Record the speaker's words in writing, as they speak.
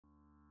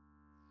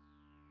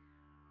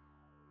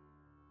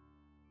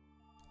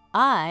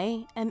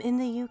I am in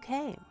the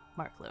UK,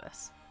 Mark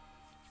Lewis.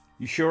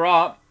 You sure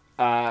are.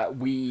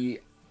 We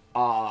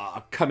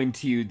are coming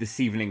to you this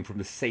evening from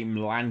the same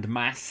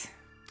landmass.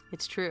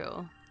 It's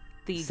true.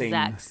 The Same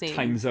exact same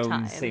time zone,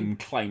 time. same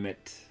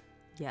climate.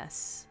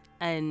 Yes.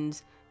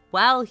 And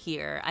while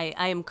here, I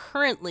am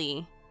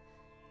currently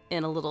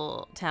in a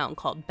little town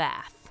called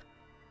Bath.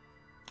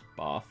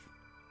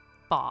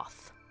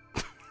 Bath.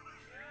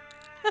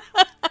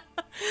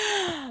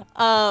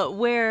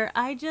 Where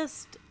I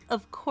just,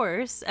 of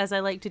course, as I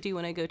like to do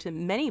when I go to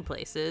many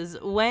places,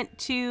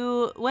 went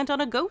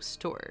on a ghost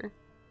tour.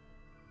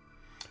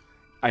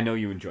 I know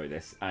you enjoy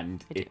this,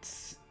 and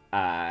it's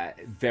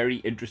very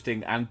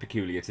interesting and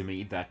peculiar to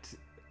me that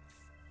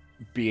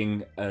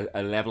being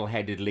a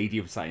level-headed lady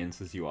of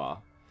science as you are,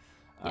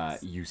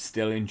 Yes. you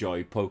still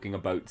enjoy poking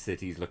about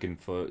cities looking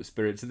for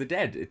spirits of the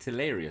dead. It's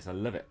hilarious. I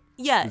love it.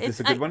 Yeah, Is this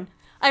a good one?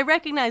 I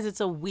recognize it's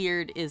a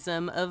weird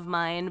ism of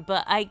mine,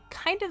 but I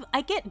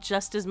get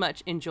just as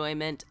much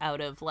enjoyment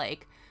out of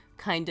like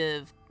kind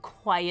of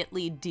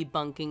quietly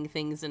debunking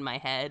things in my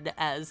head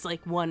as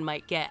like one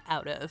might get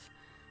out of,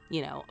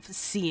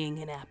 seeing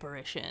an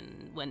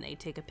apparition when they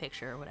take a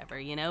picture or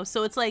whatever,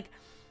 So it's like,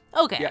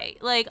 okay,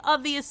 like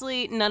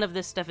obviously none of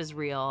this stuff is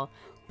real,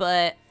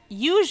 but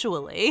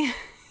usually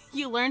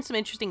you learn some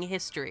interesting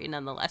history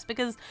nonetheless,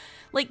 because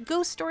like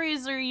ghost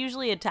stories are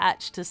usually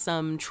attached to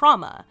some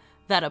trauma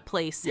that a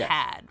place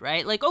had,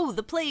 right? Like, oh,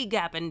 the plague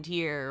happened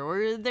here,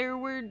 or there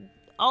were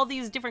all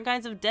these different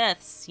kinds of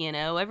deaths,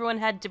 everyone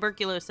had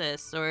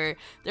tuberculosis, or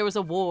there was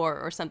a war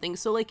or something.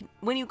 So like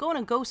when you go on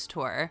a ghost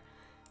tour,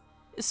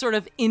 sort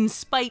of in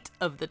spite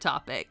of the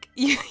topic,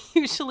 you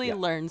usually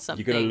learn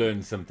something. You're going to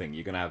learn something.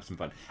 You're going to have some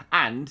fun.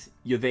 And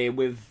you're there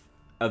with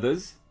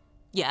others.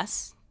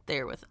 Yes,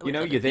 there with you're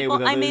other there people.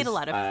 with others. I made a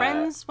lot of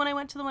friends when I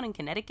went to the one in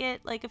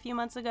Connecticut like a few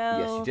months ago.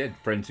 Yes, you did.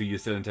 Friends who you're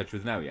still in touch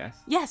with now, yes?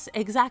 Yes,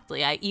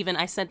 exactly.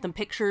 I sent them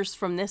pictures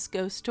from this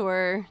ghost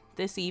tour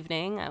this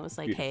evening. I was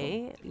like, Beautiful.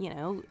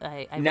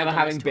 hey, I Never went on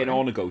having this been tour.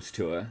 on a ghost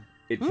tour,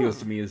 it feels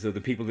to me as though the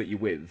people that you're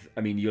with,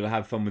 I mean, you'll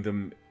have fun with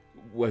them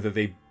whether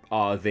they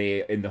are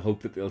there in the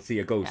hope that they'll see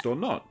a ghost or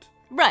not.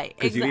 Right,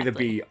 Because exactly. you'll either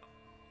be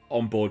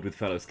on board with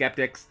fellow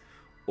skeptics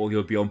or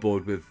you'll be on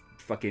board with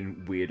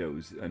fucking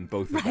weirdos, and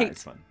both of that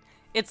is fun.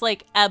 It's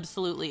like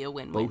absolutely a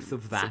win-win Both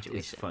of that situation.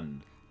 is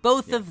fun.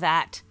 Both of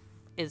that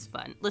is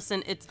fun.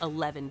 Listen, it's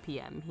 11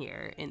 p.m.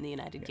 here in the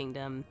United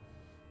Kingdom.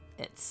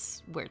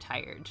 We're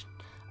tired.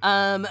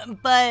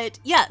 But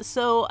yeah,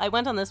 so I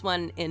went on this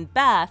one in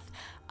Bath.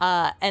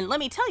 And let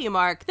me tell you,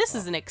 Mark, this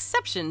is an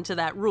exception to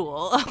that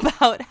rule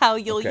about how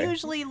you'll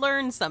usually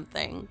learn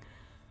something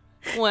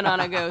when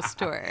on a ghost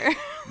tour.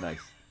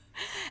 Nice.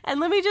 And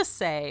let me just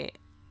say,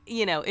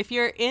 if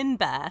you're in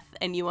Bath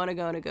and you want to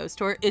go on a ghost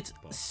tour, it's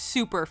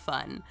super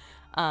fun.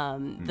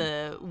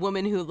 The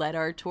woman who led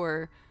our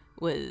tour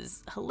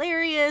was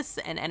hilarious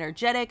and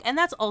energetic, and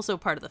that's also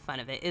part of the fun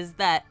of it, is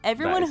that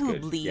everyone who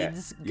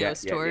leads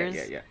ghost tours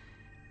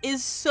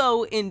is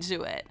so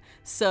into it.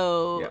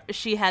 So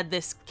she had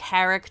this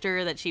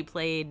character that she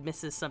played,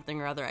 Mrs.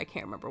 something or other. I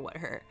can't remember what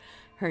her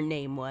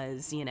name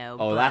was,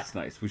 Oh, that's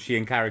nice. Was she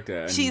in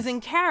character? She's in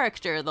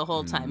character the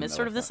whole time. It's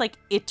sort of this like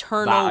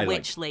eternal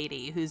witch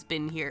lady who's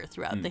been here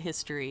throughout the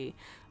history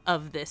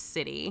of this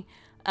city.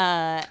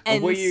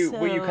 And were you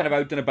kind of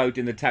out and about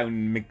in the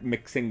town,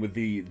 mixing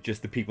with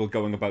just the people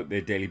going about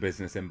their daily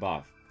business in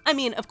Bath? I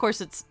mean, of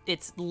course,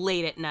 it's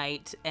late at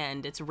night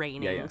and it's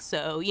raining,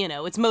 so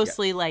it's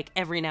mostly like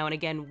every now and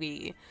again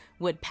we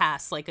would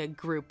pass like a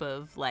group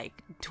of like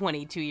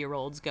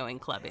 22-year-olds going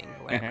clubbing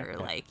or whatever,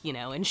 like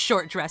in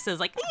short dresses,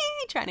 like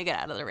trying to get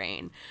out of the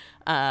rain.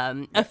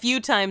 A few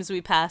times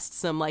we passed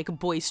some like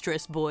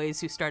boisterous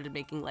boys who started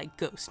making like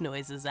ghost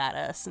noises at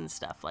us and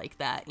stuff like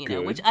that,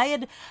 which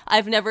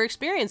I've never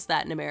experienced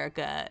that in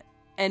America,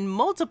 and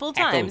multiple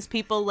times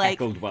people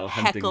like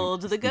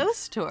heckled the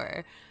ghost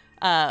tour.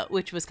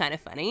 Which was kind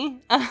of funny.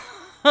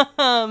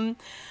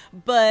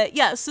 But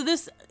yeah, so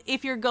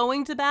if you're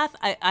going to Bath,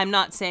 I'm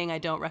not saying I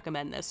don't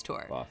recommend this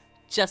tour. Bath.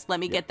 Just let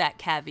me get that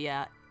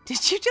caveat.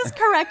 Did you just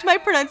correct my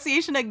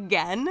pronunciation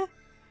again?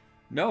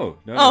 No.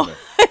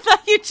 I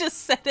thought you just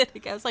said it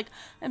again. I was like,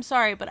 I'm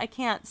sorry, but I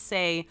can't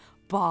say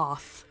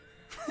Bath.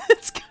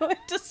 It's going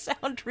to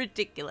sound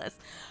ridiculous.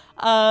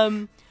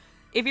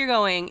 If you're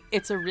going,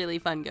 it's a really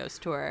fun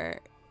ghost tour.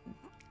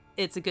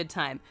 It's a good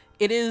time.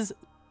 It is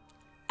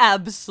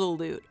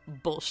absolute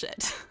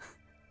bullshit.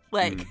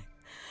 Like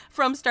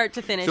from start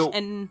to finish. So,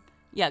 and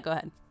yeah, go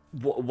ahead.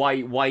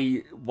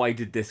 Why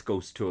did this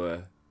ghost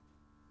tour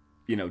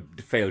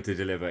fail to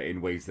deliver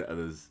in ways that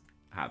others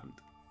haven't?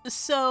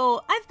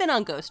 So I've been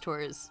on ghost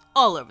tours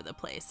all over the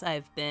place.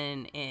 I've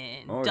been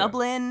in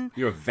Dublin.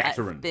 You're a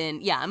veteran.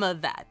 I'm a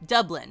vet.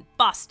 Dublin,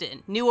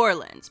 Boston, New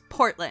Orleans,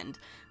 Portland,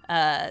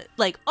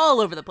 like all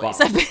over the place.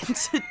 I've been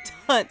to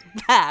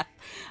Bath.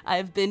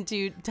 I've been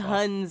to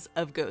tons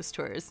of ghost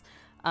tours.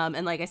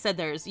 And like I said,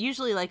 there's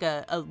usually like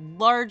a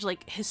large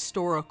like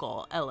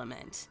historical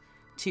element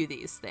to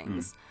these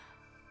things.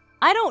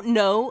 I don't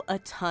know a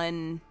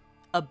ton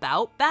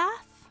about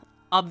Bath.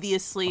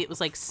 Obviously, it was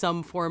like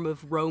some form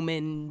of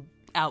Roman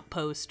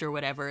outpost or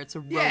whatever. It's a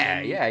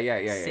Roman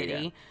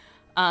city.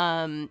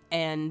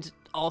 And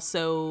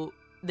also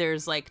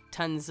there's like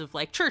tons of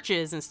like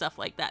churches and stuff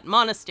like that,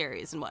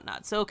 monasteries and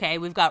whatnot. So, okay,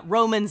 we've got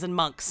Romans and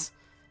monks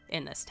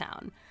in this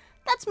town.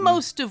 That's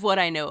most of what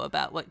I know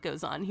about what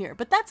goes on here.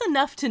 But that's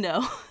enough to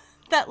know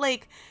that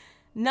like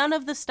none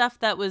of the stuff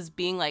that was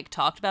being like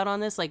talked about on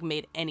this like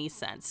made any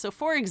sense. So,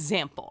 for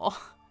example,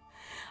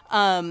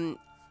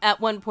 at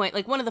one point,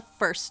 like one of the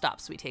first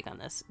stops we take on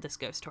this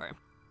ghost tour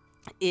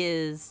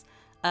is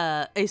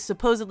a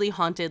supposedly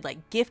haunted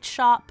like gift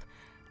shop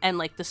and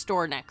like the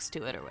store next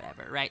to it or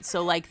whatever, right?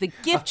 So like the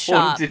gift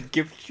shop,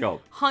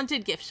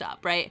 haunted gift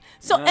shop, right?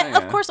 So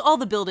of course all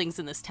the buildings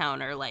in this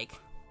town are like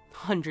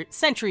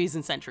centuries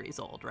and centuries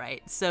old,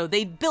 right? So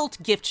they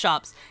built gift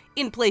shops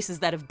in places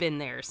that have been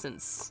there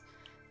since,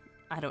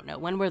 I don't know,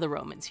 when were the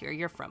Romans here?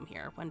 You're from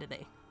here. When did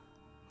they?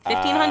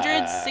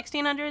 1500s,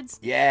 1600s?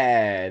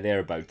 Yeah,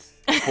 thereabouts.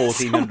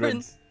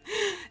 1400s.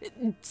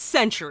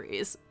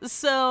 Centuries.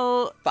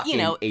 So, fucking you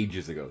know,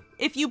 ages ago.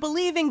 If you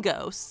believe in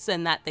ghosts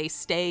and that they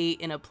stay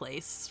in a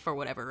place for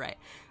whatever, right,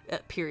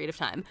 period of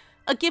time,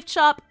 a gift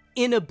shop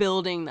in a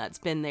building that's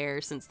been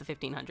there since the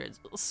 1500s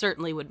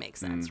certainly would make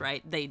sense,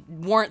 right? They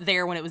weren't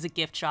there when it was a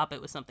gift shop.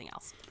 It was something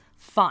else.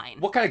 Fine.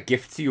 What kind of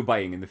gifts are you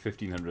buying in the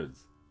 1500s?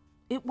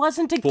 It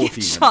wasn't a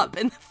gift shop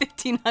in the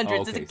 1500s. Oh, okay,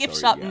 it's a gift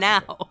shop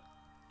now.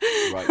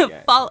 Okay. Right,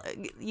 yeah.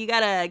 You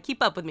gotta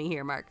keep up with me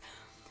here, Mark.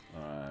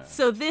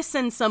 So this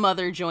and some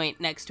other joint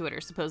next to it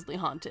are supposedly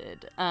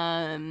haunted.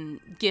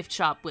 Gift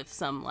shop with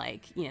some,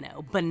 like, you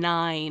know,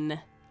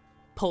 benign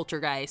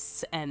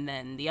poltergeists, and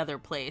then the other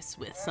place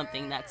with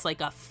something that's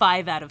like a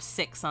 5 out of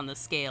 6 on the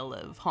scale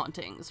of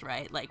hauntings,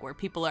 right? Like where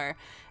people are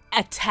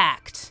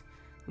attacked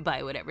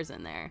by whatever's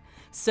in there.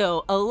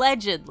 So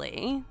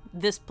allegedly,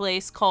 this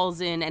place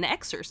calls in an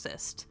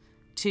exorcist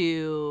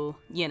to,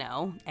 you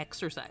know,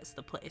 exorcise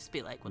the place,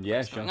 be like,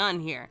 what's going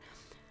on here?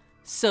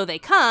 So they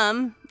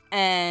come,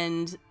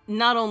 and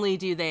not only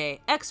do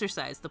they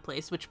exorcise the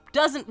place, which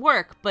doesn't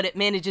work, but it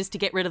manages to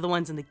get rid of the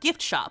ones in the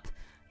gift shop,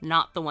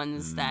 not the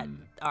ones that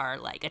are,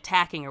 like,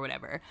 attacking or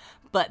whatever.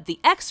 But the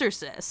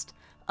exorcist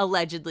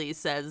allegedly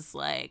says,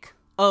 like,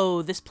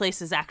 oh, this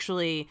place is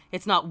actually,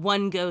 it's not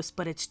one ghost,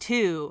 but it's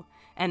 2,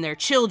 and they're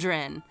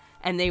children,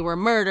 and they were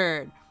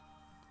murdered.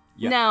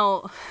 Yep.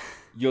 Now...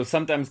 You'll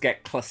sometimes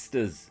get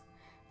clusters.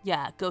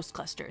 Yeah, ghost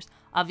clusters,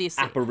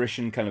 obviously.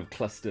 Apparition kind of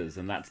clusters,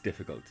 and that's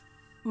difficult.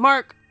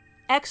 Mark,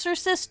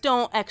 exorcists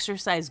don't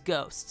exorcise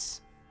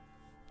ghosts.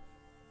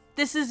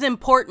 This is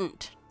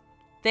important.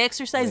 They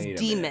exorcise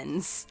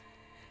demons.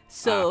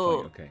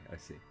 So, okay, I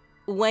see.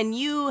 When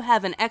you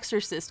have an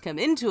exorcist come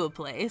into a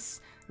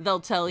place, they'll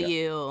tell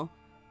you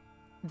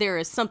there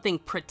is something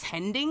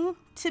pretending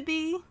to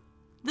be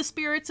the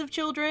spirits of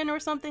children or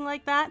something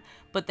like that,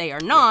 but they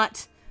are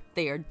not.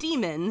 They are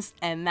demons,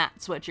 and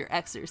that's what you're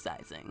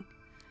exorcising.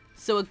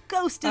 So a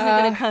ghost isn't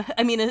going to come...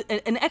 I mean,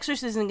 an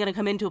exorcist isn't going to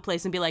come into a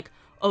place and be like,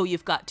 oh,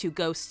 you've got 2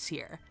 ghosts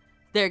here.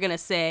 They're going to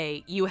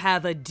say, you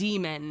have a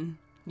demon.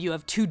 You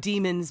have 2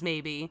 demons,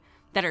 maybe,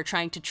 that are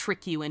trying to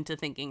trick you into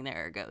thinking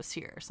there are ghosts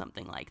here, or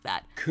something like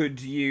that. Could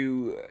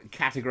you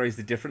categorize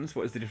the difference?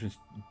 What is the difference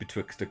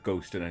betwixt a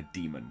ghost and a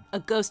demon? A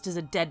ghost is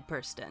a dead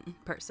person.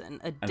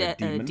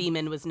 A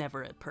demon was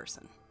never a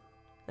person.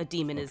 A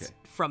demon is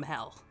from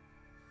hell.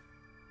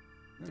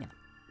 Yeah.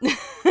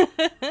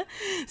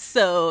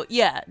 So,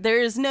 yeah,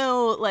 there's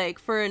no, like,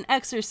 for an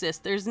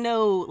exorcist, there's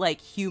no, like,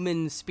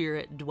 human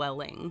spirit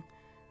dwelling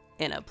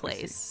in a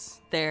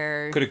place.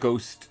 Could a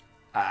ghost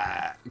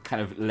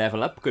kind of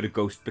level up? Could a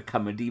ghost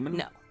become a demon?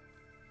 No.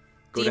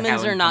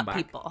 Demons are not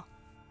people.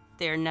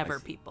 They're never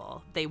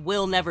people. They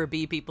will never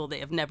be people. They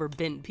have never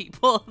been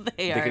people.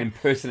 They can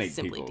impersonate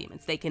simply people.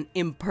 Demons. They can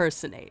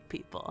impersonate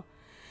people.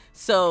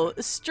 So,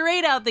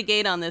 straight out the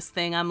gate on this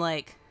thing, I'm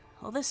like...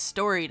 well, this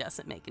story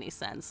doesn't make any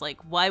sense. Like,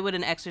 why would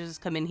an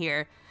exorcist come in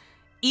here?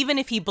 Even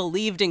if he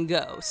believed in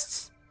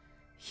ghosts,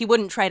 he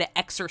wouldn't try to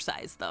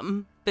exorcise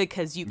them,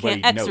 because you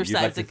can't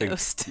exorcise a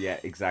ghost. Yeah,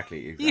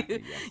 exactly.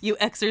 You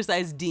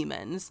exorcise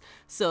demons.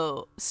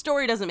 So,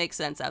 story doesn't make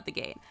sense out the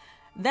gate.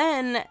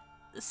 Then,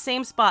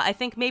 same spot, I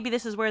think maybe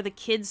this is where the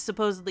kids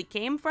supposedly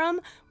came from,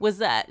 was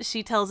that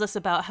she tells us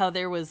about how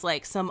there was,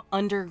 like, some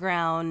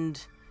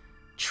underground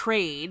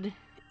trade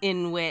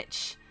in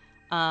which...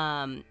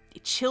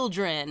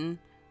 children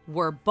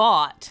were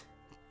bought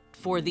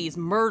for these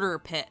murder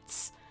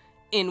pits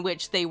in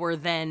which they were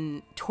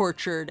then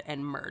tortured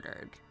and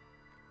murdered.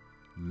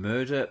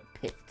 Murder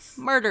pits?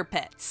 Murder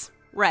pits,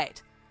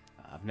 right.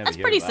 I've never That's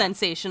pretty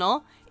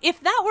sensational. If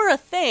that were a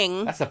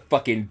thing... That's a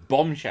fucking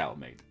bombshell,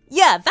 mate.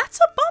 Yeah, that's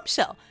a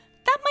bombshell.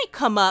 That might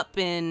come up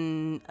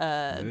in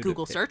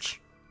Google search.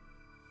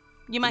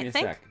 You might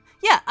think.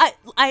 Yeah,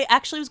 I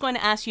actually was going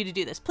to ask you to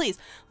do this. Please,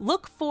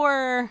 look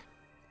for...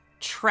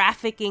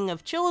 trafficking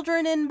of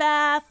children in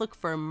Bath, look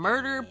for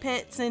murder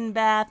pits in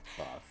Bath,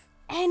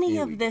 any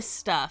of this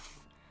stuff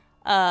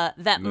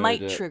that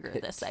might trigger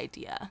this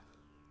idea.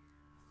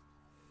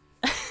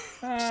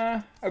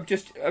 I've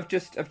just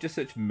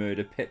searched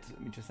murder pit.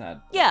 Let me just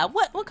add. Yeah,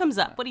 what comes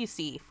up? What do you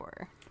see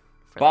for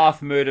Bath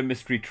that? Murder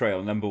Mystery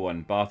Trail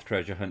 #1, Bath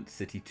Treasure Hunt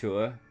City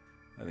Tour.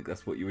 I think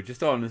that's what you were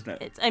just on,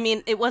 isn't it?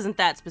 It wasn't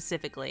that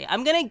specifically.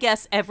 I'm gonna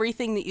guess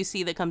everything that you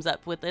see that comes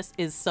up with this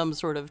is some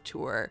sort of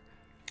tour.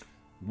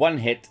 One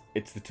hit,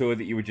 it's the tour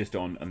that you were just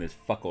on, and there's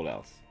fuck all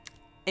else.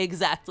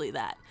 Exactly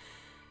that.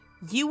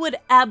 You would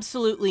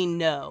absolutely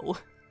know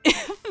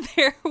if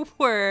there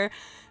were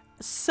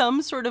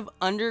some sort of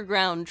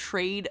underground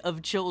trade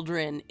of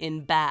children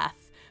in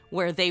Bath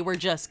where they were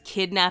just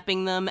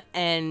kidnapping them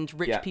and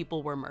rich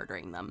people were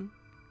murdering them.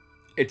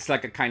 It's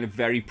like a kind of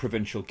very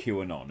provincial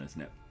QAnon,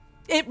 isn't it?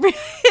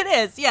 It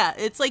is, yeah.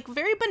 It's like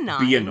very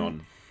benign.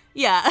 Beanon.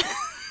 Yeah.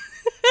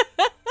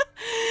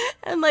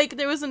 And like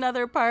there was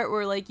another part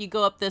where like you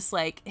go up this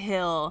like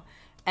hill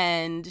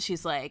and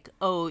she's like,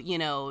 oh, you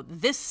know,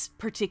 this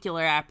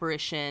particular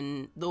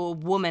apparition, the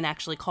woman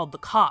actually called the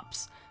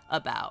cops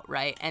about,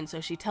 right? And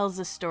so she tells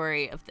the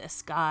story of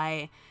this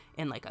guy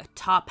in like a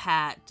top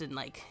hat and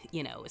like,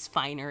 you know, his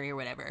finery or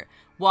whatever,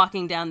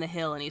 walking down the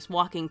hill, and he's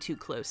walking too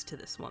close to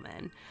this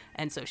woman.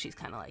 And so she's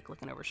kind of like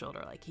looking over her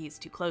shoulder, like, he's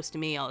too close to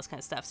me, all this kind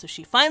of stuff. So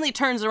she finally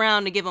turns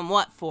around to give him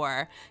what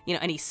for, you know,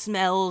 and he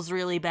smells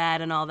really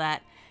bad and all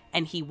that.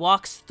 And he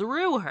walks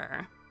through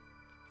her.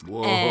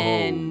 Whoa.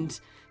 And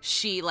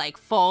she like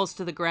falls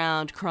to the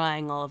ground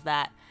crying, all of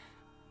that.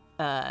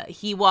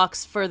 He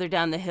walks further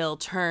down the hill,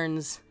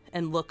 turns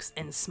and looks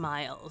and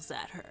smiles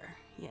at her,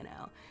 you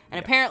know. And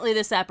apparently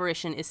this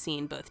apparition is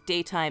seen both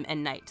daytime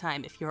and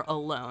nighttime if you're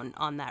alone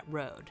on that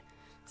road.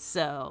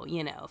 So,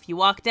 you know, if you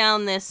walk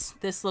down this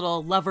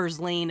little lover's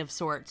lane of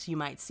sorts, you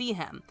might see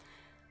him.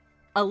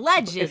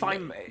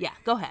 Allegedly. Yeah,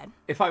 go ahead.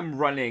 If I'm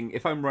running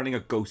a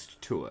ghost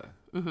tour,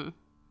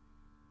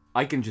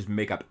 I can just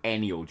make up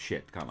any old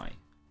shit, can't I?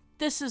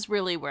 This is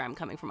really where I'm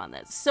coming from on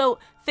this. So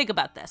think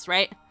about this,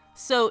 right?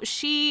 So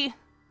she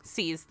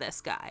sees this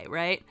guy,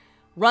 right?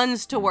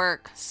 Runs to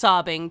work,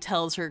 sobbing,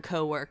 tells her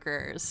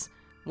coworkers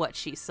what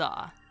she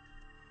saw.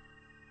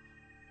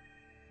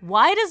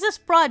 Why does this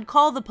broad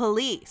call the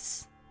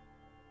police?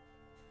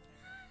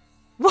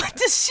 What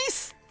does she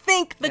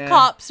think the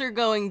cops are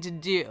going to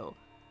do?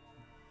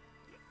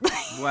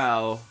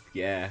 Well,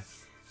 yeah.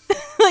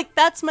 Like,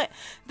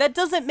 that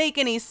doesn't make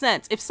any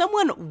sense. If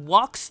someone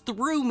walks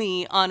through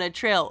me on a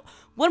trail,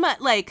 what am I,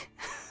 like,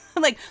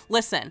 I'm like,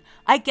 listen,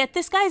 I get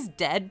this guy's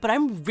dead, but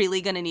I'm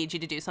really gonna need you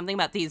to do something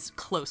about these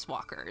close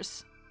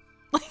walkers.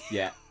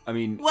 Yeah, I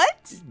mean,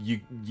 what?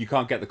 You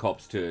can't get the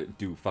cops to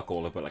do fuck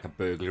all about like a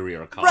burglary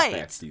or a car Right.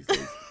 theft these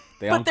days.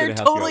 But they're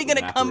totally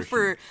gonna come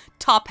for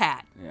top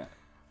hat. Yeah.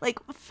 Like,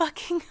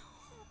 fucking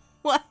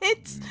what?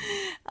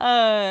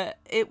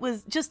 It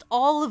was just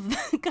all of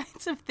the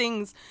kinds of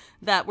things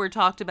that were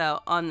talked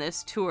about on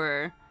this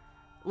tour.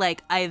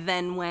 Like, I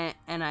then went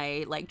and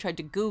I like tried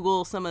to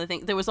Google some of the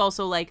things. There was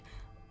also like,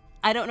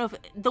 I don't know if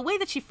the way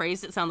that she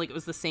phrased it sounded like it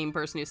was the same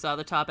person who saw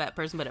the top hat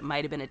person, but it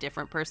might have been a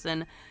different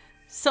person.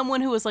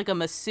 Someone who was like a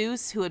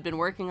masseuse who had been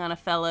working on a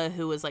fella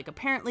who was like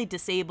apparently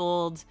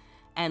disabled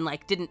and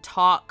like didn't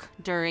talk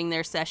during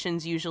their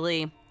sessions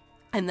usually.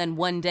 And then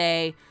one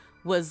day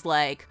was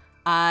like,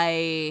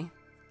 I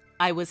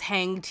was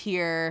hanged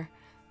here,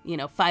 you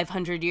know,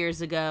 500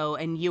 years ago,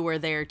 and you were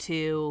there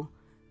too,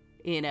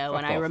 you know,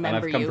 and I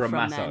remember you from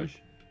massage.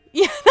 then.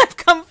 Yeah, I've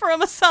come for a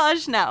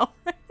massage now.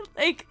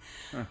 Like,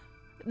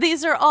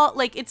 these are all,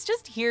 like, it's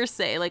just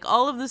hearsay. Like,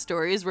 all of the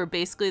stories were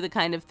basically the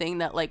kind of thing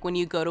that, like, when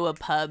you go to a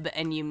pub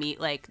and you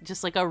meet, like,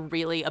 just, like, a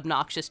really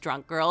obnoxious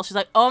drunk girl, she's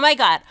like, oh my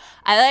god,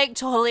 I, like,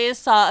 totally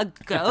saw a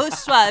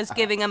ghost while I was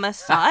giving a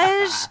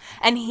massage,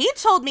 and he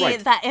told me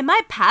that in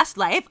my past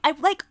life, I,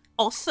 like,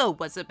 also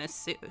was a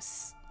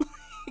masseuse.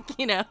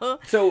 You know?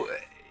 So,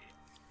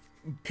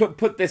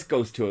 put this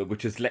ghost tour,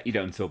 which has let you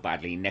down so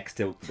badly, next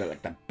to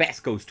the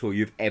best ghost tour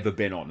you've ever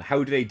been on.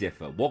 How do they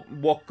differ?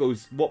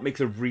 What makes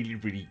a really,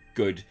 really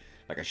good,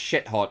 like a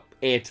shit hot,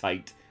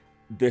 airtight,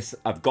 this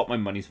I've got my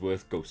money's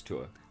worth ghost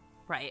tour?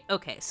 Right.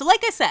 Okay. So,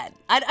 like I said,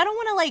 I don't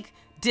want to like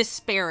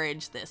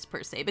disparage this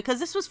per se, because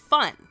this was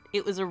fun.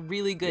 It was a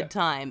really good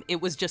time. It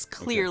was just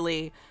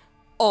clearly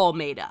all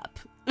made up.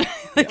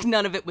 Like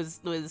none of it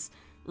was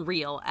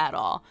real at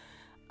all.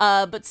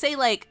 But say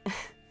like.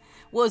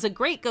 Was a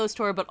great ghost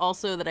tour, but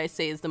also that I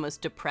say is the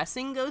most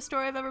depressing ghost tour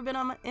I've ever been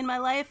on in my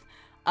life,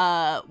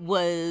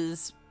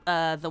 was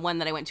the one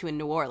that I went to in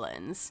New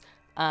Orleans,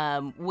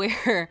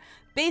 where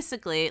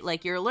basically,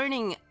 like, you're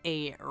learning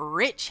a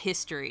rich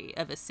history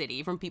of a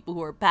city from people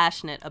who are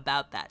passionate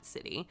about that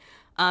city,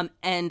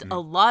 and a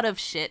lot of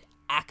shit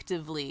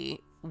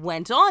actively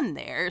went on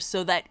there,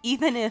 so that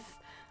even if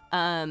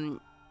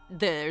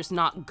there's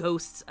not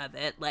ghosts of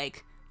it,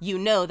 like, you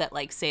know that,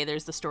 like, say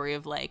there's the story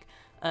of, like,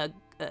 a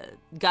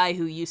guy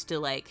who used to,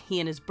 like, he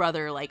and his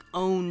brother, like,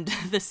 owned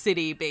the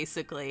city,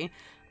 basically,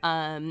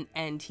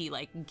 and he,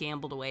 like,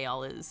 gambled away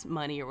all his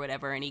money or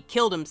whatever, and he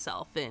killed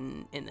himself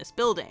in this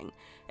building.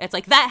 It's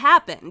like, that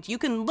happened. You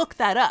can look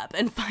that up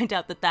and find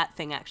out that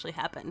thing actually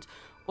happened.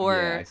 Or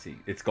yeah, I see.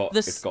 It's got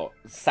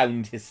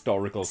sound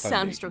historical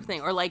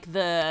thing, or like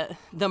the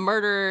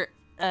murder.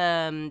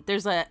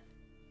 There's a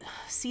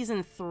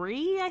season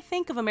 3, I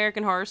think, of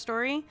American Horror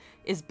Story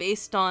is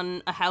based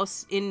on a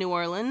house in New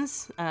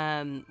Orleans,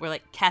 where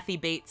like Kathy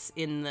Bates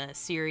in the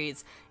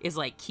series is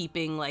like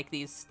keeping like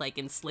these like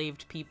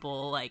enslaved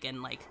people like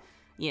and like,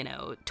 you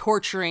know,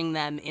 torturing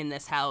them in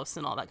this house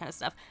and all that kind of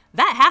stuff.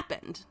 That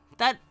happened.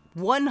 That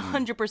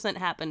 100%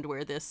 happened,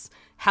 where this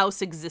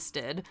house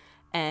existed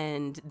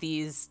and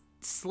these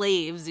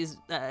slaves, these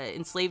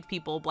enslaved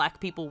people, black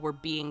people, were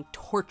being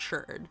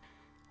tortured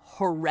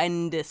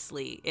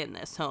horrendously in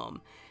this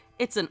home.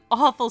 It's an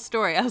awful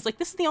story. I was like,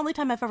 this is the only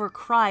time I've ever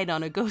cried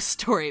on a ghost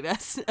story,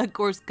 as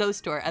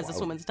this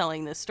woman's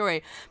telling this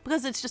story,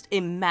 because it's just,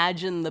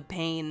 imagine the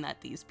pain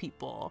that these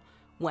people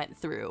went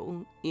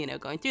through, you know,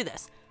 going through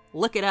this.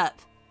 Look it up.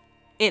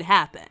 It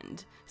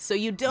happened. So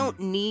you don't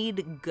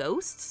need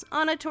ghosts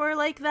on a tour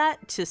like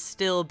that to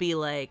still be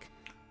like,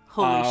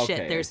 holy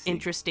shit, there's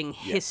interesting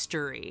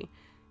history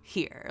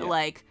here. Yeah.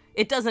 Like,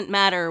 it doesn't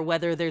matter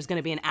whether there's going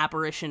to be an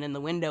apparition in the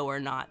window or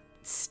not.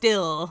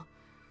 Still,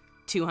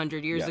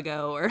 200 years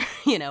ago, or,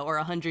 you know, or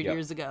 100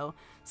 years ago,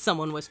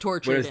 someone was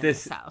tortured in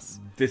this house.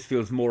 This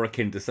feels more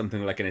akin to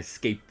something like an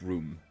escape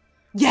room.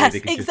 Yes, they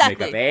can exactly. Just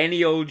make up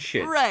any old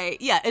shit.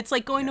 Right, yeah. It's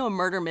like going to a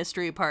murder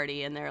mystery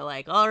party, and they're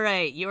like, all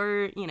right,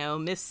 you're, you know,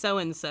 Miss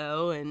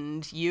So-and-so,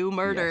 and you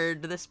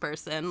murdered this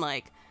person.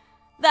 Like,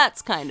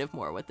 that's kind of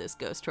more what this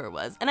ghost tour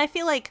was. And I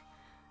feel like,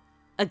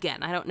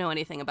 again, I don't know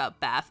anything about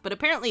Bath, but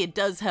apparently it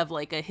does have,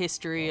 like, a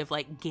history of,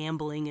 like,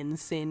 gambling and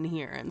sin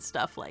here and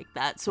stuff like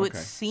that. So it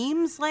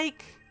seems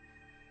like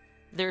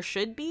there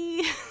should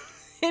be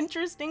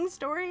interesting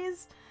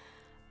stories.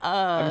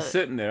 I'm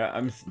certain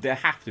there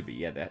have to be,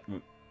 yeah. That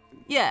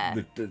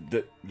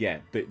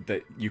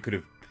you could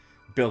have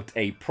built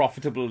a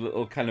profitable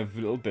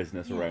little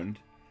business around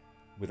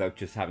without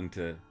just having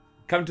to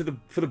come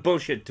for the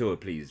bullshit tour,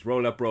 please.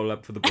 Roll up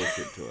for the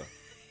bullshit tour.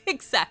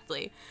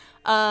 Exactly.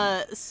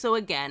 So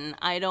again,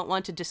 I don't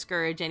want to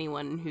discourage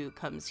anyone who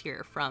comes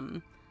here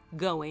from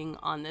going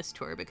on this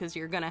tour, because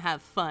you're gonna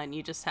have fun.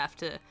 You just have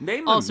to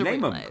name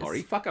them,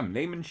 Corey. Fuck them.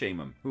 Name and shame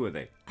them. Who are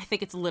they? I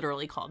think it's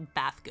literally called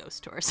Bath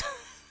Ghost Tours.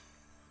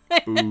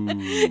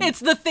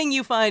 It's the thing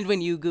you find when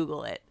you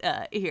Google it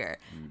here.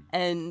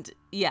 And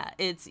yeah,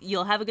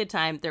 you'll have a good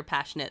time. They're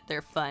passionate.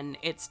 They're fun.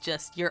 It's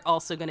just, you're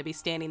also going to be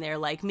standing there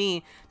like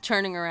me,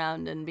 turning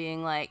around and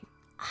being like,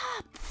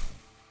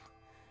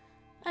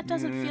 that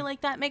doesn't feel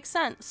like that makes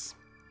sense.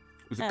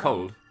 Was it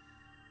cold?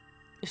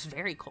 It was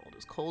very cold. It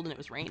was cold and it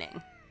was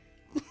raining.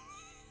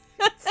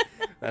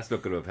 That's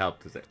not going to have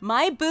helped, is it?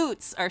 My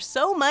boots are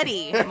so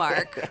muddy,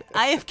 Mark.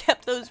 I have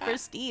kept those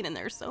pristine and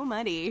they're so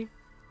muddy.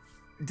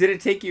 Did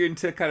it take you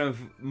into kind of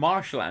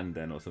marshland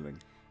then or something?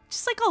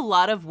 Just like a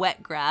lot of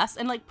wet grass,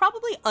 and like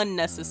probably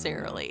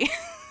unnecessarily.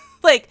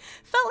 Like,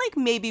 felt like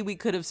maybe we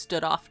could have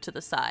stood off to the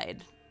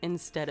side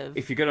instead of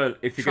if you're gonna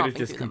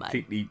just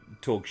completely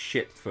talk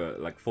shit for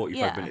like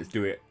 45 minutes,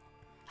 do it.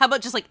 How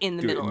about just like in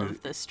the middle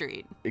of the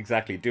street?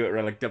 Exactly. Do it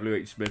around like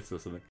W.H. Smith's or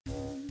something.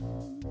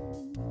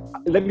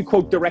 Let me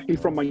quote directly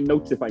from my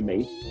notes, if I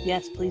may.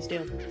 Yes, please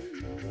do.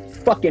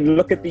 Fucking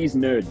look at these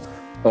nerds.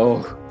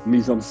 Oh,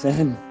 mise en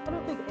scène. I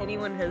don't think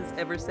anyone has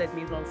ever said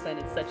mise en scène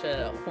in such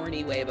a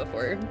horny way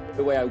before.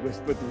 The way I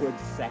whispered the word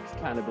sex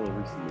cannibal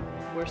recently.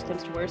 Worst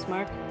comes to worst,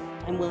 Mark.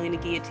 I'm willing to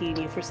guillotine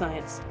you for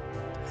science.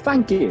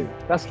 Thank you.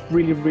 That's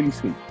really, really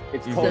sweet.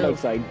 It's cold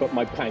outside, but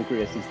my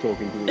pancreas is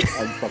talking to me.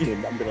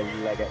 I'm gonna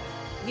leg it.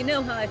 You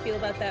know how I feel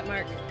about that,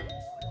 Mark.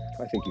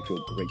 I think you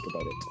feel great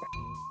about it.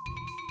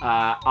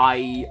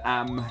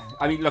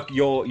 I mean, look,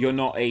 you're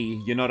not a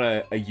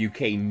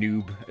UK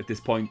noob at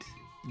this point.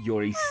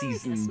 You're a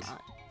seasoned.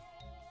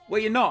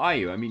 Well, you're not, are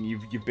you? I mean,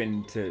 you've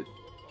been to,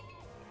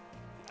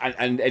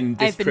 and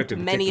this trip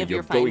in particular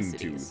you're going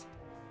to.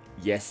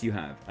 Yes, you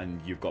have, and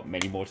you've got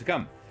many more to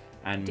come.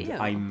 And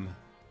I'm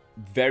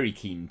very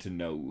keen to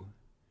know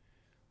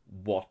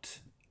what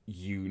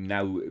you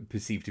now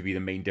perceive to be the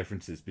main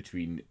differences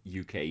between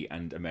UK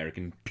and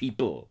American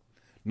people.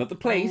 Not the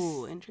place,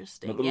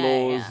 interesting. Not the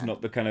laws,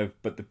 not the kind of,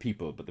 but the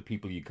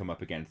people you come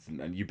up against.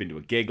 And you've been to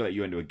a gig, like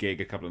you went to a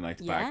gig a couple of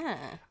nights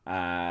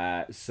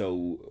back.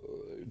 So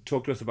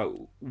talk to us about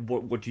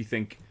what do you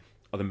think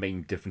are the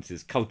main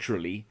differences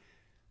culturally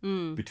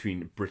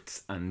between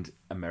Brits and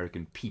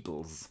American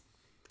peoples?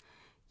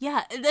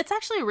 Yeah, that's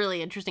actually a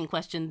really interesting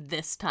question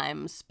this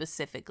time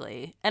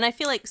specifically. And I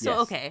feel like,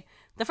 okay,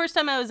 the first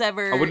time I was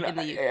ever in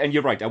the UK. And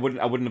you're right, I wouldn't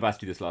have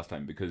asked you this last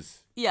time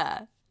because...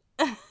 Yeah.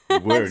 You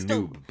were a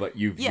noob, but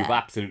you've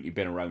absolutely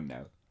been around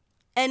now.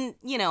 And,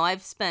 you know,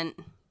 I've spent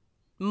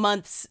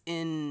months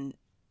in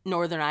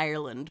Northern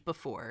Ireland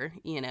before,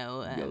 you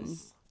know.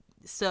 Yes.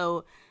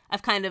 So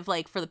I've kind of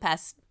like for the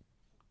past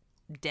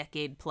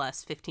decade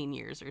plus, 15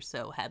 years or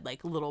so, had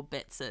like little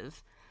bits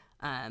of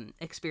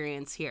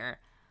experience here.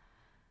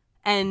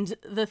 And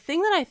the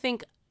thing that I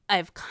think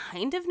I've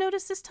kind of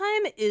noticed this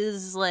time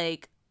is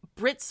like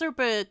Brits are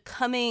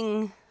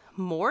becoming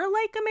more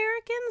like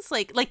Americans.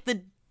 Like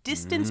the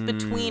distance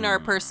between our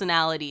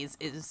personalities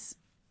is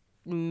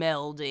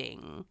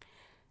melding,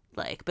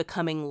 like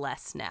becoming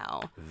less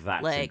now.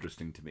 That's like,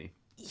 interesting to me.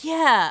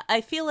 Yeah,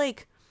 I feel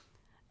like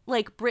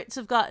Brits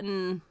have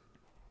gotten,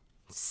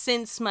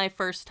 since my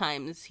first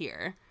times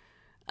here,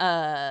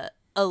 a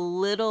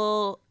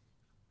little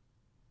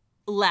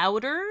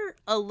louder,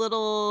 a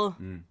little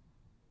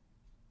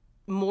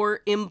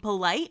more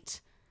impolite,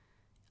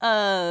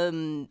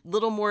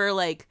 little more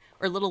like,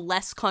 or a little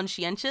less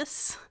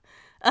conscientious.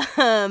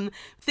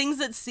 Things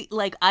that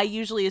like I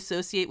usually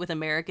associate with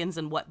Americans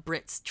and what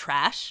Brits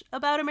trash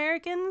about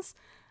Americans,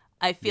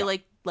 I feel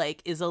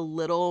like is a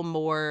little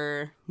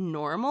more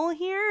normal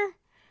here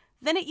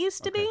than it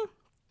used to be.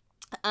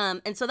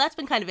 And so that's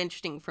been kind of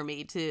interesting for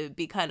me to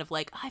be kind of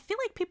like, I feel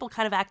like people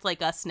kind of act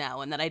like us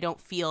now, and that I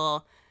don't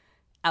feel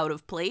out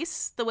of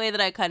place the way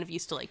that I kind of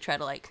used to like try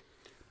to like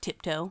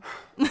tiptoe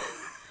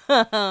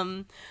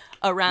around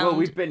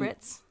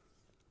Brits.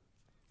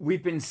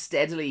 We've been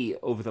steadily,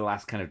 over the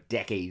last kind of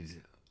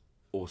decade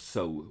or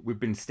so, we've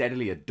been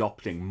steadily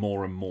adopting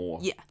more and more.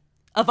 Yeah,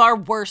 of our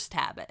worst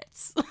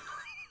habits.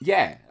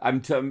 Yeah,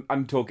 I'm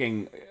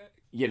talking,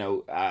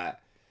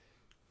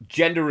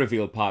 gender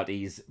reveal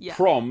parties,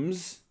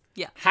 proms,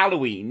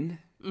 Halloween.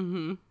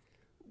 Mm-hmm.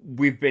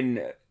 We've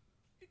been,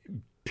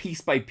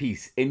 piece by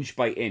piece, inch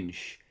by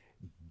inch,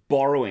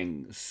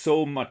 borrowing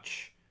so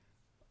much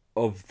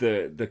of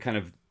the kind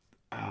of,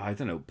 I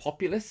don't know,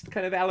 populist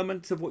kind of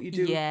elements of what you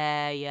do.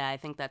 Yeah, I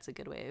think that's a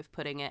good way of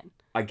putting it.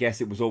 I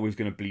guess it was always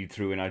going to bleed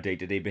through in our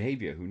day-to-day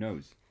behavior. Who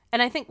knows?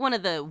 And I think one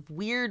of the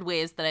weird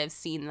ways that I've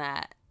seen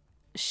that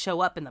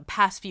show up in the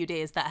past few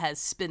days that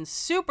has been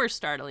super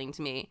startling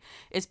to me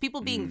is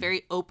people being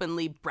very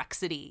openly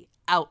Brexity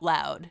out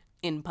loud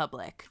in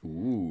public.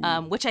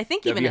 Which I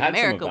think even in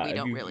America we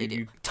don't really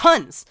do.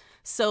 Tons.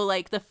 So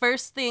like the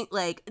first thing,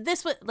 like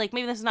this was like,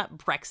 maybe this is not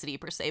Brexity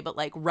per se, but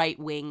like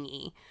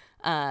right-wingy.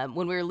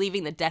 When we were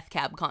leaving the Death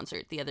Cab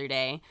concert the other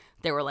day,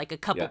 there were like a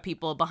couple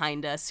people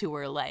behind us who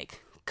were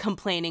like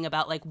complaining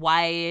about like,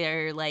 why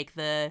are like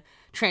the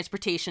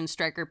transportation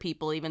striker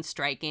people even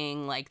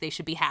striking? Like they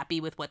should be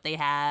happy with what they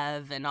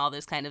have and all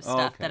this kind of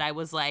stuff that I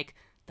was like,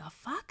 the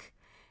fuck?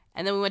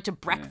 And then we went to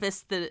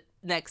breakfast the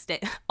next day.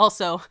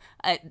 Also,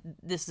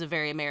 this is a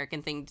very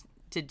American thing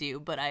to do,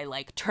 but I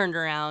like turned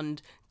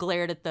around,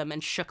 glared at them,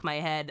 and shook my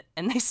head,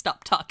 and they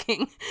stopped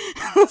talking.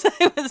 So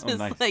I was just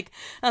nice. like,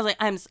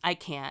 I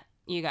can't.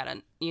 You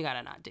gotta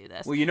not do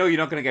this. Well, you know you're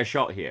not gonna get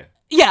shot here.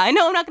 Yeah, I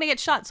know I'm not gonna get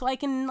shot, so I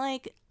can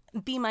like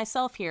be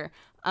myself here.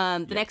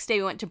 The next day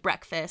we went to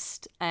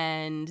breakfast,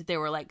 and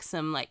there were like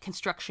some like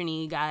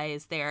construction-y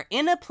guys there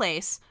in a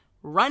place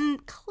run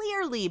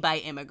clearly by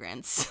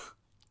immigrants.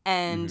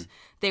 And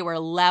they were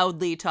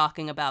loudly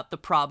talking about the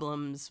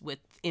problems with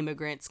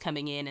immigrants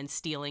coming in and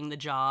stealing the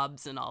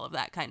jobs and all of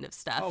that kind of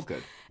stuff. Oh,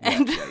 good.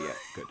 And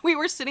Good. we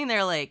were sitting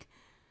there like,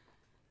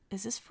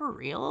 is this for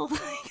real?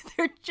 Like,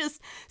 they're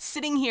just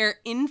sitting here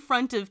in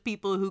front of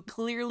people who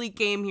clearly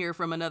came here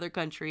from another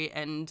country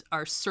and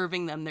are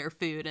serving them their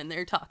food, and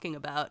they're talking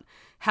about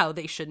how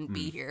they shouldn't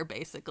be here,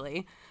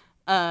 basically.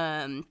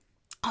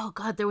 Oh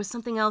God, there was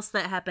something else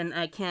that happened.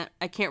 I can't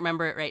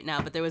remember it right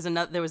now, but there was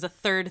a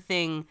third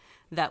thing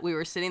that we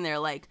were sitting there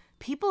like,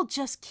 people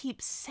just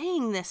keep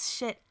saying this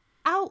shit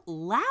out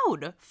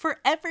loud for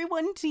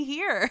everyone to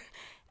hear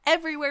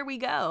everywhere we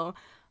go.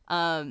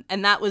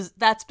 And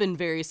that's been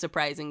very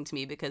surprising to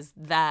me, because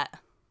that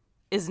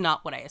is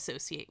not what I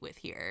associate with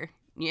here.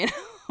 You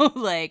know,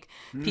 like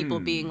people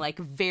being like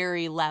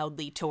very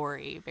loudly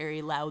Tory,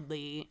 very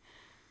loudly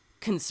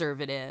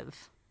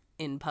conservative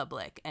in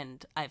public,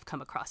 and I've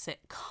come across it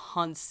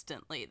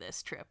constantly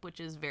this trip, which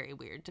is very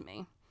weird to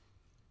me.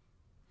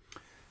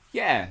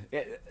 Yeah,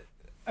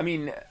 I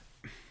mean,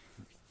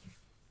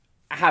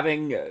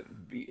 having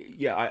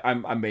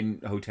I'm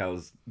in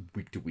hotels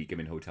week to week. I'm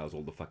in hotels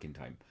all the fucking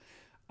time,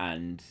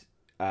 and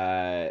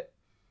the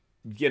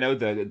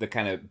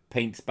kind of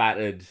paint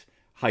spattered,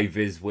 high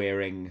vis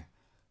wearing,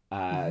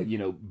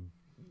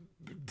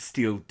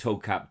 steel toe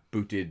cap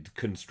booted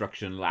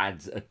construction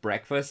lads at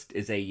breakfast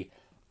is a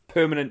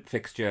permanent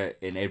fixture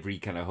in every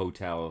kind of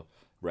hotel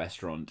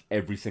restaurant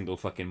every single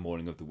fucking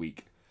morning of the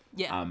week.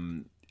 Yeah.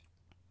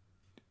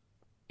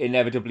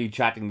 Inevitably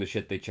chatting the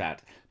shit they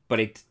chat, but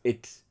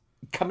it's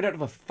coming out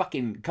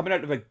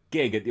of a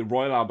gig at the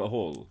Royal Albert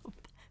Hall.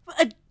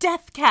 A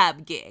Death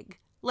Cab gig.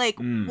 Like,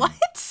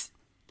 what?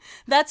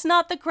 That's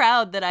not the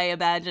crowd that I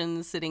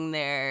imagine sitting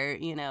there,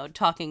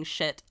 talking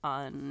shit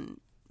on,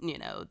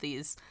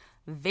 these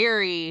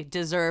very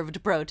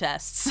deserved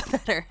protests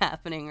that are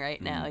happening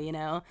right now,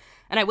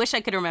 And I wish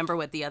I could remember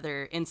what the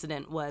other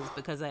incident was,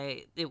 because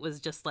it was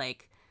just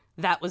like,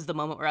 that was the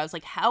moment where I was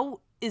like,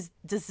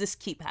 does this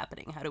keep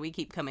happening? How do we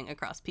keep coming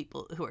across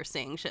people who are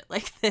saying shit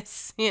like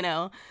this,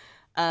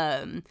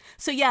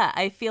 So yeah,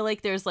 I feel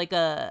like there's like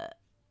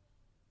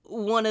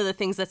one of the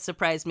things that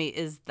surprised me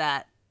is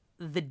that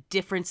the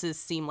differences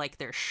seem like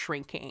they're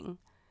shrinking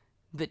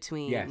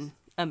between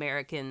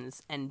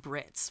Americans and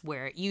Brits,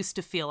 where it used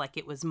to feel like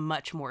it was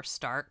much more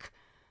stark.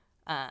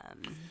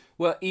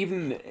 Well,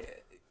 even,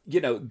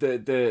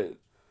 the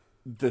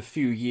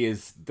few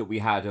years that we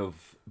had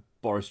of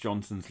Boris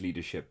Johnson's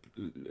leadership,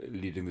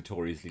 leading the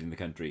Tories, leading the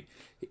country,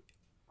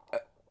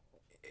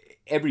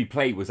 every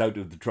play was out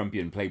of the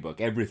Trumpian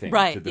playbook. Everything.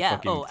 Right, To the yeah.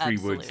 fucking Oh,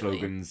 three-word absolutely.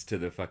 slogans, to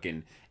the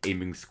fucking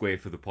aiming square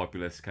for the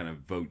populist kind of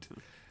vote.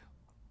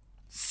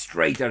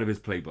 Straight out of his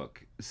playbook.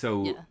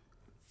 So, Yeah.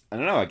 I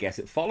don't know, I guess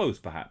it follows,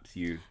 perhaps.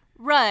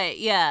 Right,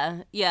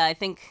 yeah. Yeah, I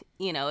think,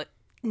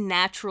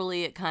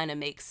 naturally it kind of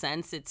makes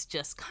sense. It's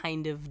just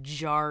kind of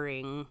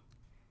jarring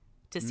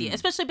to see it,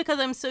 especially because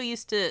I'm so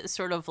used to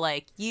sort of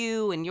like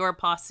you and your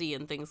posse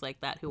and things like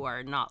that who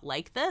are not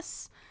like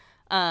this.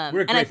 We're a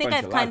great And I think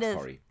bunch I've of kind lads, of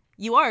Corey.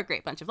 you are a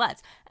great bunch of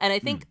lads. And I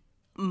think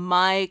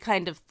my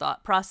kind of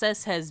thought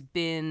process has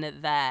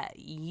been that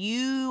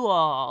you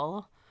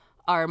all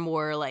are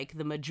more like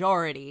the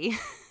majority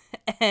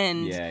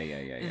and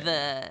Yeah.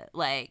 the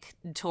like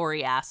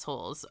Tory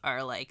assholes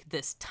are like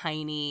this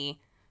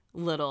tiny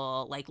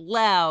little like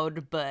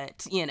loud,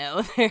 but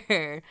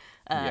they're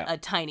Yeah. a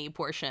tiny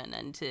portion.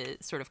 And to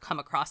sort of come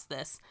across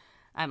this,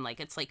 I'm like,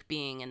 it's like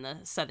being in the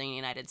southern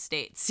United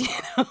States,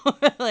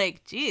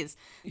 like, geez,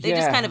 they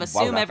just Yeah. kind of Wow,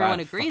 assume that everyone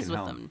bad. agrees Fucking with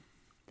hell. them.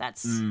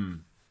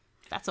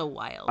 That's a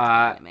wild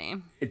thing to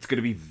me. It's going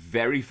to be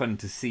very fun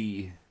to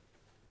see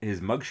his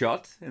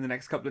mugshot in the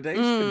next couple of days.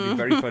 It's going to be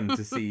very fun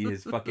to see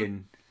his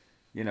fucking,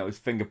 his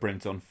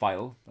fingerprints on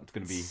file. That's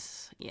going to be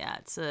Yeah,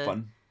 it's a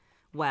fun.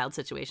 wild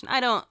situation.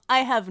 I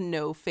have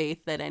no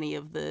faith that any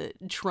of the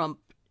Trump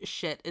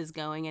shit is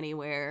going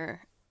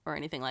anywhere or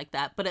anything like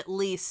that, but at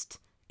least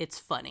it's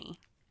funny.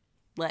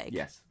 Like,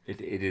 Yes, it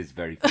is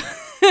very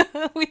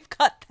fun. we've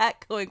got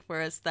that going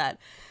for us. That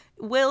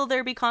will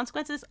there be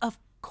consequences? Of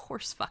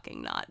course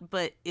fucking not.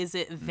 But is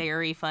it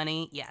very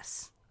funny?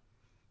 Yes.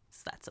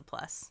 So that's a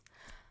plus.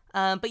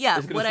 But yeah,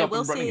 It's going what to I stop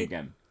will him running say,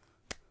 again.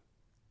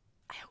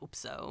 I hope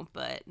so,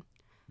 but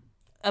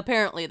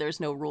apparently there's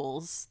no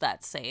rules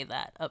that say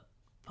that a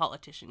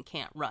politician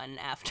can't run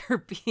after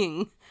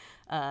being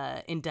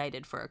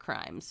indicted for a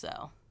crime,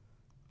 so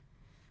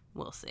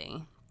we'll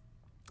see.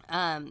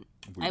 I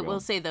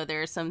will say, though,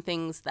 there are some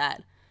things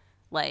that,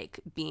 like,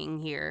 being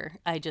here,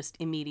 I just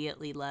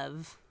immediately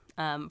love.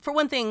 For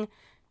one thing,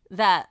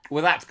 that...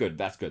 Well, that's good.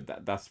 That's good.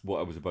 That's what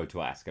I was about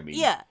to ask. I mean,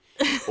 Yeah.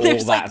 all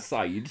There's, that like,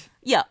 aside.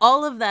 yeah,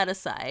 all of that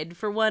aside,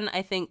 for one,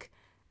 I think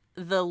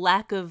the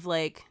lack of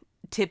like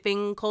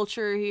tipping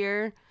culture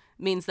here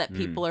means that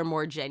people are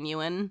more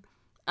genuine.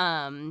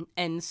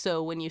 And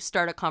so when you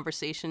start a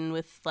conversation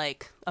with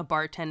like a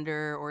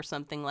bartender or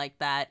something like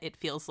that, it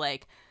feels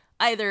like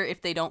either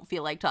if they don't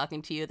feel like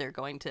talking to you, they're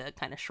going to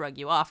kind of shrug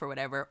you off or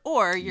whatever,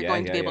 or you're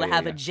going to be able to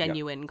have a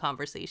genuine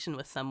conversation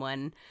with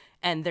someone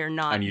and they're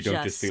not And you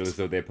don't just feel as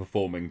though they're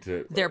performing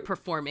to... they're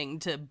performing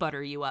to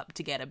butter you up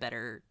to get a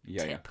better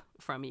Yeah, tip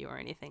from you or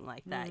anything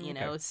like that,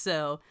 okay.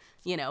 So,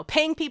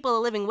 paying people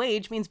a living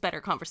wage means better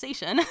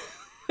conversation,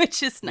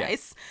 which is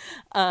nice.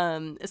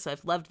 So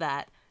I've loved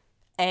that.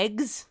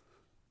 Eggs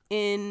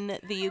in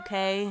the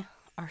UK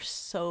are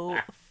so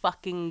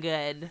fucking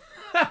good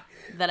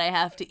that I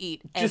have to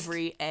eat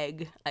every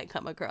egg I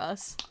come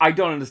across. I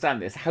don't understand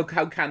this. How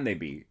can they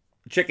be?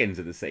 Chickens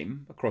are the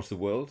same across the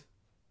world.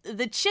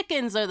 The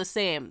chickens are the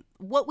same.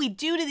 What we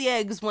do to the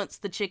eggs once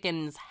the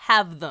chickens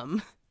have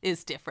them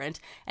is different,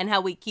 and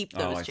how we keep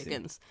those I see.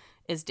 chickens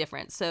is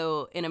different.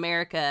 So in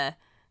America,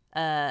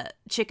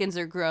 chickens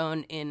are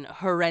grown in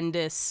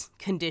horrendous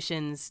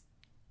conditions,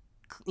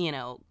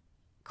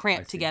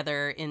 cramped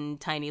together in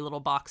tiny little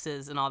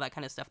boxes and all that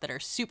kind of stuff that are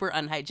super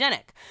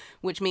unhygienic,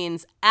 which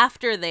means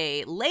after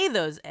they lay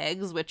those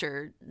eggs, which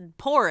are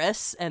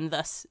porous and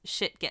thus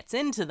shit gets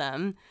into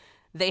them,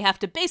 they have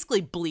to basically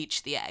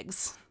bleach the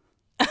eggs.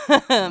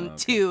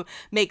 To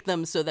make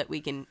them so that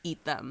we can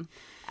eat them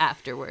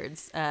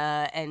afterwards.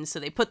 And so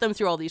they put them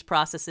through all these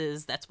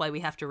processes. That's why we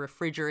have to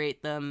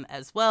refrigerate them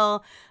as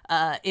well,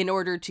 in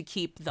order to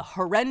keep the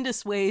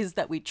horrendous ways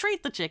that we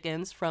treat the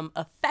chickens from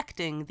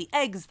affecting the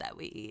eggs that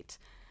we eat.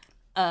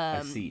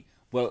 I see.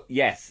 Well,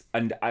 yes,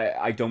 and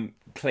I don't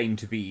claim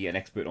to be an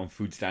expert on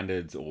food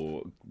standards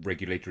or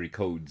regulatory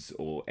codes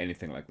or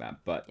anything like that,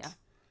 but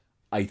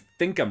I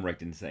think I'm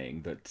right in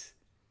saying that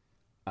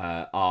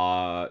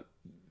our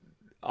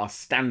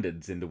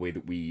standards in the way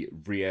that we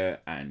rear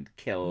and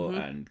kill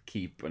and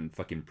keep and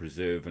fucking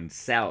preserve and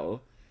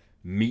sell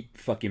meat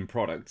fucking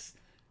products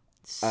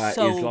is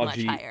So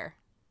largely much higher.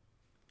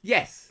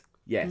 Yes,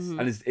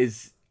 and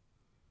is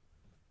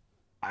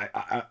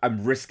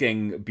I'm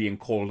risking being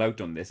called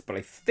out on this, but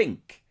I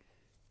think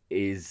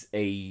is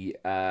a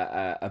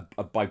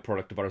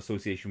byproduct of our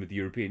association with the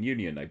European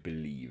Union, I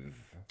believe.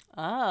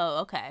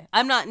 Oh, okay.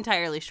 I'm not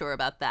entirely sure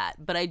about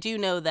that, but I do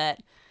know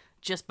that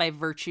just by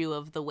virtue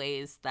of the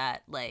ways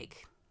that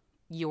like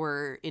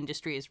your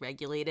industry is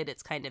regulated,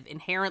 it's kind of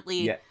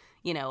inherently,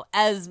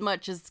 as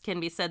much as can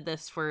be said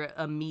this for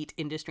a meat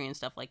industry and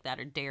stuff like that,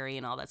 or dairy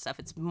and all that stuff,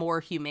 it's more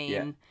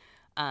humane,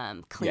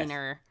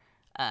 cleaner.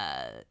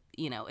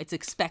 It's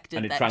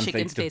expected that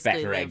chickens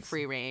basically live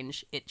free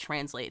range. It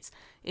translates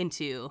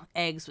into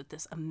eggs with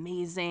this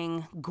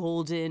amazing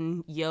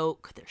golden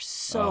yolk. They're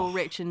so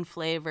rich in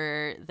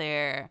flavor.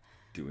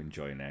 Do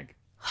enjoy an egg.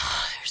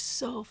 They're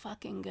so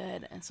fucking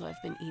good. And so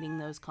I've been eating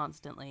those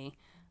constantly.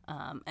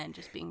 And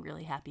just being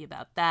really happy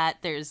about that.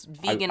 There's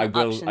vegan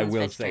options,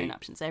 vegetarian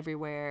options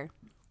everywhere.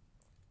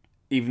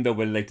 Even though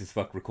we're late as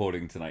fuck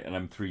recording tonight and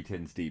I'm 3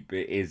 tins deep,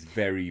 it is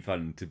very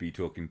fun to be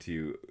talking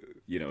to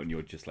you, and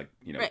you're just like,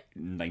 right.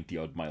 90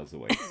 odd miles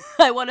away.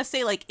 I want to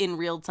say like in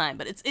real time,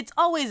 but it's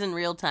always in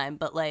real time,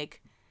 but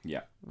like,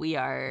 yeah, we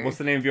are. What's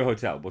the name of your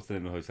hotel? What's the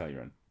name of the hotel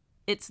you're in?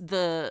 It's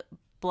the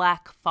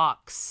Black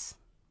Fox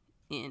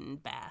in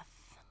Bath.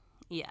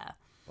 Yeah.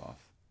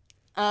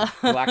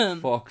 Bath. Black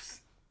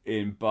Fox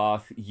in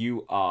Bath.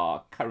 You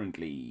are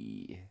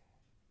currently...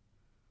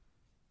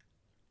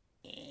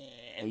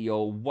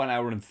 You're 1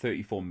 hour and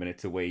 34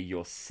 minutes away.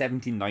 You're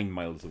 79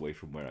 miles away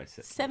from where I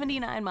sit.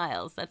 79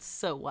 miles. That's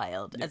so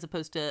wild. Yeah. As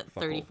opposed to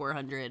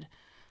 3,400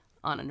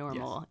 on a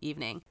normal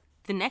evening.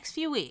 The next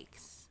few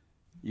weeks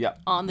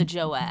on the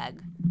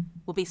JOAG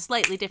will be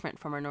slightly different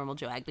from our normal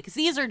JOAG because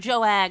these are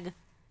JOAG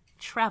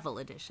travel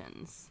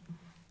editions.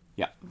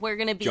 Yeah. We're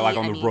going to be... JOAG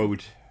on the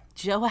road.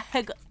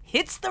 JOAG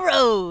hits the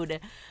road.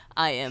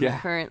 I am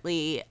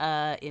currently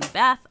in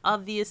Bath,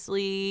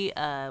 obviously.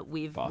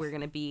 We're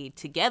going to be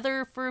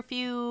together for a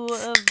few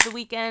of the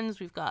weekends.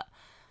 We've got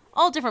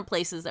all different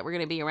places that we're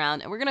going to be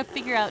around, and we're going to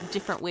figure out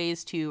different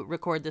ways to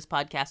record this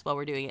podcast while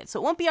we're doing it. So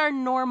it won't be our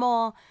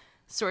normal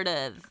sort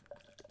of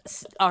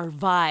our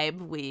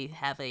vibe. We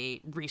have a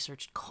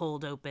researched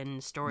cold open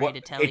story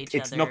to tell each other.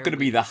 It's not going to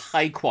be the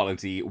high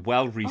quality,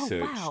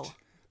 well-researched,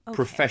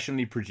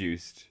 professionally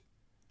produced.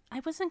 I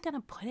wasn't going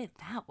to put it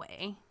that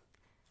way.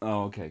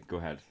 Oh, okay. Go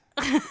ahead.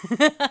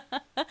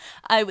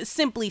 I was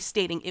simply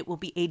stating it will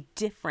be a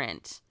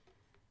different,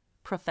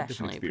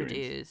 professionally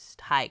produced,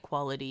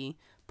 high-quality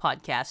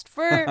podcast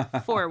for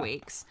 4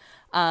 weeks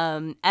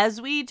as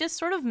we just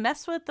sort of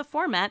mess with the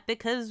format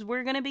because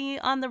we're going to be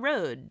on the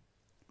road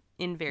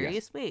in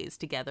various ways,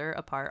 together,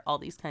 apart, all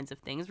these kinds of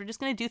things. We're just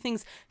going to do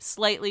things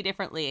slightly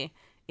differently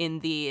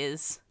in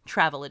these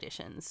travel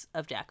editions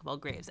of Jack of All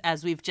Graves,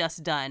 as we've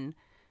just done,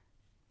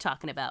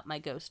 talking about my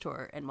ghost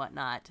tour and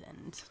whatnot.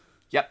 And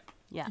yep.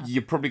 Yeah.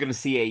 You're probably going to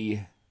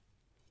see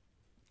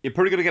You're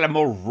probably going to get a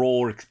more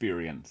raw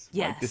experience.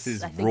 Yes. Right? This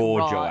is I think raw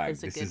raw JOAG.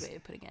 is a good way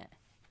of putting it.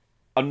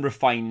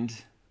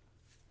 Unrefined,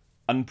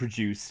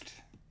 unproduced,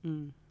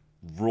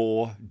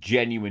 raw,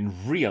 genuine,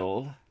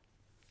 real,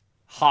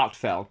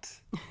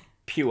 heartfelt,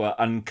 pure,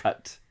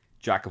 uncut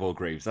Jack of All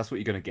Graves. That's what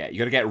you're going to get.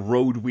 You're going to get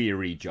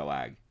road-weary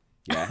JOAG.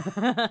 Yeah?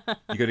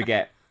 You're going to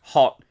get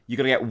hot. You're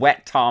going to get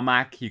wet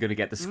tarmac. You're going to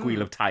get the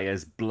squeal of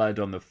tires, blood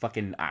on the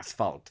fucking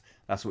asphalt.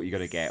 That's what you're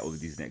going to get over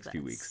these next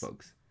few weeks,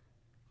 folks.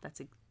 That's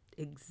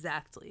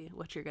exactly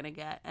what you're going to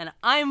get. And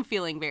I'm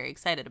feeling very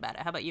excited about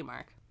it. How about you,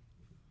 Mark?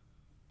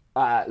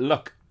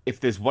 Look,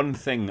 if there's one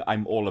thing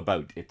I'm all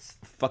about, it's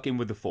fucking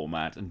with the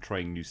format and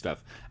trying new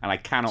stuff. And I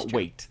cannot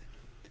wait.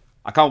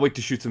 I can't wait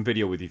to shoot some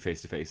video with you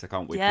face to face. I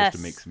can't wait for us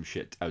to make some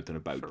shit out and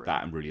about.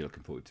 That I'm really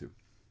looking forward to.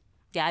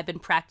 Yeah, I've been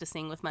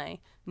practicing with my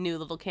new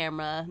little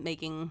camera,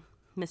 making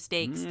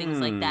mistakes,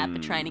 things like that,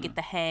 but trying to get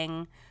the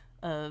hang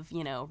of,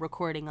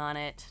 recording on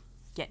it,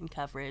 getting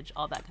coverage,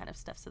 all that kind of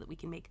stuff so that we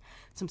can make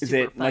some super fun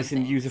Is it nice things.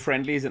 and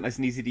user-friendly? Is it nice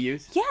and easy to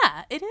use?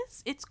 Yeah, it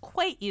is. It's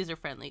quite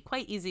user-friendly,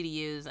 quite easy to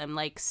use. I'm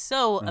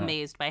so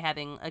amazed by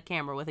having a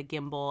camera with a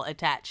gimbal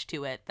attached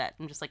to it that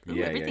I'm just like,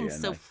 ooh, everything's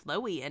so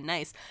flowy and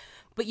nice.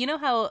 But you know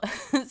how,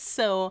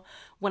 so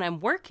when I'm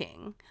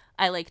working,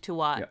 I like to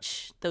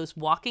watch those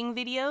walking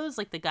videos,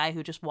 like the guy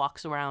who just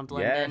walks around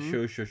London.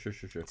 Yeah, sure.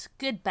 It's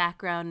good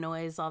background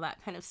noise, all that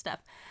kind of stuff.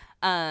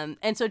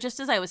 And so just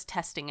as I was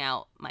testing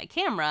out my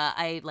camera,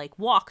 I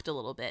walked a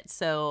little bit.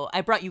 So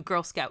I brought you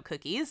Girl Scout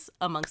cookies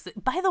amongst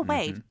it. By the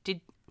way,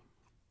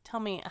 tell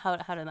me how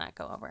did that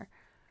go over?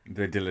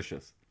 They're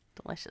delicious.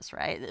 Delicious,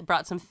 right? It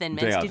brought some Thin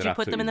Mints. Did you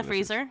put them in the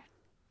freezer?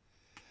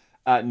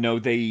 No,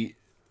 they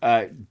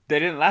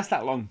didn't last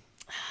that long.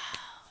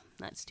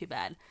 That's too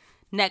bad.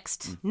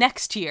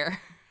 Next year,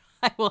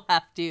 I will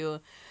have to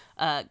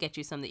get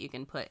you some that you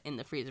can put in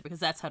the freezer because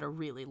that's how to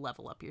really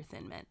level up your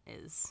Thin Mint.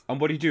 Is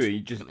and what do?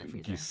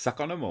 You suck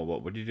on them or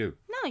what? What do you do?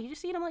 No, you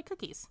just eat them like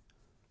cookies.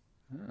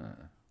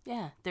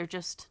 Yeah, they're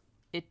just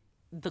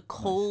the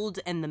cold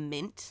and the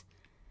mint.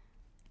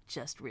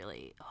 Just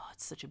really,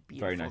 it's such a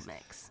beautiful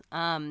mix.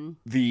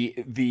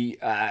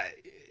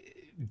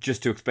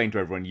 Just to explain to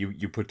everyone,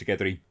 you put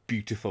together a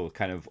beautiful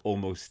kind of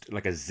almost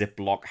like a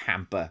Ziploc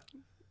hamper.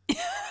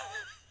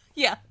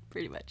 Yeah,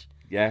 pretty much.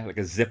 Yeah, like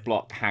a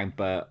Ziploc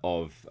hamper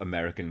of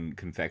American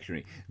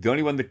confectionery. The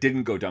only one that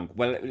didn't go down...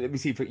 Well, let me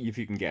see if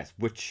you can guess.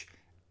 Which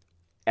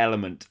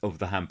element of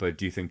the hamper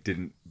do you think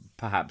didn't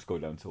perhaps go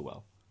down so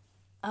well?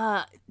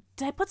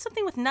 Did I put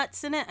something with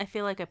nuts in it? I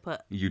feel like I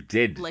put... You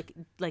did.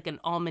 Like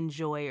an Almond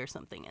Joy or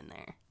something in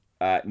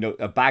there. No,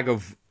 a bag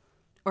of...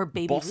 Or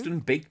baby Boston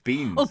baked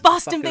beans. Oh,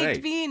 Boston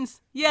baked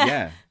beans.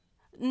 Yeah.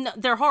 No,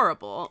 they're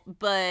horrible,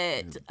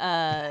 but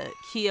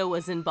Kia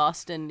was in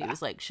Boston. He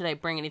was like, should I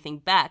bring anything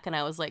back? And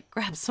I was like,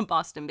 grab some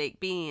Boston baked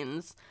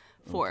beans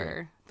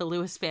for the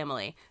Lewis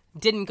family.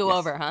 Didn't go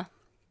over, huh?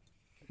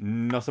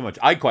 Not so much.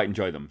 I quite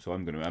enjoy them, so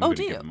I'm gonna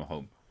give them a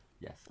home.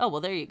 Yes. Oh,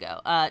 well, there you go.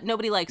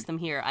 Nobody likes them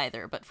here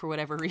either, but for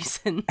whatever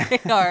reason, they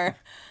are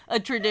a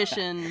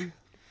tradition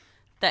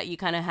that you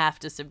kind of have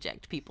to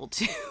subject people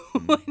to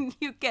when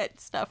you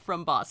get stuff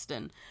from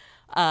Boston.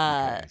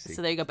 I see.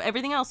 So there you go. But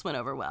everything else went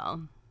over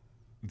well.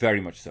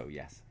 Very much so,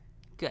 yes.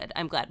 Good.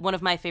 I'm glad. One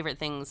of my favorite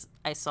things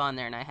I saw in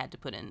there and I had to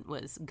put in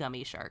was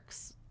gummy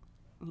sharks.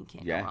 You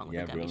can't go wrong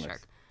with a gummy real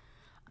shark.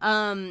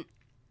 nice.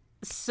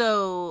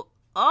 So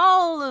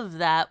all of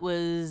that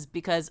was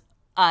because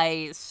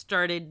I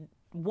started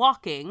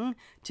walking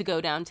to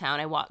go downtown.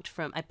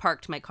 I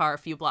parked my car a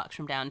few blocks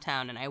from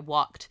downtown and I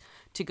walked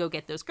to go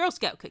get those Girl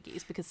Scout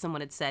cookies because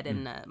someone had said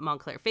in the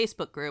Montclair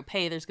Facebook group,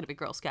 hey, there's going to be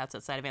Girl Scouts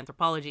outside of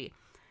Anthropology.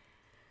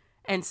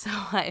 And so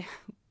I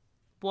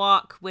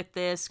walk with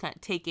this, kind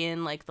of take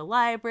in like the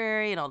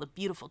library and all the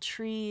beautiful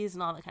trees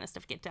and all that kind of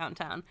stuff to get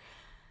downtown.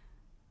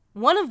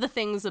 One of the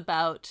things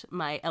about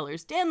my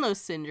Ehlers-Danlos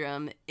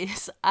syndrome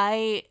is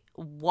I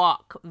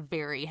walk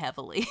very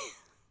heavily.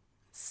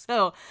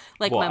 So,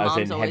 like, my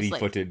mom's always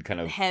heavy-footed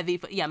kind of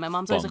yeah, my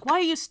mom's always like, why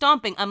are you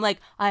stomping? I'm like,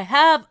 I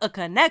have a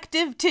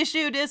connective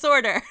tissue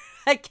disorder.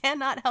 I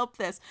cannot help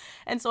this.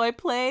 And so I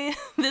play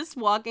this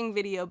walking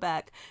video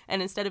back,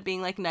 and instead of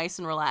being like nice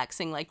and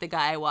relaxing like the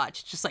guy I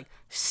watched, just like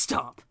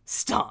stomp,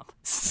 stomp,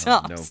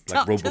 stomp, no,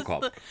 stomp. like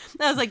RoboCop.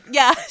 I was like,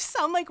 yeah, I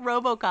sound like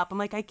RoboCop. I'm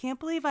like, I can't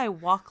believe I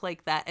walk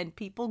like that and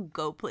people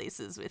go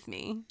places with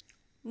me.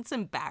 It's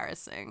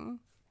embarrassing.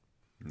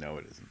 No,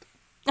 it isn't.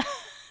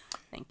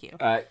 Thank you.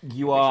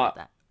 You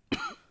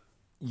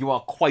are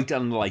quite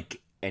unlike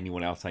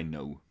anyone else I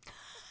know.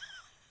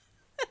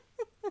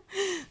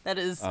 That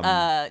is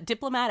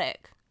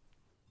diplomatic.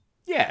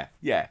 Yeah.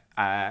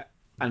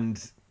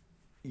 And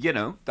you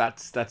know,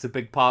 that's a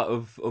big part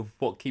of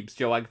what keeps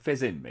Joag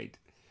fizzing, mate.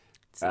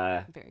 It's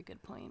a very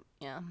good point.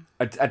 Yeah.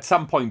 At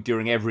some point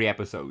during every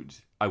episode,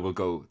 I will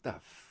go, the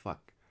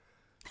fuck,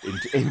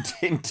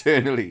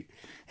 internally.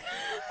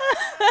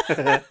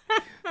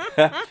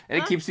 And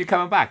it keeps me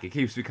coming back. It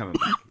keeps me recording.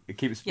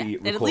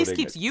 It at least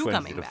keeps you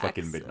coming back.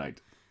 Fucking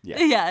midnight. Yeah.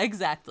 Yeah,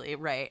 exactly.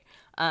 Right.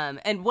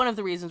 And one of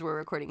the reasons we're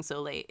recording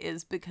so late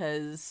is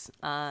because,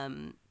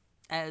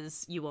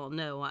 as you all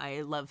know,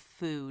 I love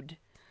food.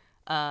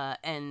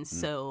 And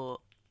so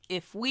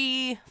if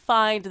we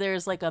find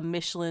there's like a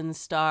Michelin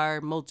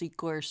star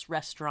multi-course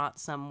restaurant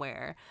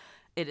somewhere,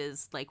 it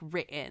is like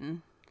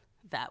written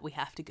that we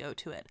have to go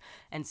to it.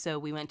 And so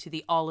we went to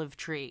the Olive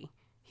Tree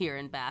here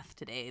in Bath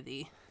today,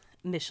 the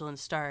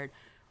Michelin-starred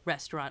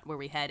restaurant where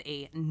we had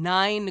a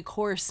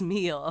 9-course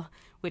meal,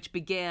 which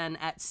began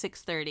at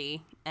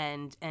 6:30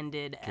 and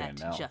ended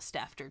at just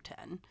after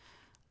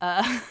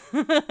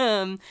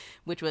 10,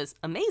 which was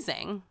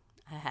amazing.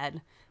 I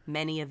had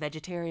many a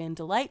vegetarian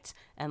delight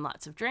and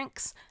lots of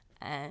drinks,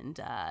 and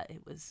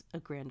it was a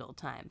grand old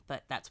time.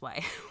 But that's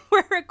why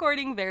we're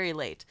recording very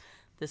late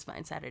this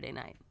fine Saturday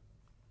night.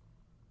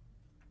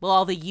 Well,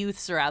 all the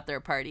youths are out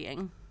there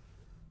partying.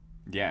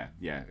 Yeah,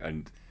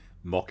 and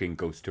mocking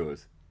ghost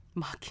tours.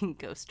 Mocking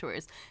ghost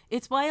tours.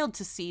 It's wild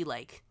to see,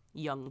 like,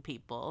 young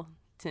people,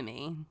 to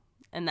me.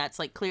 And that's,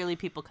 like, clearly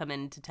people come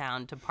into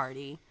town to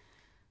party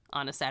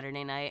on a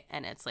Saturday night,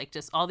 and it's, like,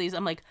 just all these,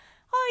 I'm like,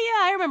 oh,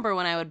 yeah, I remember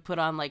when I would put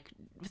on, like,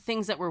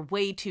 things that were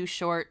way too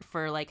short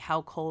for, like,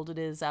 how cold it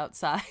is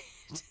outside,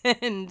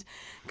 and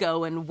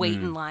go and wait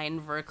in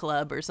line for a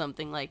club or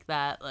something like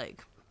that.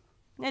 Like,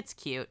 it's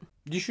cute.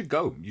 You should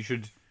go. You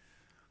should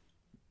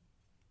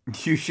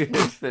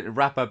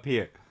wrap up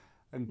here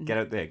and get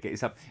out there, get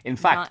yourself. In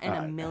fact, not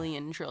in a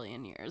million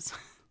trillion years.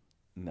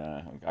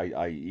 Nah,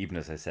 I even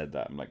as I said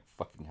that, I'm like,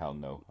 fucking hell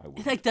no, I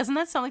wouldn't. Like, doesn't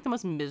that sound like the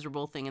most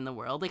miserable thing in the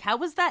world? Like, how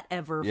was that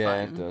ever fun?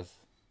 Yeah, it does.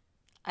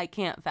 I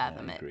can't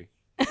fathom I it. agree.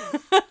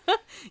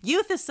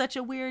 Youth is such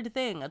a weird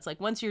thing. It's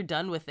like once you're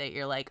done with it,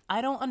 you're like,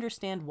 I don't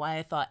understand why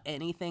I thought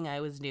anything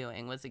I was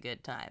doing was a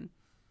good time.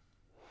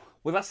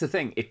 Well, that's the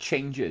thing. It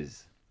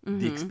changes.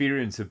 The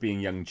experience of being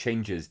young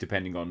changes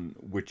depending on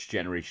which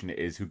generation it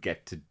is who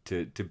get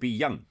to be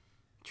young.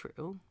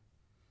 True.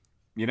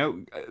 You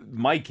know,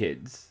 my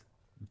kids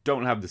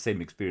don't have the same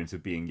experience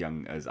of being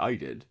young as I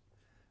did.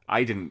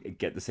 I didn't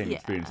get the same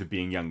experience of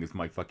being young as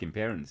my fucking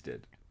parents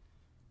did.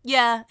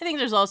 Yeah, I think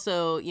there's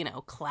also, you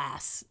know,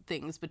 class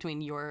things between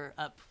your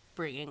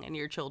upbringing and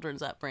your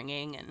children's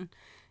upbringing and,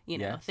 you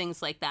know,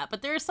 things like that.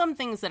 But there are some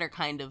things that are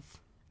kind of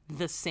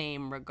the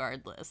same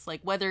regardless. Like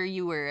whether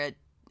you were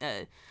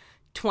a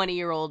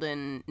 20-year-old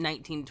in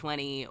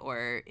 1920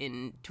 or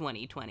in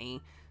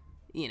 2020,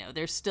 you know,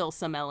 there's still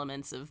some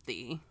elements of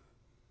the,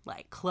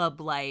 like,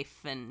 club life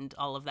and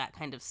all of that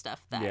kind of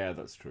stuff that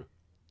that's true.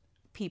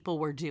 People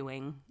were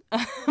doing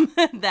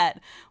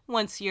that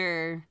once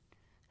you're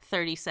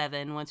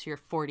 37, once you're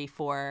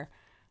 44,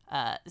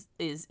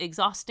 is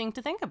exhausting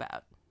to think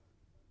about.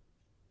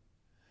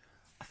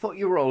 I thought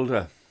you were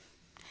older.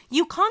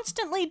 You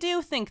constantly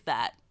do think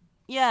that.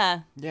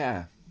 Yeah.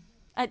 Yeah.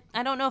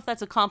 I don't know if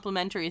that's a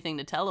complimentary thing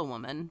to tell a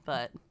woman,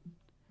 but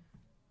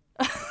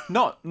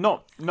not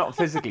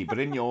physically, but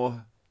in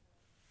your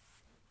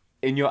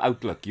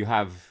outlook, you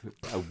have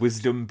a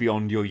wisdom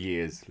beyond your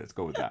years. Let's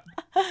go with that.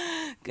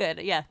 Good.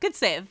 Yeah. Good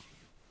save.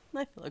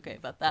 I feel okay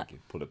about that. Okay,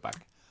 pull it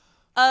back.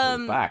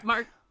 Pull it back.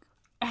 Mark,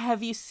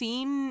 have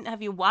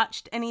you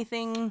watched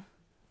anything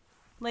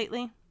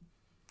lately?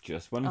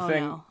 Just one Oh,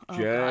 thing. no. Oh,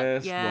 Just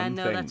God. Yeah, one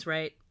no, thing. that's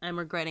right. I'm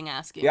regretting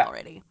asking Yeah.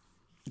 already.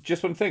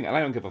 Just one thing, and I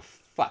don't give a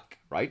fuck,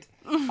 right?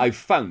 I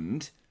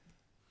found,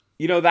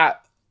 you know,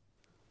 that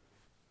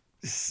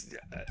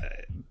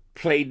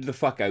played the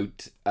fuck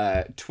out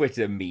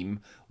Twitter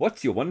meme.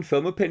 What's your one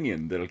film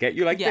opinion that'll get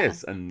you like Yeah.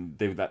 this? And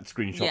they that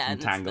screenshot Yeah, from and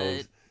it's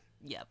Tangles.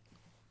 Yep.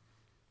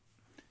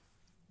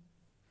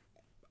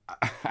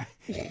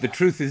 The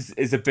truth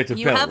is a bitter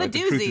You pill. have a right? The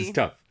truth is doozy.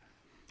 tough.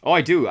 Oh,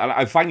 I do.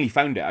 I finally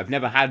found it. I've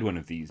never had one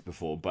of these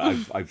before, but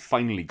I've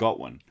finally got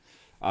one.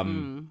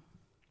 And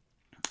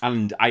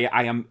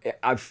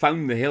I've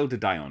found the hill to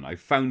die on. I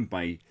found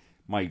I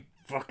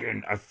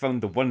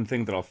found the one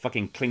thing that I'll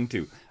fucking cling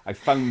to. I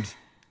found,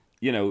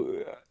 you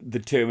know, the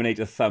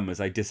Terminator thumb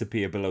as I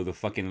disappear below the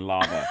fucking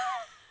lava.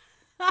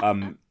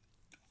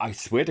 I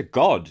swear to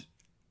God,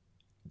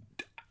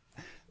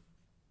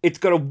 it's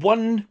got a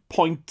 1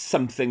 point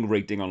something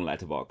rating on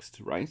Letterboxd,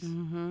 right?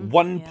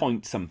 1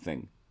 point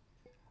something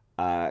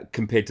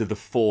compared to the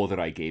 4 that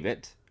I gave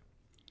it.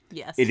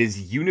 Yes. It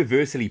is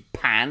universally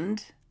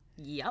panned.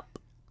 Yep.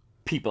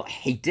 People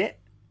hate it.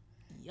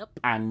 Yep.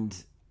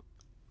 And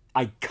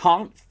I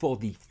can't for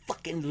the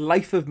fucking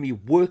life of me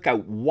work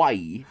out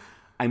why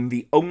I'm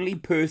the only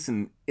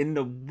person in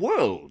the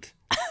world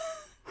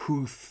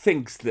who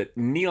thinks that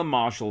Neil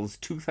Marshall's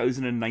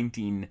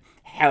 2019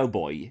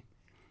 Hellboy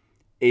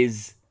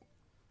is...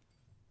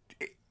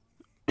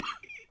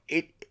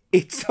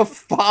 It's a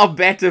far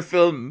better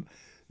film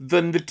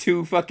than the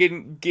two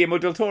fucking Guillermo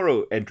del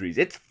Toro entries.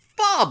 It's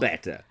far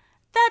better.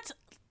 That's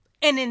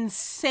an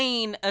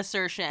insane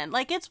assertion.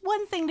 Like, it's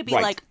one thing to be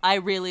Right. like, I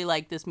really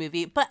like this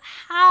movie, but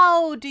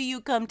how do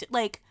you come to,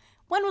 like,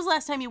 when was the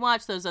last time you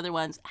watched those other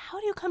ones? How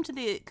do you come to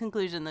the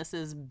conclusion this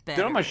is better?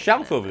 They're on my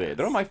shelf than over there. this?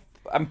 They're on my...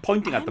 I'm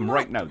pointing at them not-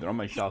 right now. They're on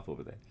my shelf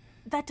over there.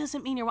 That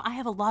doesn't mean I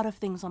have a lot of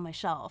things on my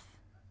shelf.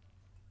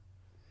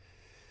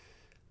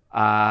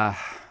 I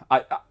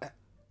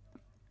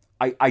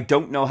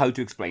don't know how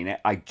to explain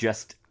it.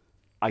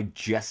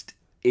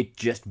 It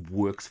just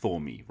works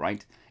for me,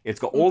 right? It's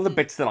got all the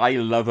bits that I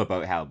love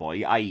about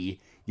Hellboy, i.e.,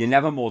 you're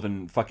never more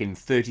than fucking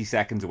 30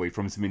 seconds away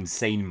from some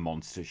insane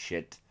monster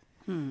shit.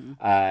 You've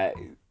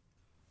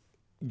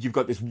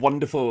got this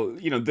wonderful,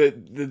 you know,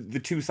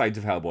 the two sides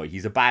of Hellboy.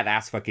 He's a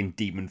badass fucking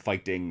demon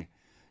fighting,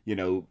 you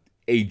know,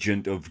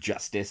 agent of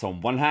justice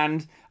on one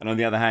hand, and on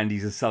the other hand,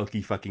 he's a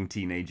sulky fucking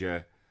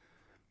teenager,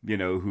 you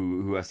know,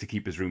 who has to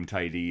keep his room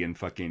tidy and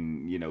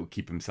fucking, you know,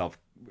 keep himself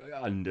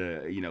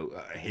under, you know,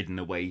 hidden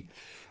away.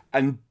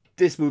 And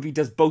this movie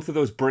does both of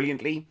those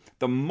brilliantly.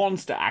 The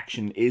monster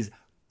action is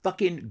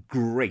fucking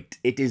great.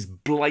 It is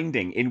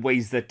blinding in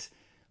ways that,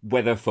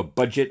 whether for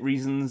budget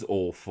reasons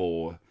or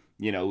for,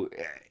 you know,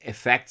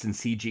 effects and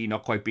CG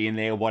not quite being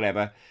there or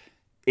whatever,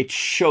 it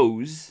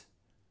shows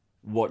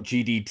what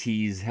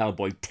GDT's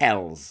Hellboy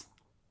tells.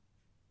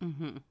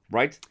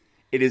 Right?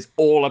 It is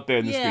all up there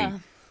on the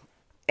screen.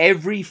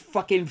 Every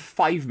fucking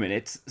 5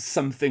 minutes,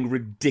 something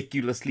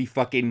ridiculously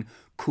fucking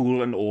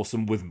cool and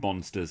awesome with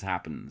monsters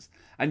happens.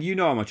 And you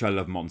know how much I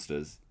love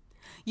monsters.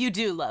 You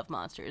do love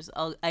monsters.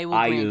 I will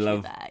grant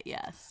you that,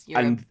 yes. You're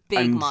a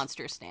big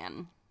monster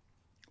stan.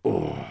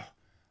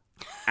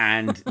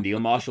 And Neil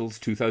Marshall's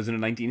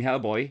 2019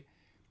 Hellboy,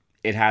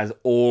 it has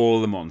all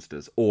the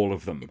monsters. All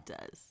of them. It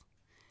does.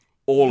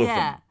 All of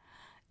them.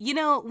 You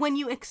know, when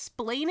you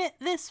explain it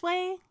this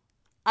way,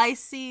 I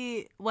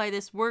see why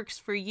this works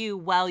for you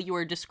while you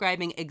are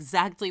describing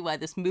exactly why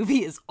this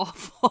movie is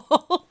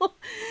awful.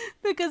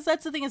 Because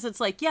that's the thing is, it's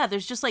like, yeah,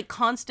 there's just like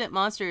constant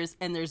monsters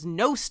and there's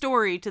no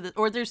story to the,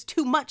 or there's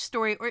too much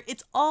story, or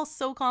it's all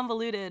so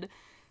convoluted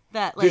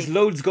that like there's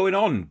loads going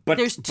on, but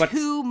there's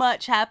too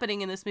much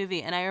happening in this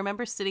movie. And I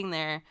remember sitting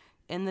there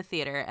in the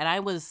theater and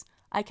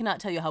I cannot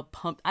tell you how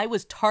pumped. I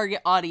was target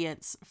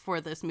audience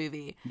for this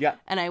movie. Yeah.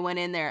 And I went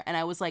in there and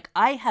I was like,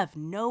 I have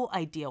no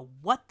idea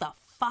what the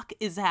fuck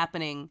is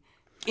happening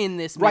in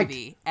this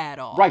movie at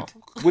all. Right.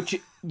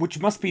 Which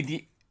must be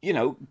the, you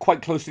know,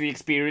 quite close to the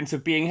experience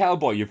of being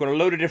Hellboy. You've got a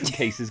load of different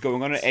cases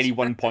going on at any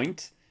one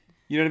point.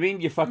 You know what I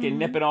mean? You're fucking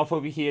nipping off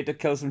over here to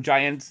kill some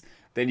giants.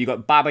 Then you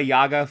got Baba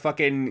Yaga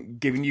fucking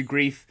giving you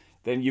grief.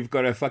 Then you've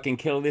got to fucking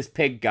kill this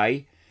pig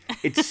guy.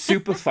 It's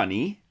super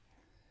funny.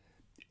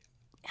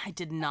 I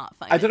did not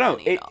find I don't know.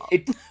 funny at all.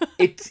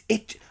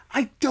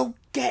 I don't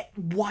get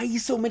why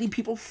so many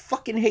people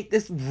fucking hate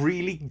this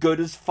really good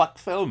as fuck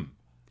film.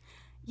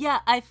 Yeah,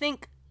 I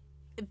think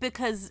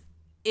because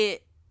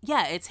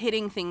it's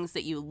hitting things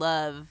that you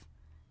love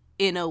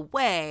in a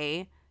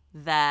way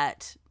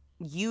that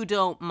you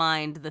don't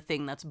mind the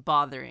thing that's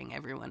bothering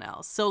everyone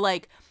else. So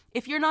like,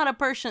 if you're not a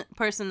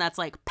person that's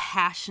like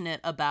passionate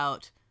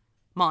about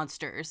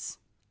monsters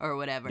or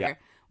whatever,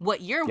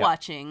 what you're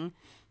watching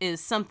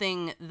is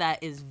something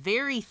that is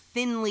very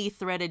thinly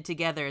threaded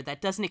together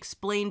that doesn't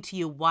explain to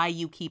you why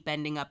you keep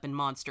ending up in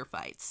monster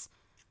fights.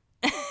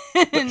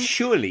 But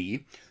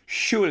surely,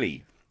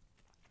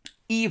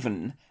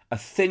 even a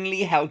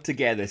thinly held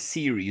together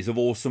series of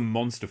awesome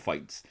monster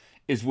fights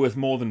is worth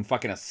more than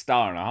fucking a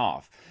star and a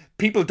half.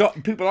 People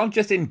aren't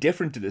just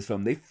indifferent to this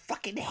film; they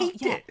fucking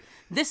hate it.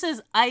 This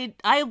is I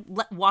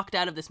walked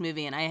out of this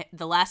movie, and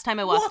the last time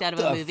I walked out of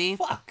a movie,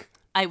 fuck?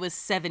 I was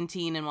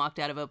 17 and walked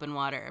out of Open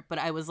Water. But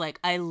I was like,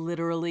 I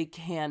literally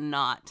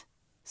cannot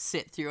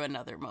sit through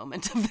another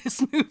moment of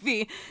this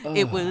movie.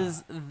 It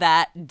was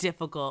that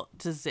difficult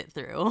to sit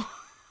through.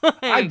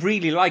 I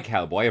really like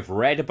Hellboy. I've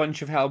read a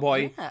bunch of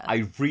Hellboy. Yeah.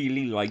 I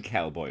really like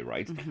Hellboy,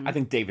 right? I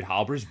think David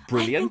Harbour is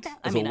brilliant,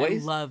 as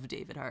always. I love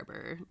David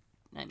Harbour.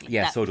 I mean,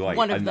 Yeah, so do I.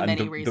 One of And- the and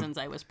many the- reasons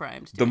I was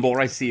primed to. The hate more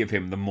I this. see of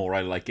him, the more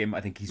I like him.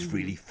 I think he's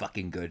really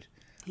fucking good.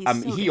 He's so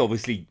He good.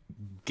 obviously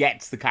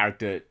gets the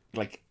character,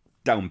 like,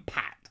 down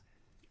pat.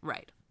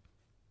 Right.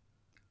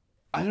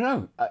 I don't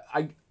know.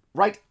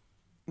 Right.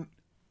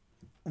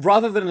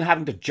 Rather than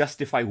having to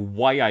justify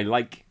why I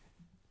like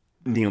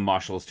Neil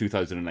Marshall's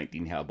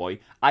 2019 Hellboy,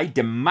 I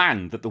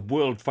demand that the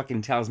world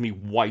fucking tells me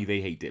why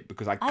they hate it,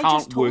 because I I can't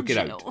just told work it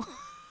you. out.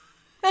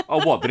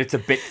 Oh, what? That it's a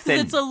bit thin?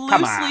 It's a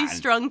Come loosely on.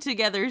 strung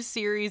together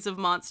series of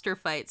monster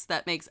fights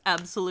that makes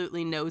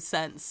absolutely no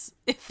sense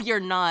if you're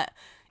not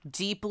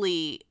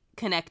deeply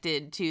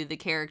connected to the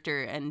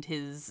character and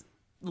his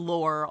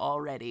lore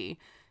already.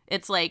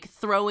 It's like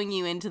throwing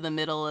you into the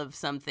middle of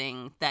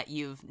something that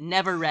you've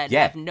never read,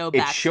 Yeah, have no it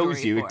backstory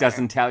shows you. for. It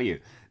doesn't tell you.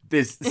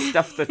 There's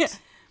stuff that,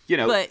 you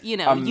know. But, you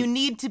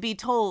need to be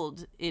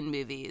told in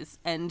movies,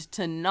 and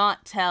to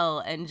not tell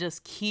and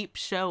just keep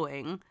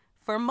showing,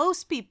 for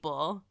most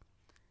people,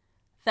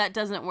 that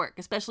doesn't work.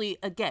 Especially,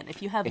 again,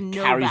 if you have It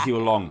no carries you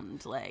background, along.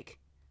 like...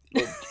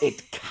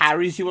 it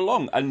carries you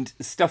along, and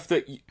stuff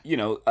that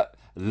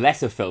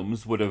lesser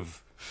films would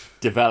have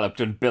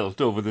developed and built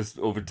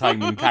over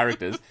time and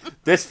characters.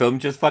 This film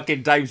just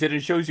fucking dives in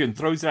and shows you and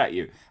throws it at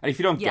you. And if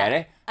you don't Yeah,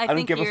 get it, I I don't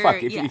think give a you're-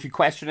 fuck. If yeah. you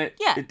question it,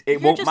 Yeah, it you're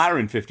won't just- matter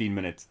in 15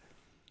 minutes.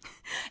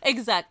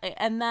 Exactly,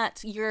 and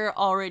that you're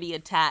already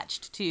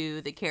attached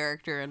to the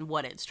character and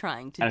what it's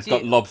trying to And it's do.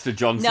 got Lobster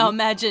Johnson. Now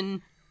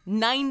imagine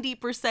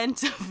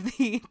 90% of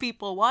the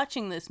people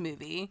watching this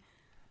movie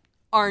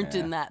aren't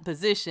in that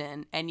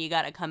position, and you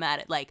got to come at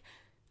it like,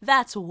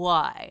 that's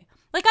why.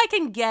 Like, I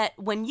can get,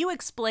 when you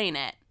explain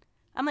it,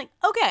 I'm like,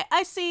 okay,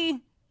 I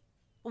see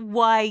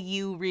why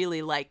you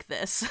really like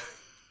this.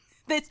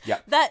 Yeah.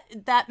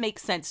 That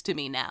makes sense to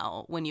me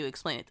now when you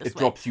explain it this It way.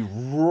 drops you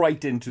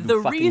right into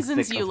the fucking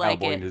reasons thick you of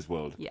like Hellboy it, in his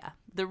world. Yeah.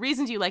 The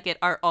reasons you like it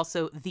are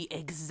also the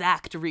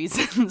exact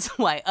reasons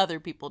why other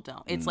people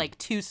don't. It's like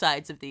two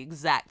sides of the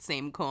exact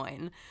same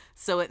coin.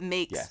 So it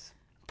makes Yes.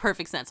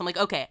 perfect sense. I'm like,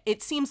 okay,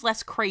 it seems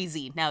less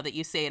crazy now that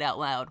you say it out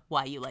loud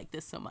why you like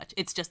this so much.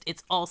 It's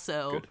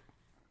also Good.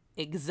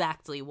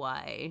 exactly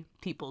why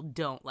people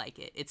don't like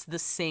it. It's the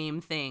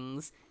same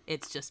things.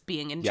 It's just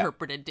being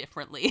interpreted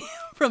differently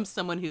from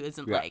someone who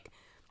isn't like,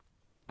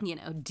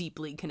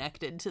 deeply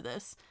connected to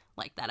this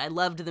like that. I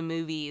loved the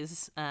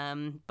movies,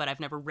 but I've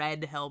never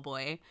read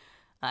Hellboy.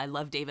 I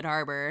love David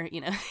Harbour,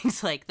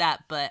 things like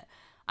that, but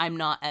I'm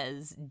not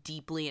as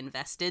deeply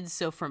invested.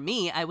 So for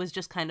me, I was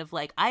just kind of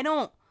like, I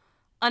don't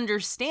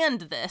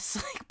understand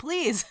this. Like,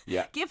 please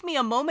give me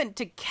a moment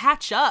to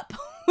catch up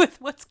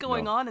with what's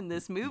going on in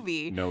this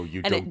movie. No,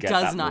 you and don't it get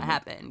does that not moment.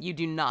 happen. You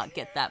do not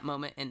get that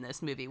moment in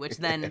this movie, which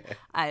then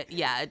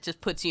it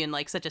just puts you in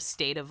like such a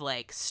state of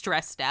like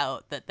stressed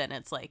out that then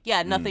it's like,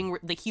 nothing,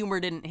 the humor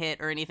didn't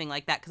hit or anything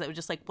like that, because I was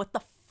just like, what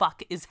the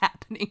fuck is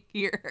happening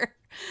here?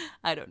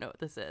 I don't know what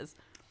this is.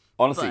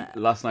 Honestly, But,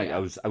 last night I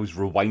was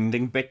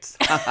rewinding bits.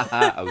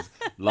 I was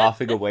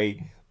laughing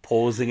away,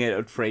 pausing it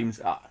at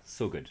frames.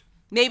 So good.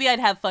 Maybe I'd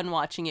have fun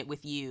watching it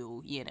with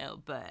you,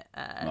 but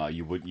No,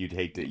 you'd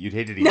hate it. You'd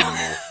hate it even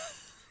more.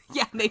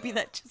 yeah, maybe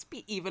that'd just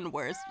be even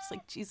worse. Just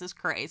like, Jesus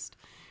Christ.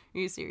 Are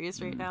you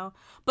serious right now?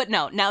 But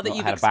no, now that No, I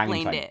you've had a banging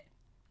explained time. it,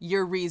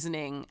 your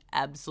reasoning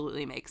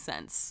absolutely makes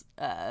sense.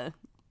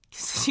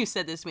 You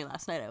said this to me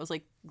last night. I was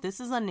like, this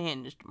is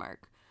unhinged,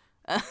 Mark.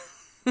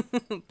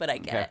 But I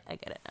get it. I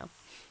get it now.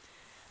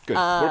 Good.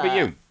 What about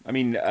you? I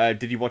mean,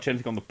 did you watch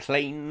anything on the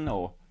plane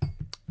or?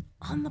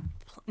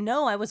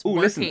 No, I was Oh,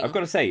 working. listen, I've got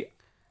to say,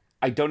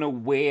 I don't know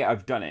where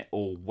I've done it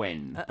or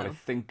when, but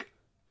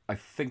I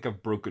think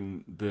I've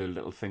broken the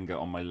little finger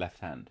on my left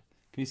hand.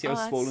 Can you see how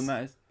swollen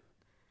that is?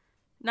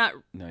 Not,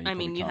 No, you I probably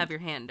mean, you can't. have your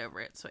hand over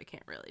it, so I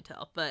can't really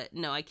tell. But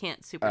no, I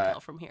can't super tell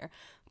from here.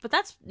 But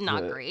that's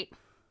not great.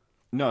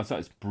 No, it's not.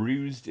 It's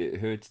bruised. It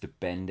hurts to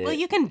bend it. Well,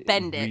 you can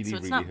bend it, really, so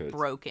it's really not hurts.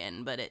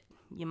 broken, but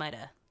you might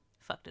have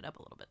fucked it up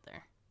a little bit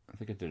there. I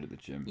think I did it at the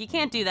gym. You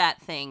can't do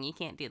that thing. You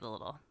can't do the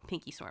little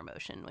pinky sore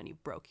motion when you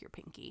broke your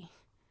pinky.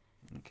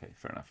 Okay,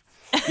 fair enough.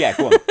 Yeah,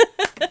 go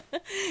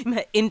on.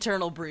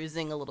 Internal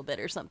bruising a little bit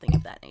or something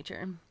of that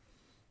nature.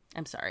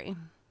 I'm sorry.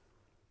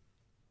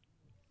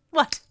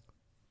 What?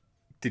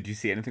 Did you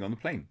see anything on the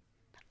plane?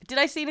 Did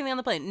I see anything on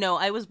the plane? No,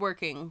 I was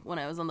working when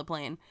I was on the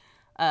plane.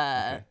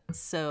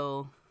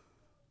 So,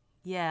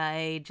 yeah,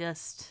 I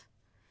just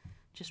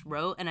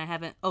wrote, and I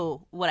haven't...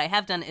 Oh, what I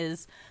have done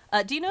is...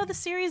 do you know the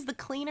series The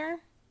Cleaner?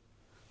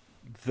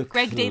 The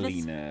Greg Davis?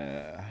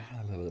 Cleaner.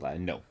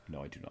 No,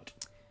 I do not.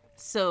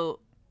 So,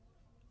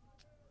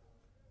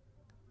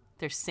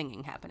 there's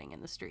singing happening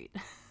in the street.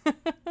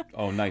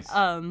 Oh, nice.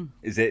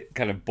 Is it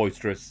kind of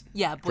boisterous?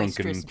 Yeah, boisterous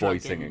drunken boy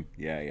drunken singing.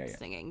 Yeah.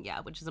 Singing,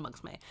 yeah, which is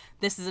amongst my.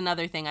 This is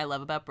another thing I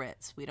love about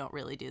Brits. We don't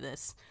really do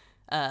this.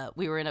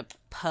 We were in a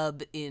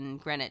pub in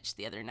Greenwich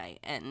the other night,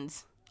 and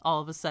all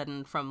of a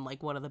sudden, from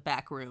like one of the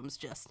back rooms,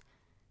 just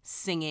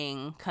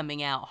singing,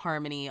 coming out,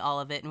 harmony, all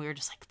of it, and we were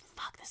just like,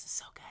 "Fuck, this is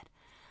so good."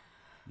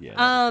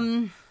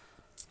 Yeah.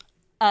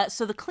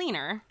 So The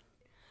Cleaner,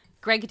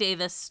 Greg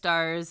Davis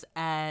stars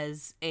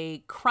as a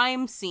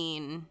crime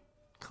scene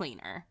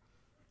cleaner.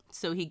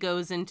 So he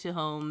goes into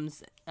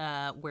homes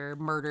where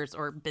murders,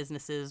 or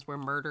businesses where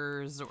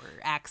murders or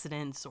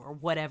accidents or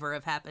whatever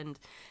have happened,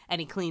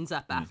 and he cleans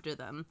up after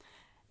them.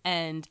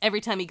 And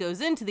every time he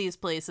goes into these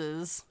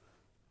places,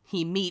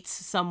 he meets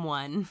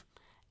someone,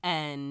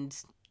 and,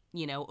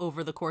 you know,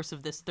 over the course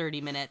of this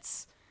 30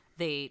 minutes,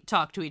 they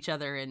talk to each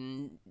other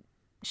and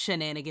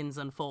shenanigans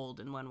unfold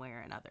in one way or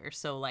another.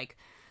 So, like,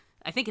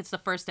 I think it's the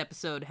first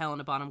episode,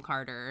 Helena Bonham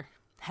Carter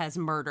has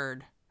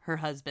murdered her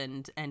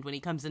husband, and when he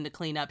comes in to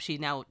clean up, she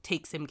now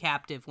takes him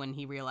captive when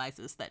he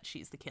realizes that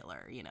she's the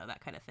killer, you know, that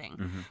kind of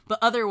thing. But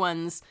other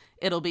ones,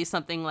 it'll be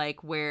something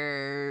like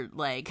where,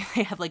 like,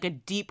 they have like a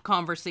deep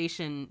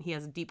conversation, he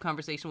has a deep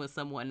conversation with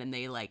someone and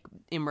they like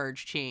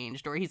emerge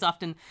changed, or he's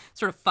often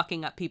sort of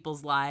fucking up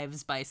people's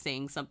lives by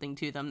saying something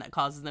to them that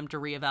causes them to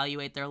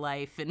reevaluate their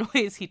life in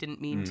ways he didn't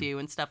mean to,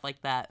 and stuff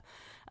like that.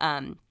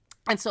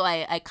 And so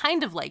I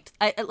kind of liked,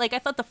 I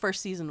thought the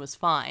first season was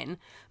fine,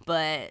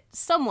 but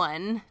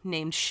someone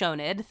named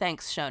Shonid,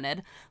 thanks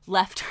Shonid,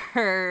 left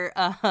her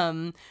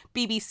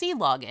BBC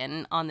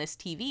login on this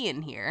TV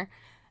in here.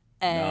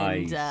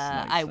 And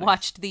I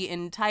watched the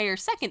entire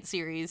second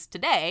series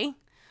today,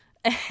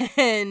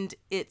 and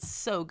it's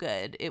so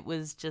good. It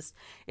was just,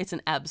 it's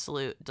an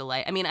absolute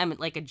delight. I mean, I'm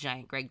like a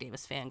giant Greg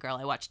Davis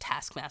fangirl. I watch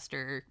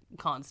Taskmaster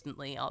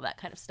constantly, all that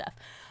kind of stuff.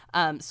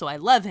 So I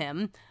love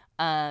him.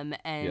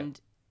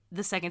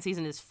 The second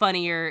season is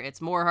funnier,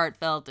 it's more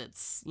heartfelt,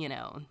 it's, you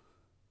know,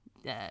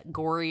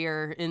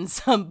 gorier in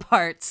some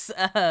parts.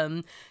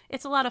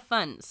 It's a lot of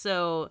fun.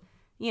 So,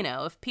 you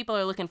know, if people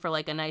are looking for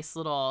like a nice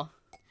little,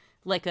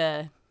 like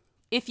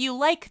if you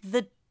like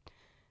the,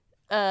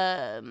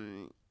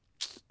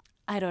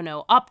 I don't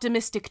know,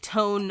 optimistic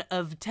tone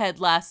of Ted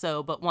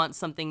Lasso, but want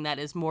something that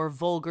is more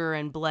vulgar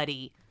and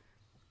bloody,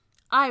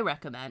 I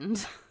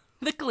recommend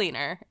The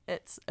Cleaner.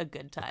 It's a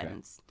good time. Okay.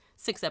 It's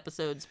 6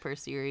 episodes per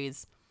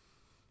series.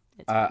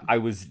 I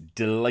was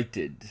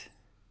delighted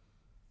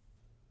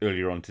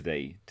earlier on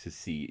today to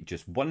see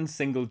just one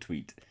single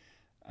tweet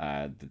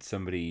that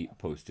somebody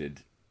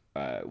posted,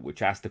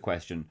 which asked the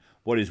question,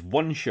 what is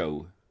one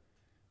show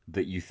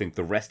that you think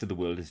the rest of the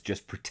world is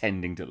just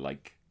pretending to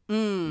like?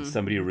 And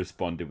somebody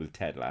responded with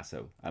Ted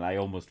Lasso, and I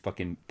almost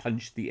fucking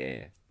punched the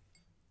air.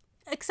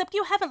 Except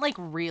you haven't like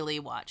really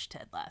watched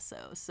Ted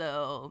Lasso,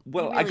 so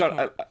well, you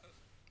really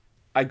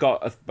I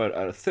got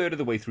about a third of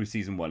the way through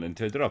season 1 and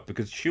turned it off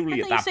because surely I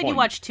at thought that you said point you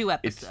watched 2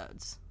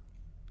 episodes.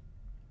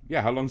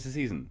 Yeah, how long's the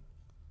season?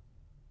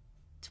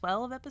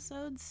 12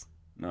 episodes?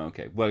 No,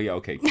 okay. Well, yeah,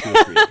 okay. 2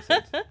 or 3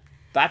 episodes.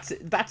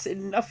 That's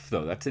enough,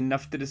 though. That's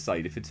enough to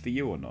decide if it's for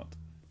you or not.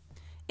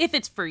 If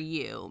it's for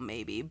you,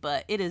 maybe,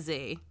 but it is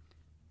if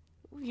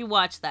you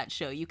watch that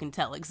show, you can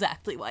tell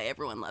exactly why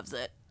everyone loves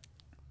it.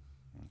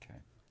 Okay.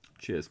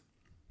 Cheers.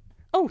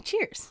 Oh,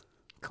 cheers.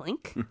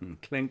 Clink.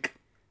 Clink.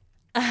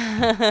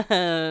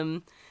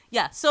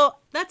 Yeah, so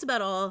that's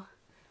about all.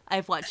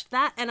 I've watched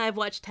that, and I've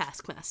watched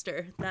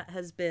Taskmaster. That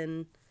has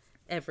been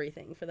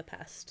everything for the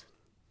past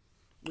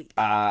week.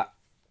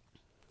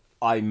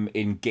 I'm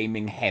in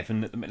gaming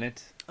heaven at the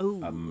minute. Oh,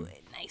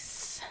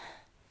 nice.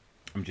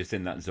 I'm just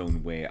in that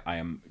zone where I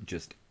am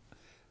just...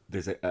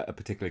 There's a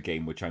particular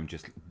game which I'm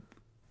just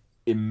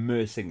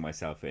immersing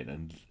myself in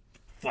and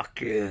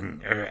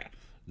fucking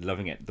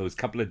loving it. Those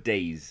couple of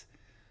days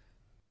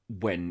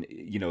when,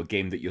 you know, a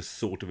game that you're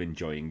sort of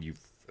enjoying, you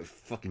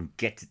fucking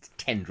get its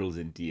tendrils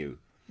into you.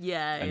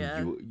 Yeah,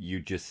 and you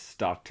just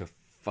start to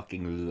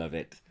fucking love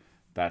it.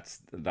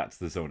 That's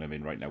the zone I'm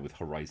in right now with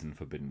Horizon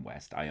Forbidden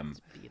West. I am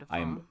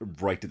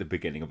right at the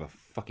beginning of a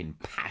fucking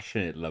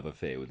passionate love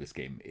affair with this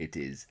game. It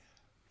is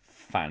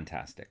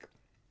fantastic.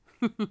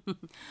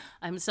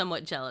 I'm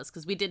somewhat jealous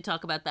because we did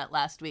talk about that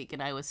last week,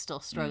 and I was still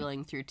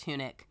struggling through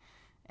Tunic,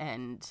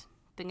 and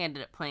I think I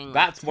ended up playing.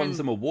 That's won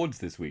some awards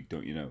this week,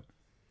 don't you know?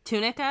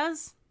 Tunic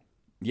has?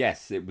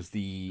 Yes, it was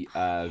the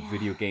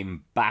video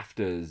game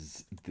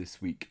BAFTAs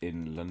this week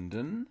in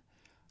London.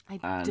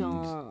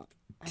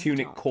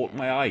 Tunic caught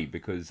my eye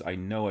because I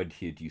know I'd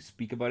heard you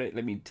speak about it.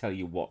 Let me tell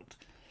you what.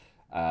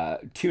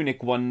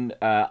 Tunic won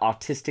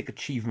Artistic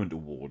Achievement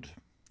Award.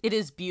 It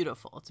is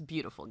beautiful. It's a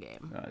beautiful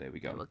game. Oh, there we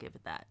go. I will give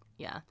it that.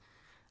 Yeah.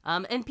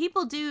 And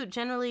people do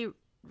generally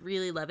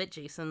really love it.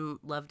 Jason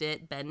loved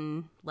it.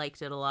 Ben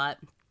liked it a lot.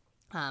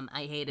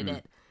 I hated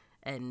it.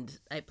 And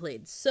I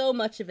played so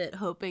much of it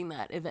hoping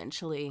that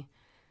eventually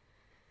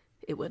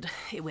it would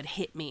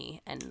hit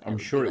me. And I'm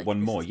sure it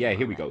won more. Yeah,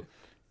 here we go.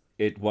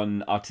 It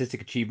won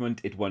Artistic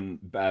Achievement. It won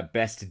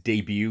Best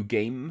Debut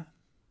Game.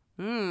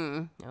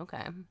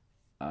 Okay.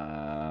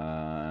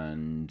 And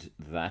And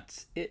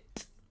that's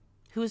it.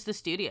 Who's the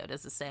studio,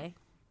 does it say?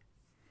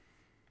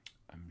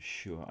 I'm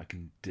sure I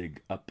can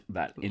dig up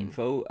that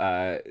info.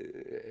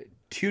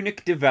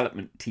 Tunic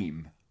Development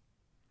Team.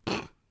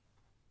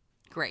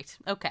 Great.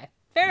 Okay.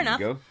 Fair enough.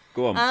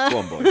 Go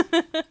on, boys.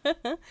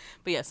 But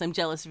yes, I'm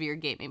jealous of your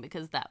gaming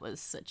because that was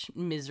such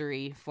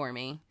misery for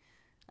me.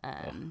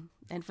 And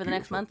for the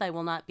next month, I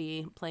will not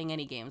be playing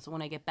any games.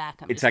 When I get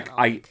back,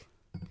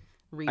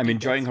 I'm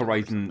enjoying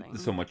Horizon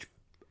so much.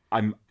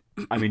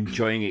 I'm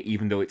enjoying it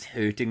even though it's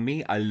hurting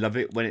me. I love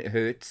it when it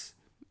hurts.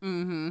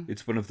 Mm-hmm.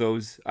 It's one of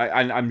those.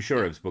 I'm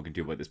sure I've spoken to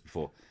you about this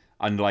before.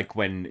 Unlike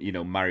when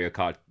Mario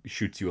Kart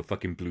shoots you a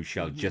fucking blue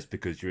shell just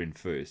because you're in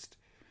first.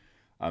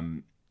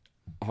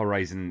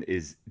 Horizon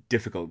is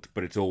difficult,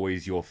 but it's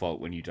always your fault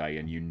when you die,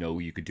 and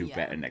you could do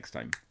better next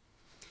time.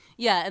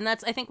 Yeah, and I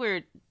think we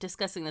were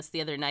discussing this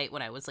the other night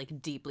when I was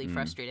like deeply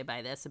frustrated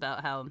by this,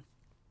 about how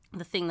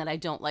the thing that I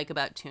don't like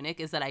about Tunic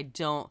is that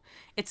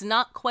it's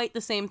not quite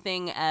the same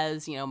thing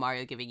as,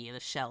 Mario giving you the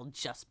shell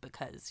just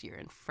because you're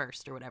in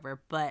first or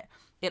whatever, but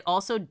it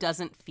also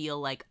doesn't feel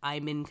like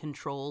I'm in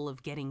control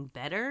of getting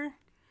better.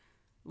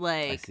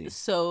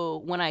 So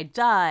when I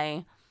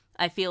die,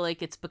 I feel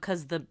like it's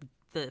because the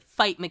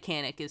fight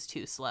mechanic is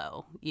too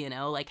slow,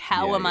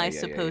 how am I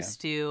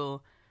supposed to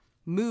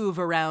move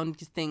around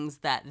things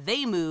that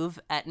they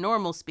move at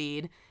normal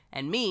speed,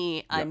 and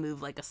me, I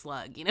move like a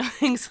slug,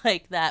 things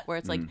like that, where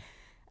it's like,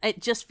 it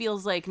just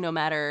feels like no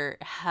matter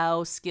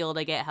how skilled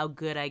I get, how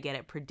good I get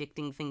at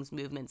predicting things,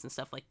 movements and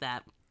stuff like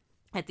that,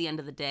 at the end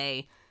of the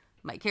day,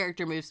 my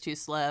character moves too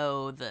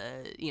slow,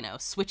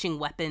 switching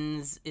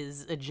weapons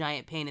is a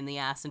giant pain in the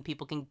ass,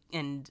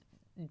 and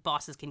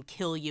bosses can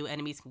kill you,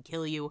 enemies can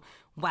kill you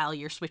while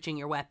you're switching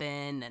your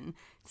weapon, and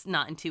it's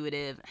not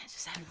intuitive. I'm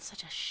just having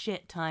such a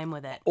shit time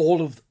with it.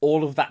 All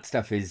of that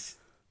stuff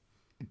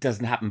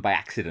doesn't happen by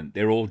accident.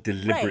 They're all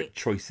deliberate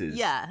choices.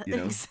 Yeah,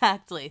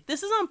 exactly.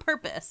 This is on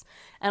purpose,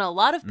 and a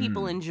lot of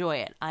people enjoy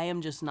it. I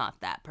am just not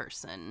that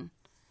person.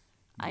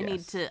 I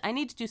need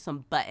to do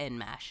some button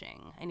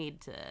mashing. I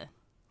need to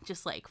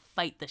just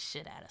fight the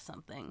shit out of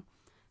something.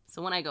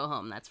 So when I go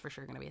home, that's for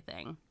sure going to be a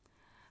thing.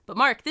 But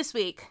Mark, this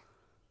week,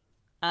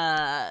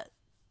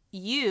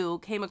 you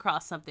came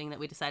across something that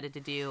we decided to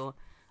do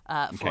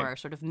for our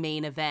sort of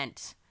main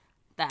event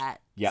that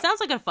sounds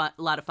like a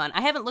lot of fun.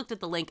 I haven't looked at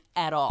the link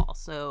at all,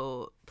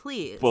 so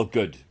please. Well,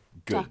 good.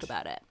 Talk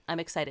about it. I'm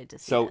excited to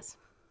see this.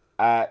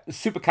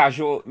 Super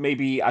casual.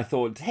 Maybe I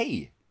thought,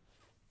 hey,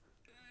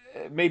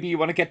 maybe you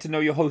want to get to know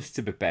your hosts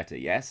a bit better.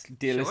 Yes,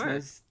 dear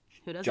listeners.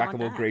 Who doesn't Jack want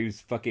of all that?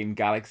 Graves, fucking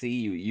galaxy.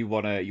 You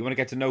wanna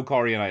get to know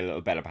Corey and I a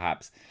little better,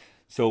 perhaps.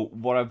 So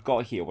what I've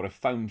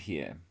found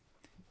here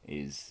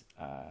is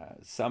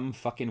some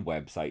fucking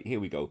website. Here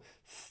we go.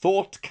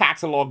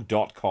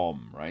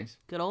 thoughtcatalog.com, right?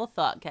 Good old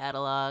Thought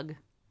Catalog.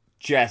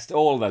 Just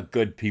all the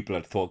good people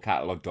at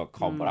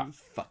thoughtcatalog.com. What a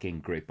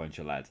fucking great bunch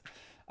of lads.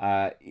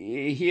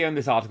 Here in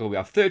this article, we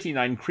have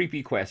 39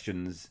 creepy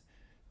questions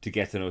to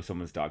get to know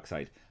someone's dark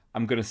side.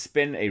 I'm going to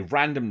spin a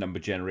random number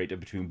generator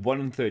between 1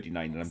 and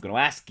 39, and I'm going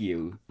to ask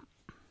you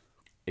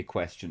a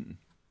question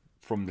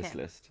from this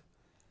list.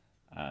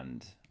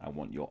 And I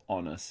want your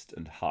honest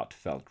and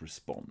heartfelt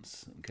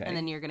response, okay? And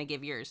then you're going to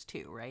give yours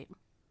too, right?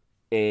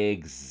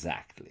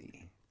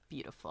 Exactly.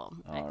 Beautiful.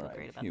 I feel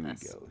great about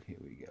this. Here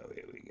we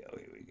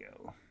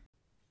go.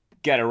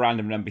 Get a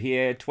random number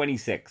here.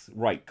 26.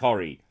 Right,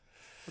 Corey.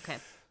 Okay.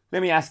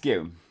 Let me ask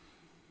you.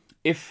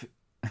 If...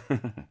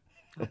 Oh,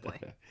 boy.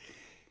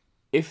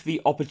 If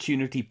the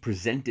opportunity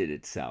presented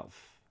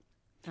itself,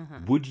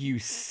 would you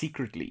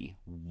secretly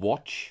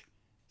watch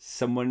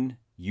someone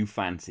you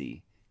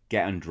fancy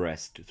get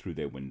undressed through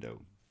their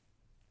window?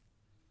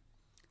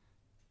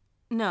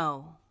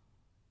 No.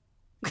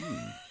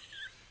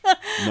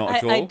 Not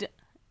at all?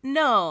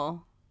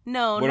 No.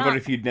 What about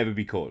if you'd never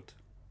be caught?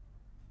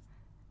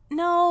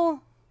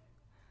 No.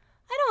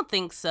 I don't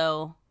think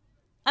so.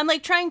 I'm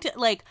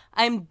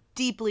I'm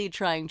deeply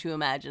trying to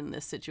imagine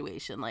this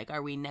situation.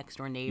 Are we next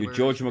door neighbors? You're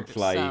George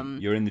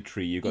McFly, you're in the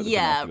tree, you got the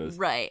binoculars.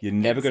 Right. You're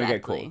never going to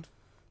get caught.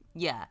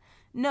 Yeah.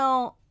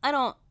 No, I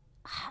don't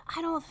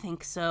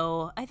think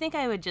so. I think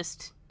I would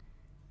just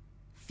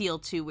feel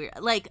too weird.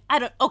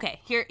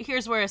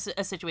 Here's where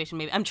a situation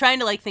maybe. I'm trying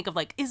to think of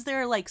is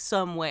there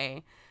some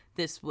way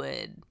this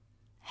would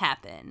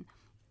happen?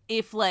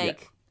 If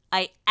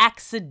I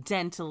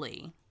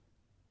accidentally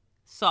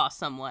saw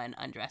someone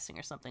undressing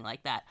or something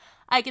like that,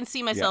 I can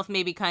see myself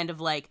maybe kind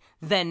of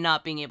then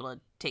not being able to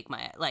take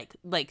my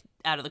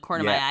out of the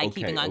corner of my eye,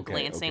 keeping on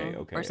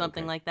glancing or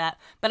something like that.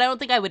 But I don't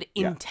think I would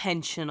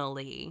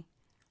intentionally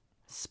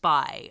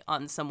spy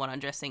on someone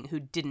undressing who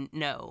didn't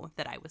know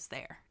that I was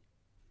there.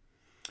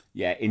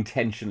 Yeah,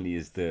 intentionally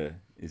is the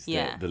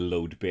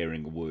load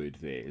bearing word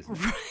there, isn't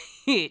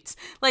it?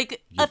 Right.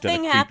 A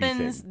thing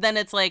happens, then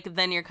it's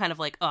then you're kind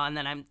of oh, and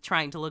then I'm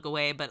trying to look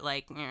away, but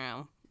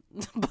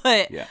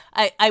but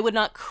I would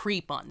not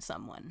creep on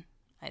someone,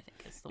 I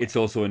think is the way. It's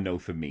also a no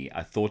for me.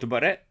 I thought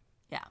about it.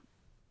 Yeah.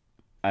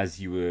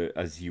 As you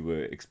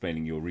were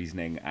explaining your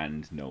reasoning,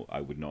 and no,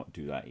 I would not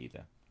do that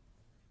either.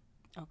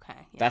 Okay.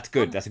 Yeah. That's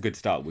good. That's a good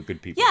start. We're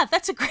good people. Yeah,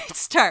 that's a great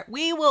start.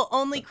 We will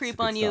only That's creep a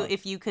good on you start.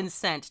 if you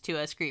consent to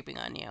us creeping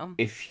on you.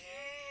 If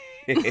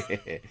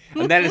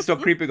and then it's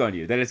not creeping on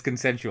you. Then it's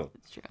consensual.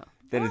 It's true.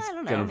 Then Well, it's I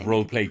don't know, kind of maybe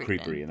role it could be play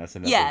creeping. creepery, and that's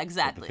another. Yeah, another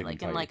exactly. thing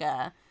Like in entirely. like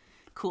a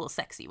cool,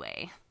 sexy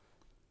way.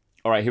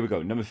 All right, here we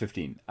go. Number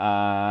 15.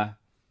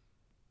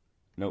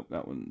 Nope,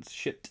 that one's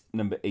shit.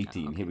 Number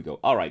 18. okay. Here we go.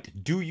 All right.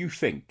 Do you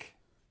think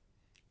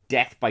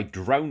death by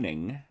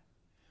drowning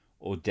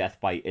or death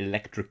by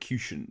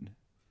electrocution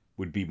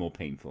would be more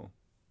painful?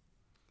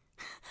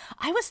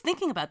 I was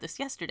thinking about this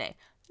yesterday.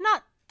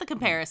 Not the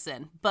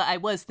comparison, but I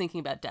was thinking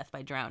about death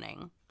by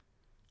drowning.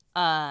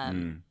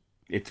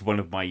 It's one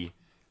of my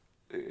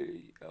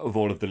of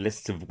all of the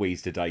lists of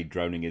ways to die.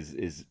 Drowning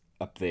is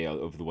up there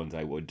of the ones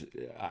I would.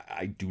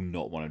 I do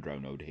not want to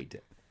drown. I would hate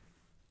it.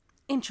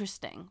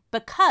 Interesting.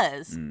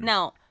 Because,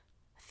 now,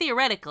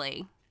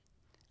 theoretically,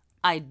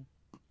 I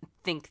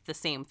think the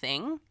same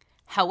thing.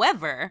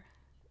 However,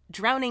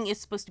 drowning is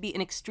supposed to be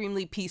an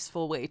extremely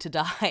peaceful way to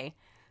die.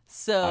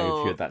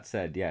 So I've heard that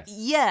said. Yes.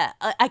 yeah,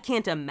 I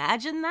can't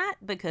imagine that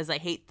because I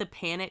hate the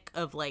panic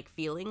of like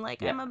feeling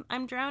like Yeah.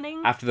 I'm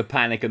drowning. After the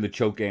panic and the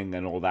choking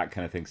and all that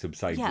kind of thing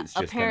subsides, Yeah, it's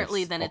just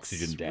apparently kind of then it's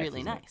oxygen death, really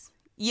isn't it? nice.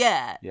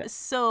 Yeah. Yeah.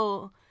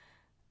 So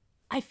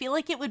I feel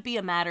like it would be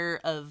a matter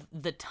of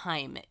the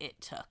time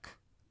it took.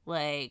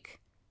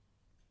 Like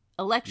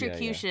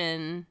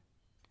electrocution,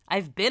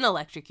 I've been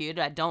electrocuted.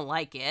 I don't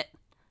like it.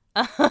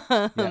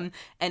 And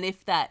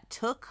if that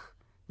took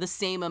the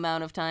same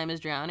amount of time as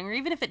drowning, or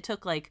even if it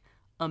took like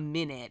a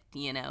minute,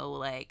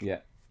 like Yeah,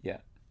 yeah.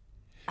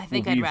 I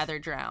think Well, I'd we've- rather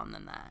drown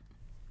than that.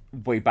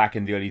 Way back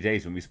in the early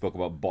days when we spoke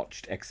about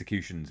botched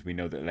executions, we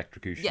know that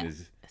electrocution Yeah,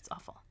 is. it's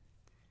awful.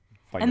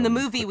 by And no the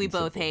means movie quick we and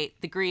both simple.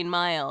 hate, The Green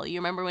Mile. You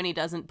remember when he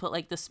doesn't put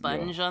like the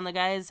sponge on the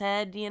guy's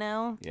head,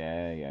 Yeah.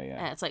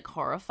 And it's like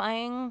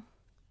horrifying.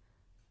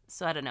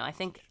 So I don't know. I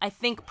think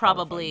Horrifying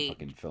probably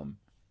fucking film.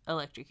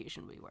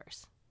 electrocution would be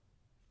worse.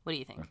 What do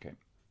you think? Okay.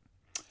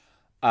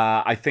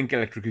 I think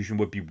electrocution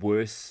would be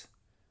worse.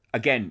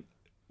 Again,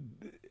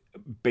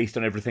 based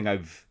on everything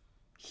I've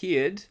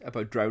heard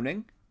about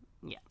drowning,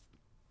 Yeah.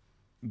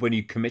 when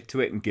you commit to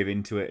it and give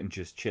into it and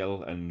just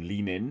chill and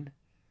lean in,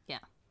 Yeah.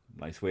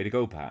 nice way to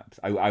go, perhaps.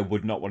 I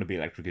would not want to be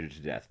electrocuted to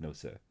death, no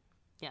sir.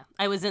 Yeah.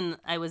 I was in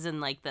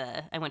like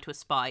I went to a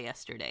spa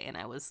yesterday and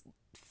I was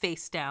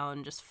face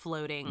down just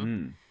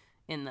floating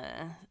in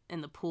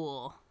the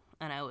pool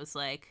and I was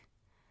like,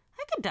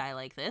 I could die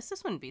like this.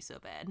 This wouldn't be so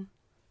bad.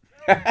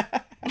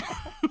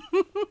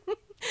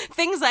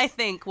 Things I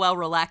think while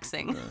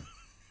relaxing.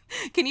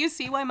 Can you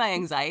see why my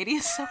anxiety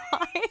is so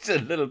high? Just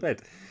a little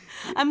bit.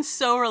 I'm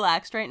so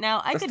relaxed right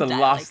now. I That's could the die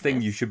last like thing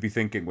this. you should be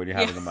thinking when you're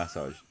having a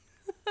massage.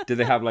 Do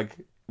they have like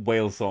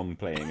whale song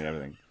playing and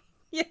everything?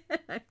 Yeah,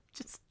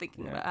 just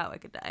thinking about how I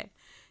could die.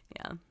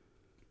 Yeah.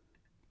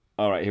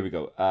 All right, here we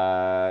go.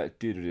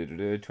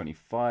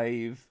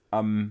 25.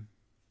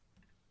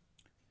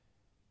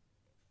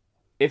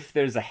 If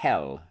there's a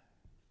hell,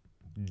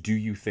 do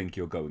you think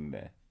you're going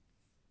there?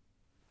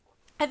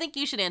 I think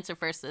you should answer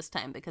first this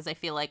time because I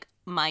feel like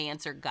my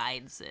answer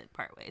guides it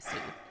partway. So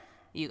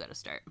you got to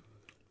start.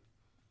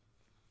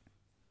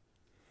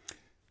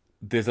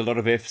 There's a lot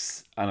of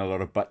ifs and a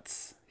lot of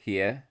buts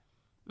here.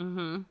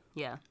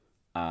 Yeah.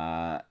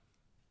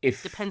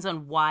 If Depends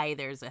on why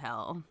there's a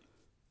hell.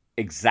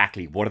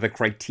 exactly, what are the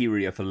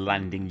criteria for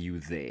landing you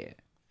there?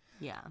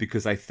 Yeah.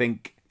 Because I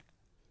think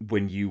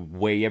when you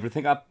weigh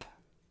everything up,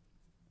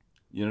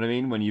 you know what I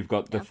mean? When you've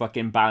got the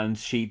fucking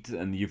balance sheet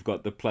and you've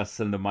got the plus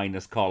and the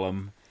minus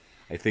column,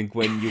 I think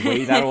when you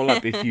weigh that all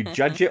up, if you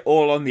judge it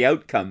all on the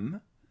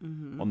outcome,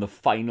 on the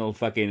final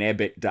fucking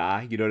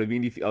EBITDA, you know what I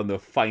mean? On the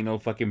final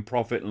fucking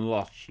profit and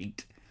loss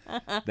sheet,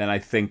 then I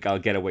think I'll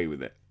get away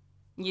with it.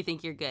 You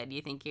think you're good.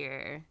 You think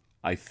you're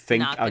I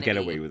think Not I'll gonna get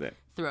be- away with it.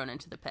 thrown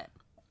into the pit.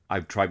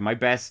 I've tried my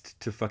best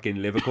to fucking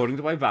live according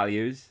to my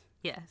values.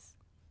 Yes.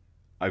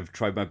 I've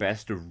tried my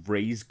best to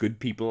raise good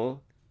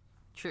people.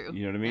 True.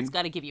 You know what I mean? It's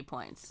got to give you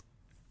points.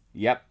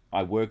 Yep,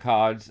 I work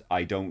hard.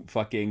 I don't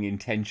fucking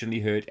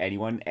intentionally hurt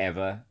anyone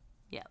ever.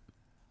 Yeah.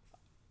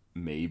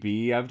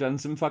 Maybe I've done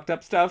some fucked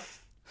up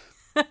stuff,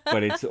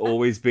 but it's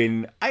always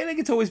been. I think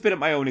it's always been at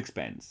my own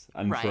expense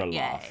and Right. for a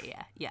Yeah, laugh.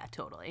 yeah,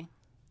 totally.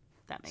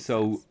 That makes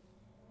So, sense.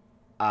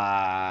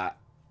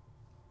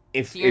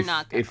 If you're if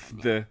not gonna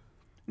if the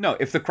no,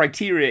 if the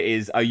criteria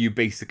is are you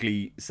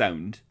basically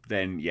sound,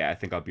 then yeah, I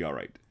think I'll be all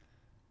right.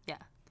 Yeah.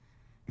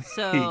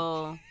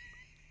 So,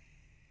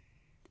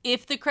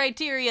 if the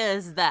criteria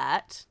is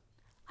that,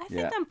 I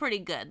think Yeah. I'm pretty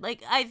good.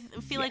 Like, I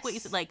feel like what you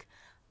Yes. said, like,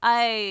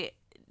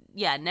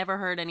 never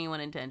hurt anyone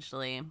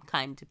intentionally. I'm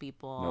kind to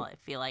people. Nope. I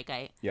feel like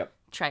I Yep.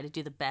 try to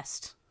do the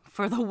best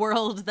for the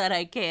world that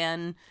I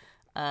can,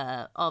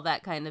 all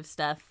that kind of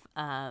stuff.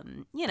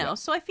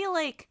 So I feel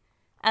like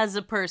as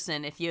a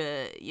person, if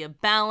you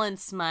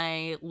balance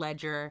my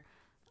ledger,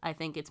 I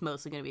think it's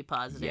mostly going to be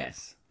positive.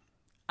 Yes.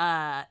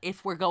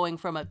 If we're going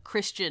from a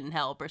Christian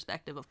hell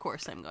perspective, of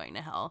course I'm going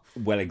to hell.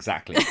 Well,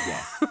 exactly.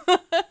 Yes.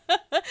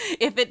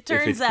 If it If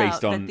turns it's out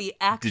based on that the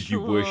actual did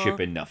you worship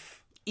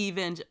enough?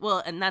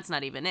 well, and that's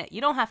not even it.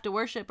 You don't have to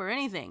worship or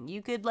anything.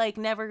 You could like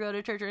never go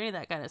to church or any of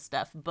that kind of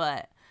stuff.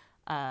 But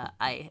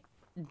I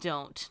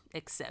don't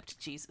accept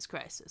Jesus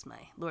Christ as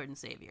my Lord and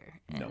Savior,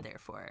 and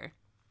therefore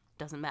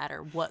doesn't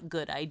matter what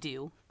good I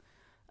do.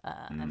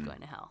 I'm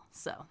going to hell.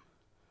 So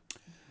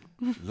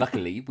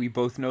luckily, we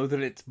both know that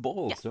it's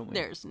balls, don't we?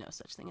 There's no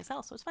such thing as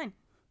hell, so it's fine.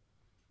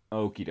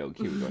 Okie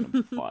dokie, here we go.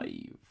 Number 5.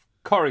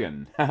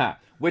 Corrigan,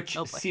 which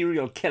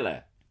serial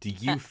killer do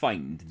you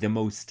find the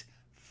most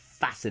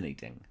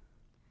fascinating?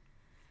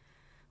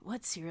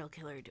 What serial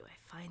killer do I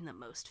find the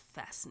most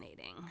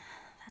fascinating?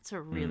 That's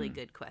a really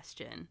good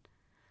question.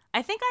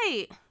 I think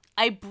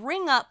I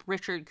bring up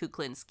Richard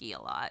Kuklinski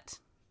a lot.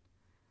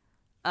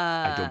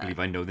 I don't believe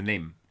I know the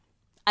name.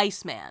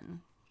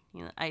 Iceman.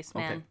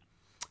 Iceman. Okay.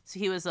 So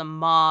he was a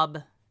mob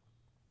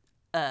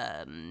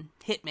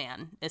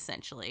hitman,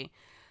 essentially.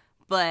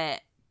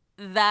 But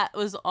that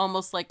was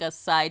almost like a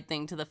side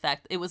thing to the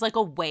fact it was like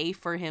a way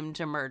for him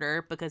to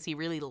murder because he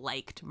really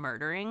liked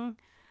murdering.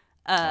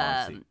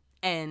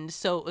 And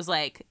so it was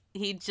like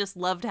he just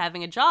loved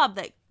having a job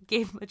that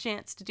gave him a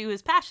chance to do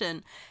his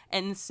passion.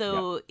 And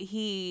so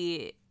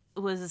he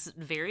was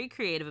very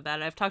creative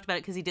about it. I've talked about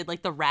it because he did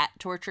like the rat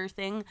torture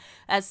thing.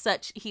 As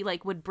such, he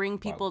like would bring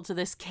people to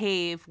this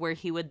cave where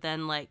he would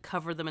then like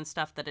cover them in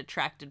stuff that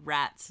attracted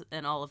rats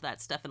and all of that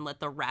stuff and let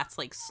the rats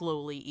like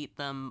slowly eat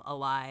them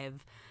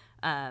alive,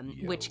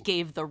 which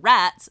gave the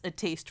rats a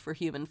taste for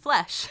human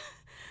flesh.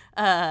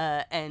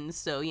 And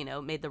so,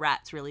 made the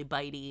rats really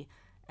bitey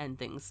and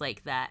things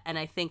like that. And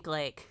I think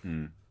like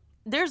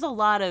there's a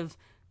lot of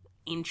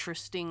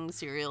interesting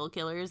serial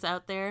killers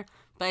out there,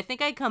 but I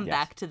think I come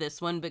back to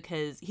this one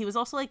because he was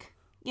also like,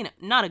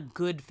 not a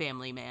good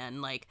family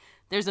man. Like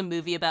there's a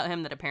movie about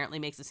him that apparently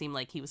makes it seem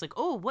like he was like,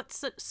 oh,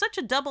 what's such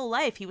a double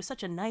life. He was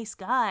such a nice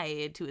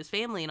guy to his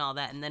family and all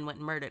that, and then went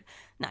and murdered.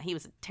 Nah, he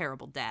was a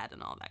terrible dad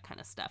and all that kind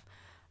of stuff.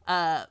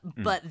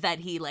 But that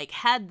he like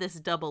had this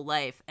double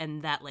life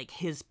and that like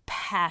his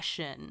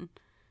passion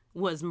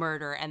was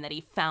murder and that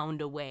he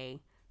found a way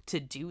to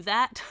do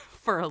that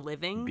for a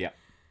living. Yeah.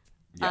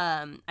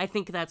 I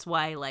think that's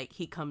why like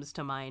he comes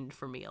to mind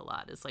for me a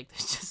lot. It's like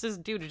there's just this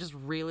dude who just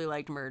really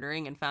liked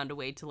murdering and found a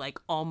way to like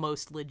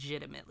almost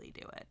legitimately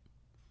do it.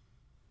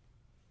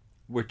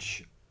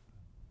 Which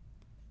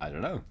I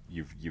don't know.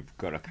 You've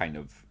got a kind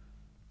of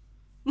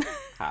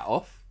hat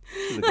off.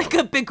 Like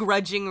a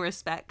begrudging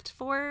respect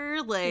for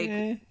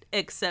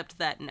except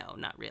that no,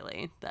 not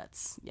really.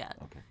 That's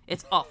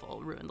It's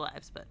awful, ruined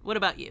lives. But what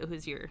about you?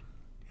 Who's your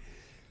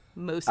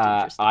most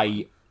interesting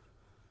I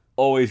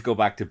always go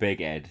back to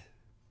Big Ed.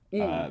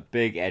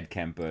 Big Ed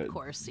Kemper. Of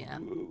course, yeah.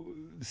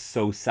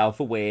 So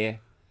self-aware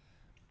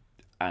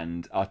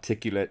and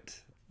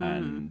articulate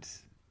and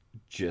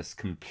just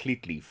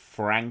completely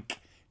frank,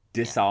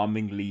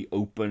 disarmingly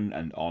open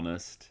and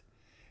honest.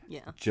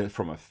 Yeah. Just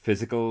from a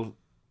physical,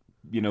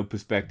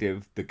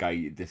 perspective, the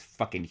guy, this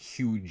fucking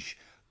huge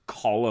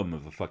column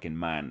of a fucking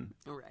man.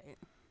 Right.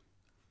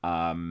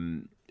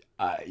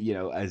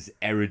 As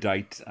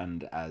erudite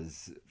and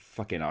as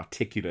fucking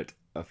articulate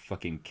a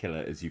fucking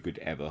killer as you could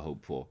ever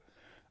hope for.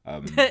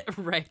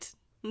 Right.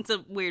 It's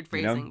a weird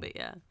phrasing, but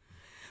yeah.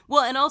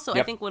 Well, and also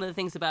I think one of the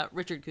things about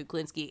Richard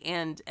Kuklinski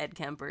and Ed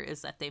Kemper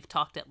is that they've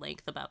talked at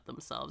length about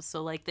themselves.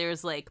 So like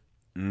there's like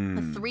a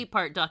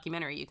 3-part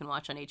documentary you can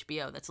watch on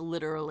HBO that's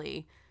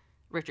literally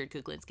Richard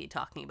Kuklinski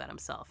talking about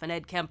himself. And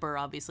Ed Kemper,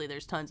 obviously,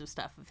 there's tons of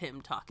stuff of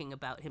him talking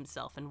about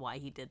himself and why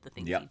he did the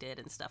things he did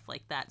and stuff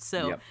like that.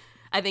 So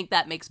I think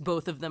that makes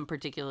both of them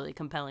particularly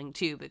compelling,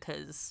 too,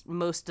 because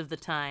most of the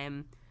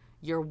time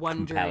you're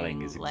wondering...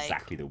 Compelling is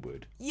exactly the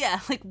word. Yeah,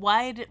 like,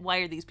 why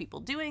are these people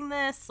doing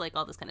this? Like,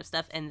 all this kind of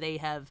stuff. And they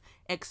have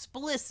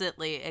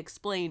explicitly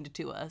explained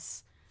to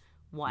us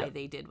why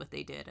they did what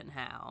they did and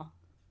how.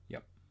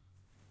 Yep.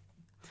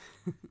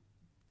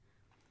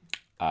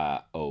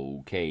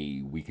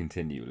 Okay, we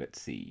continue.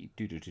 Let's see.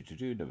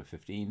 Number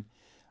 15.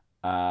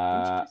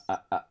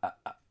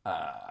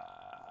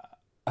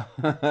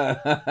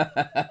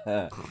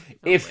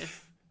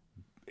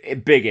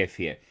 Big if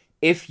here.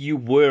 If you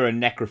were a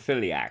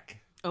necrophiliac.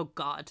 Oh,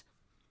 God.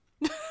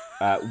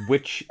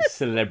 Which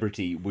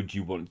celebrity would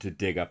you want to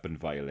dig up and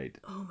violate?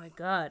 Oh, my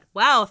God.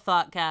 Wow,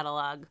 thought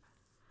catalog.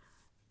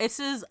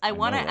 I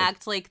want to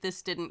act like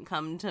this didn't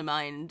come to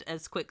mind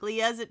as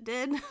quickly as it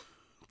did,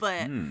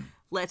 but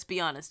let's be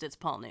honest, it's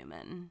Paul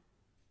Newman.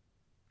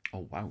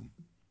 Oh, wow.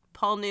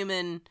 Paul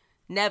Newman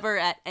never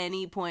at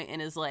any point in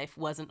his life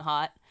wasn't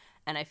hot,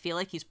 and I feel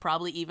like he's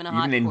probably even a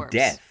hot corpse.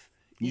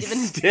 Even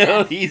in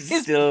death.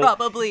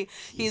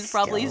 He's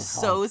probably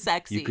so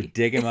sexy. You could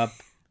dig him up.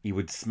 He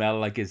would smell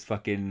like his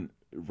fucking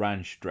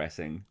ranch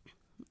dressing.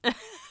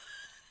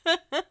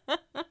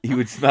 He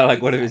would smell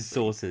like one of his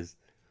sauces.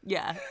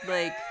 Yeah,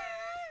 like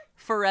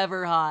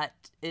forever hot.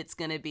 It's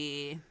gonna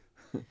be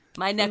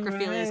my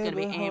necrophilia is gonna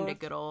be aimed at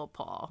good old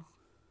Paul.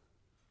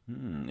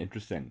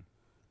 Interesting.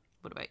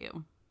 What about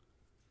you?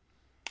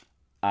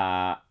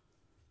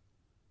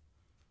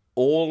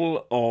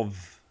 All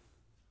of,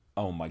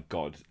 oh my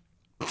God.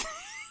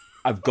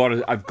 I've got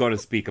to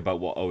speak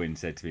about what Owen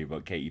said to me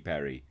about Katy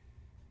Perry.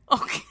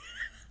 Okay.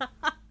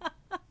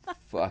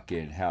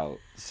 Fucking hell.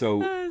 So,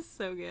 That's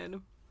so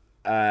good.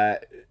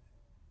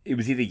 it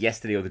was either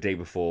yesterday or the day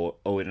before.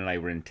 Owen and I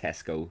were in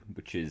Tesco,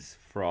 which is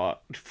for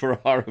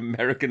our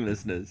American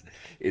listeners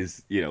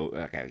is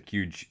like a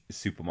huge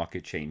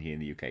supermarket chain here in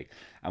the UK.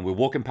 And we're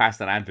walking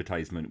past an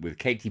advertisement with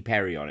Katy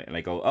Perry on it, and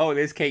I go, "Oh,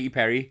 there's Katy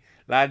Perry,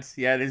 lads.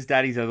 Yeah, there's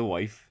Daddy's other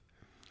wife."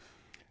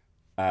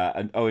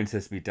 And Owen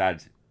says to me,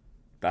 "Dad,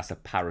 that's a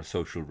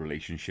parasocial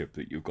relationship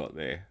that you've got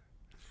there."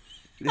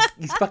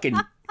 He's fucking.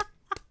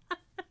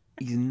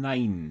 He's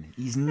 9.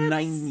 He's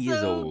 9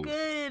 years old.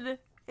 Good.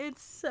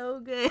 It's so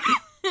good.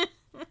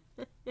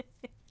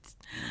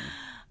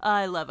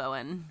 I love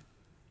Owen.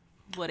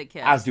 What a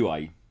kid. As do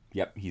I.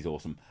 Yep, he's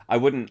awesome. I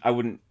wouldn't.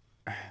 Can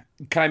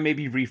I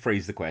maybe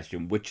rephrase the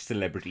question? Which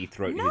celebrity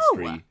throughout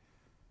history?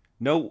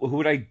 No, who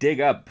would I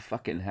dig up?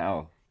 Fucking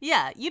hell.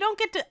 Yeah, you don't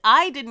get to.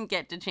 I didn't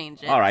get to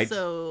change it. All right.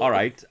 So... All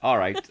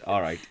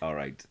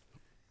right.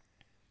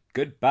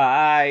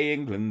 Goodbye,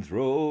 England's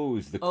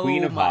Rose, the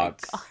Queen of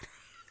Hearts. God.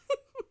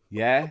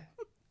 Yeah.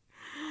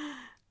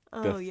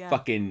 Oh, the yeah.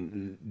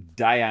 fucking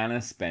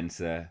Diana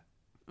Spencer.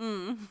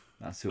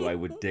 That's who I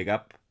would dig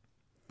up.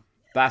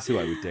 That's who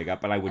I would dig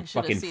up, and I would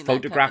fucking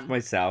photograph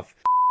myself.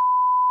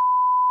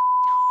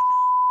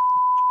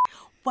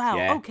 Wow.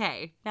 Yeah.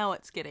 Okay. Now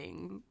it's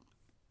getting.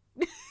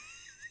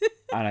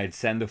 And I'd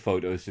send the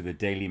photos to the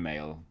Daily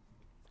Mail.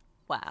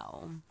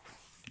 Wow.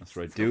 That's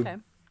what I'd do. Okay.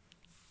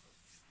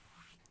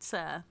 It's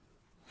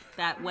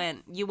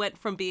you went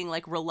from being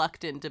like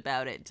reluctant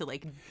about it to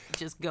like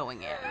just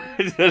going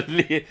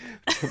in.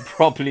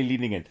 Properly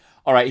leaning in.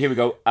 All right, here we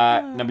go.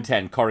 Number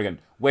 10, Corrigan.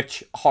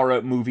 Which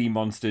horror movie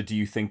monster do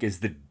you think is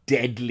the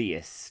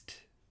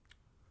deadliest?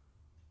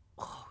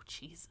 Oh,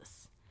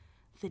 Jesus.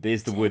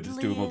 There's the word that's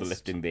doing all the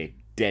lifting there.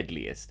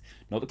 Deadliest.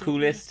 Not the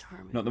coolest,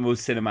 not the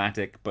most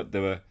cinematic, but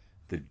the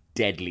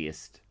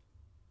deadliest.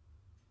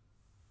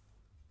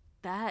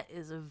 That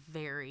is a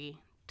very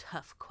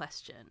tough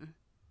question.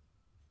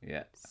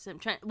 Yeah. So I'm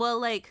trying.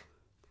 Well, like,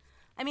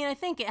 I mean, I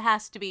think it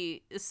has to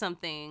be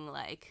something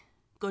like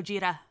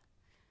Gojira.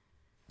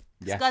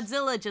 Yes.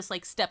 Godzilla just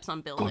like steps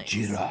on buildings.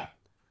 Gojira.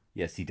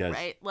 Yes, he does.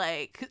 Right?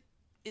 Like,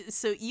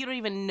 so you don't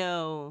even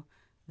know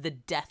the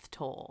death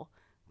toll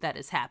that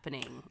is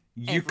happening.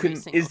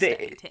 Single step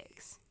he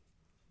takes.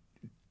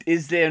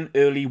 Is there an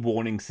early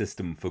warning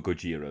system for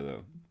Gojira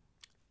though?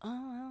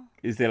 Oh well.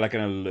 Is there like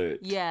an alert?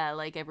 Yeah,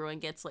 like everyone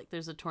gets like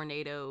there's a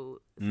tornado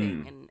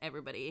thing and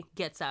everybody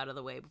gets out of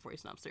the way before he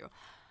stomps through.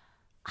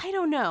 I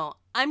don't know.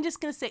 I'm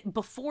just gonna say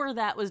before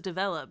that was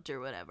developed or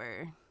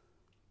whatever,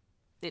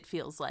 it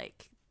feels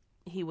like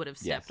he would have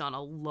stepped on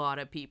a lot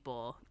of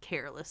people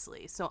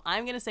carelessly. So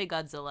I'm gonna say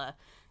Godzilla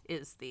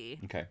is the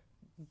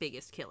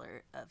biggest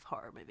killer of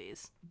horror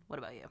movies. What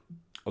about you?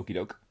 Okie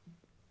doke.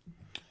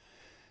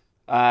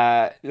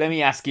 Let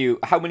me ask you,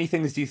 how many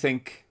things do you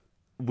think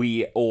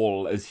we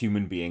all as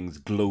human beings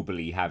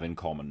globally have in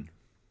common?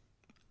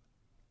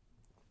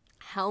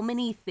 How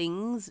many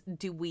things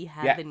do we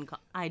have in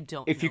common? I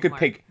don't know. If you could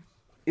pick,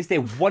 is there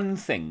one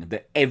thing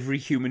that every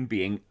human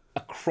being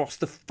across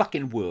the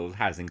fucking world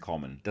has in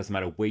common? Doesn't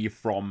matter where you're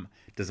from,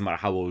 doesn't matter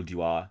how old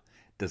you are,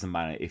 doesn't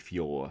matter if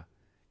you're,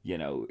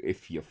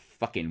 if you're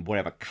fucking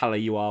whatever color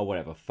you are,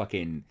 whatever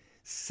fucking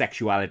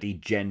sexuality,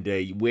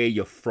 gender, where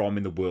you're from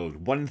in the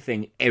world. One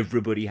thing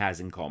everybody has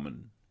in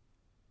common.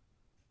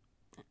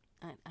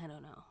 I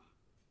don't know.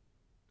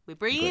 We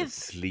breathe. You gotta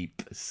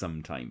sleep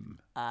sometime.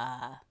 You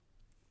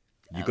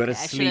okay, gotta I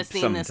sleep should have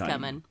seen sometime. this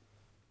coming.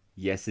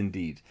 Yes,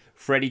 indeed.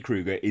 Freddy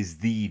Krueger is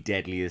the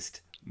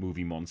deadliest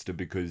movie monster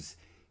because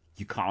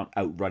you can't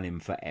outrun him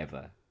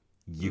forever.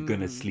 You're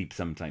gonna sleep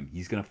sometime.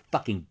 He's gonna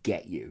fucking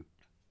get you.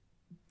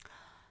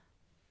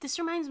 This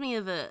reminds me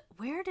of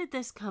where did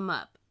this come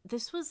up?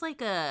 This was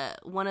like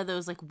one of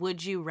those like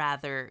would you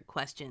rather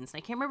questions. I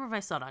can't remember if I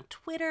saw it on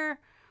Twitter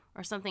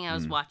or something I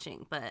was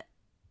watching, but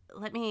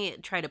let me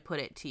try to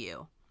put it to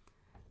you.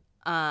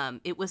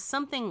 It was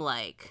something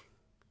like,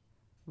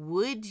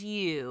 would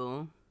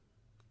you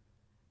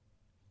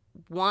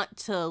want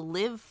to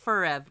live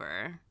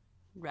forever,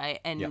 right?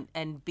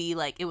 And be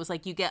like, it was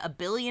like you get $1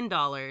 billion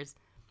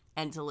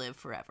and to live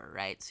forever,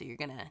 right? So you're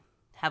gonna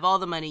have all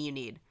the money you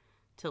need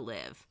to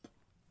live.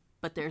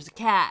 But there's a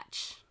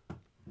catch.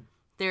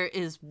 There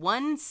is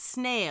one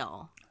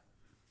snail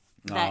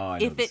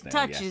that if it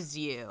touches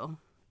you,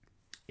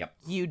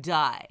 you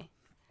die.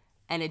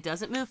 And it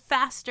doesn't move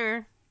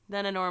faster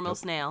than a normal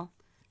snail.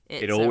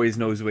 It always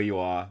knows where you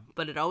are.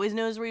 But it always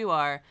knows where you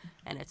are,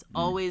 and it's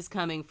always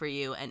coming for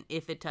you, and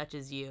if it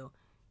touches you,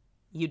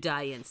 you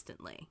die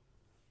instantly.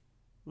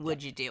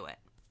 Would you do it?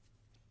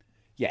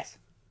 Yes.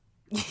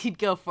 You'd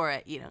go for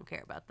it. You don't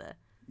care about the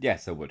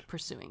Yes, I would.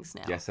 pursuing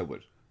snail. Yes, I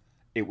would.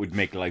 It would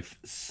make life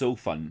so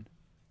fun.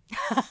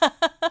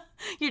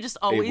 You're just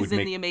always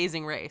in the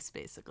Amazing Race,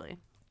 basically.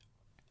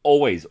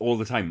 Always, all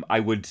the time. I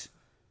would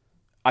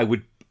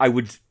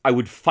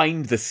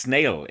find the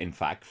snail, in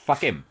fact.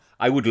 Fuck him.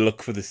 I would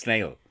look for the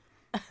snail.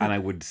 And I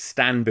would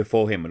stand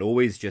before him and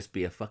always just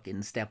be a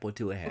fucking step or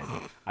two ahead.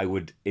 I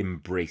would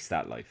embrace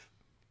that life.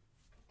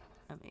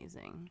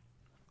 Amazing.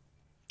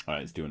 All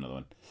right, let's do another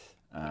one.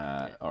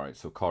 All right,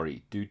 so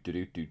Corey, do.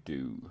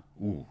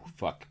 Ooh,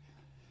 fuck.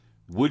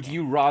 Would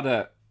you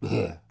rather?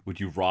 Would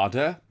you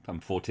rather? I'm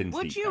 14.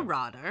 Would you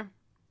rather?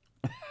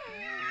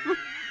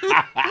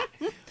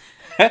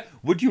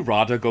 Would you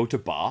rather go to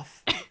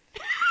Bath?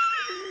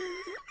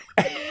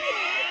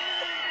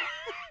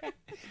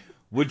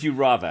 Would you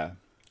rather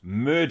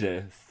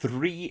murder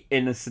 3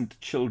 innocent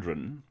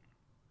children,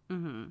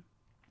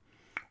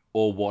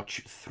 or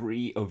watch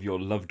 3 of your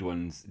loved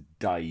ones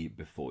die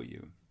before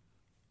you?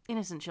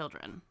 Innocent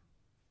children.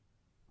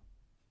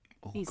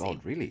 Oh Easy.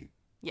 God, really?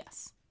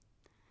 Yes.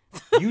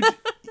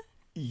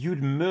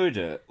 You'd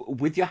murder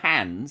with your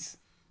hands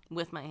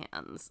With my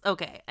hands.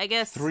 Okay, I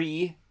guess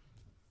 3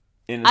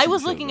 innocent I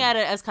was children. looking at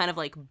it as kind of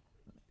like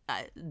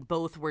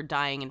both were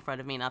dying in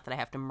front of me, not that I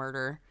have to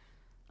murder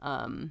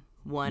one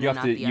You and have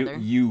not to. the other.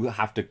 You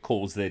have to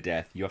cause their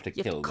death. You have to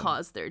You kill have to them.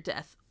 cause their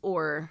death,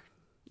 or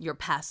you're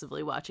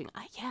passively watching.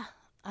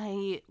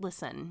 I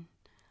listen.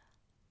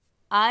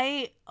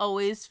 I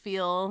always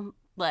feel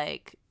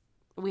like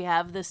we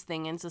have this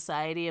thing in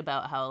society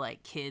about how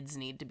like kids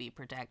need to be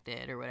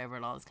protected or whatever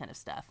and all this kind of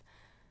stuff.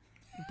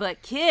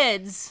 But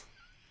kids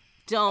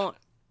don't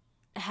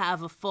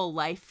have a full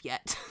life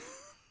yet.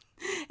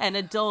 And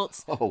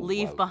adults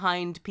leave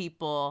behind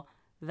people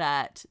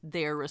that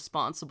they're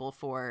responsible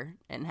for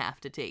and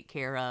have to take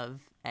care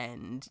of,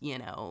 and, you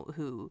know,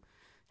 who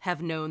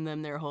have known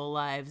them their whole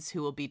lives,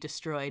 who will be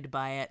destroyed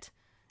by it.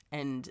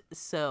 And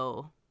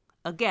so,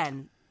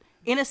 again,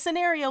 in a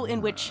scenario in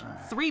which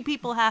 3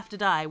 people have to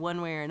die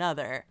one way or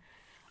another,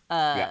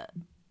 I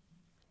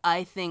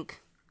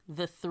think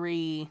the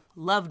 3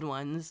 loved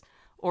ones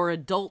or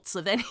adults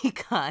of any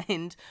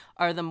kind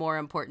are the more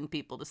important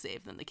people to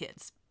save than the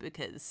kids,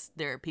 because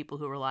there are people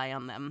who rely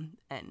on them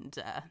and,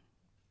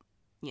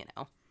 you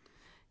know,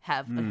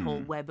 have a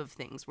whole web of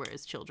things,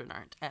 whereas children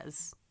aren't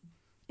as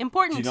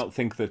important. Do you not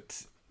think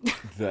that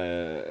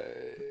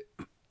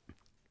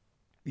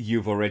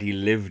you've already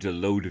lived a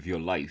load of your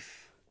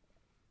life?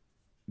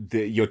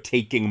 You're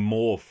taking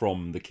more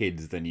from the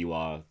kids than you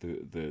are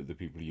the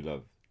people you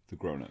love, the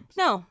grown-ups.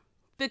 No,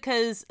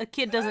 because a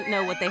kid doesn't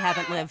know what they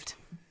haven't lived,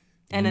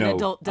 and an No.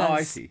 adult does. Oh,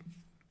 I see.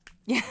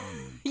 Yeah,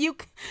 you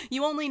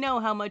only know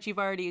how much you've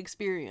already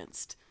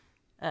experienced,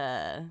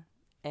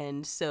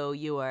 and so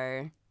you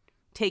are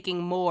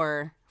taking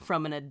more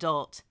from an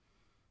adult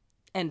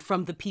and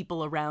from the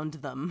people around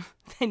them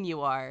than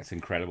you are It's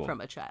incredible. from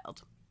a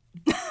child.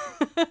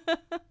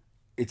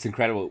 It's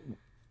incredible.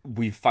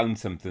 We've found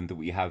something that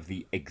we have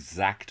the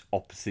exact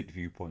opposite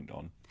viewpoint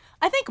on.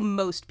 I think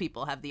most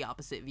people have the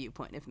opposite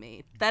viewpoint of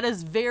me. That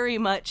is very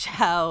much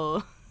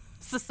how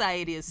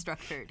society is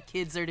structured.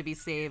 Kids are to be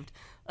saved,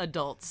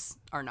 adults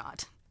are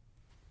not.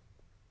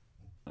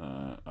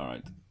 All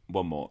right,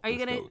 one more. Are you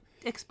Let's going go.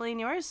 to explain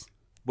yours?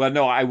 Well,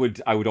 no, I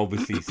would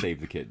obviously save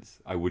the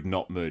kids. I would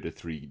not murder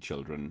 3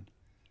 children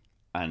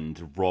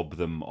and rob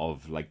them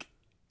of like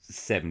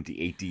 70,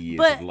 80 years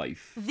But of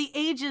life. the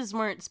ages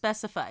weren't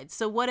specified.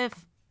 So what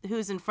if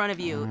who's in front of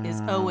you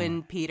is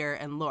Owen, Peter,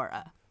 and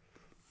Laura?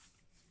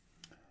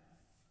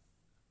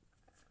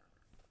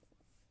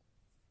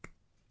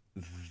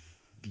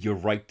 You're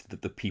right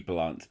that the people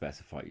aren't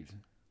specified.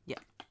 Yeah.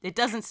 It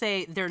doesn't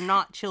say they're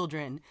not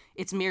children.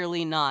 It's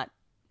merely not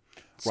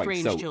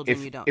strange right, so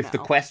children you don't if know. the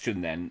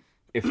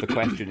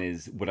question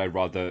is, would I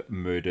rather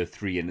murder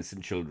 3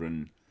 innocent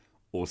children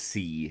or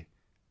see,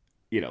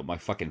 you know, my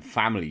fucking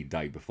family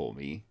die before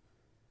me?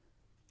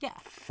 Yeah.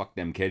 Fuck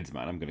them kids,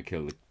 man. I'm going to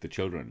kill the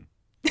children.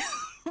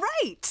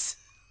 Right.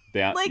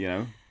 They are, Like, you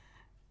know?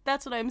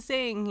 That's what I'm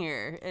saying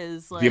here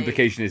is like The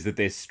implication is that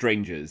they're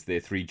strangers. They're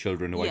 3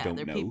 children who I don't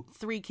they're know.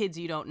 3 kids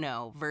you don't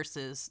know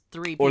versus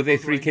 3 people Or they're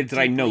who 3 are kids that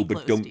I know deeply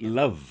but close don't to you.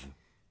 love.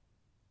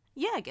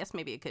 Yeah, I guess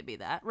maybe it could be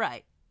that.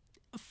 Right.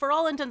 For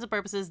all intents and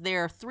purposes,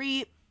 there are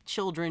 3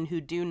 children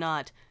who do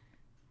not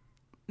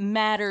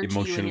matter to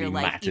you in Emotionally your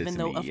life, matter even to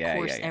though, me. of Yeah,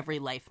 course, yeah, yeah. every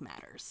life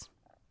matters.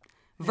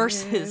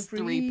 Versus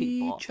 3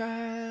 people.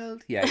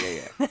 Child. Yeah.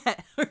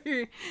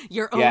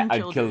 Your own Yeah, I'd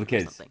children kill the or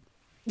kids. something.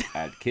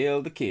 I'd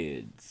kill the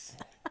kids.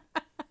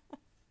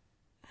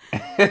 All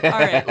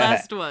right,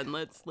 last one.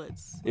 Let's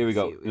Here we see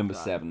go. what we've Number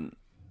got. 7.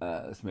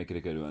 Let's make it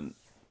a good one.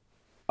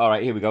 All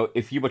right, here we go.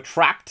 If you were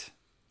trapped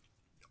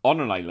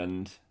on an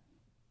island,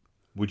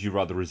 would you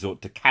rather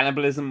resort to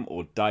cannibalism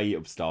or die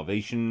of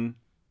starvation?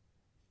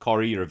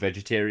 Corey, you're a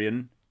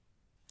vegetarian.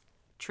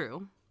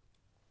 True.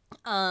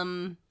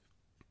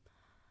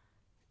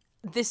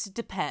 This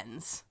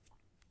depends,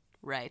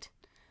 right?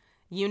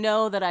 You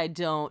know that I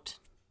don't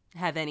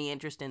have any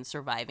interest in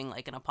surviving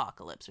like an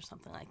apocalypse or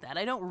something like that.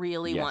 I don't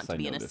really Yes, want to I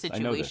be know in a this. I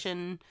know this.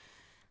 situation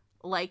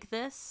like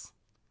this.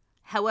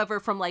 However,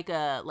 from like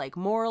a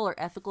moral or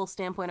ethical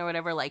standpoint or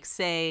whatever, like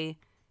say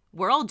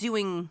we're all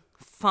doing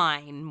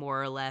fine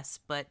more or less,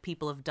 but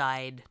people have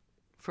died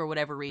for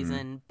whatever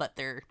reason, but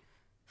their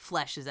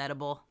flesh is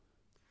edible.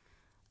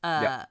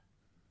 Yeah.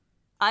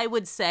 I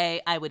would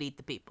say I would eat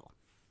the people.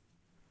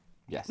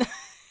 Yes.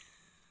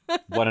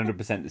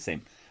 100% the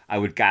same. I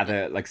would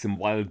gather like some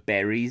wild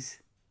berries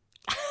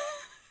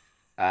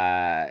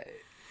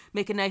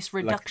Make a nice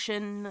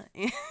reduction.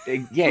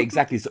 Yeah,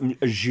 exactly.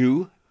 A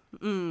jus.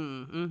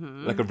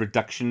 Like a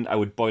reduction. I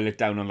would boil it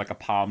down on like a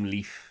palm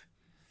leaf.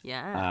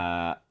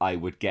 Yeah. I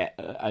would get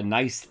a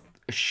nice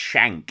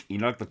shank,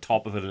 like the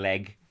top of a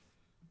leg.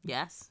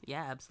 Yes.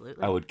 Yeah,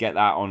 absolutely. I would get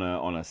that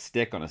on a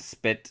stick, on a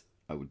spit.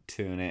 I would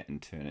turn it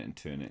and turn it and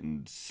turn it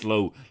and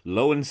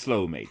low and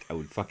slow, mate. I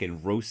would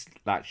fucking roast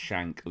that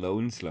shank low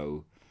and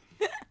slow.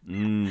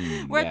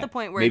 We're at the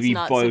point where Maybe it's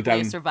not boil simply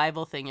down... a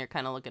survival thing. You're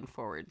kind of looking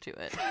forward to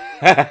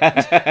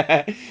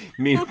it.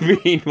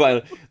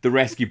 Meanwhile, the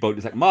rescue boat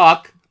is like,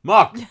 Mark,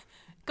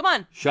 Come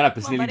on. shut up,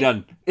 it's nearly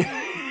done.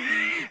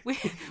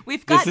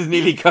 We've got... This is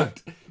nearly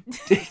cooked.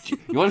 You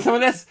want some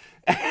of this?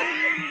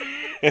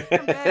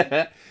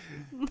 I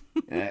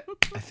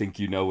think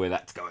you know where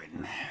that's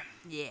going.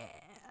 Yeah.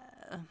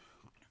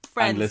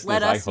 Friends,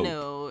 let us hope.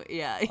 know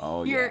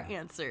your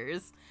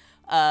answers.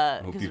 I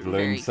hope you've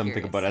learned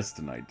something about us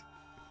tonight.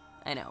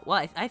 I know.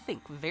 Well, I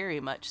think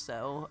very much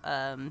so.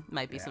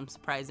 Might be some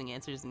surprising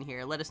answers in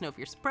here. Let us know if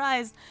you're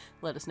surprised.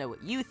 Let us know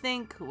what you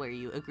think, where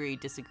you agree,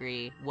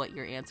 disagree, what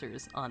your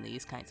answers on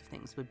these kinds of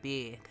things would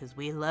be, because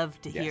we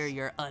love to hear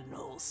your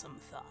unwholesome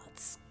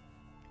thoughts.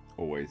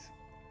 Always.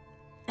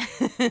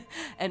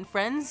 And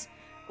friends,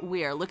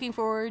 we are looking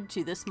forward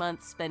to this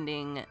month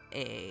spending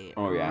a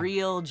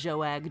real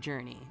Joag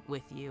journey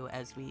with you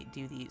as we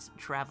do these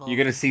travel. You're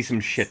going to see some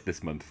shit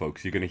this month,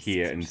 folks. You're going to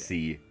hear and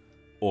see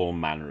all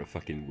manner of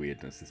fucking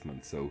weirdness this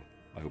month. So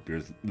I hope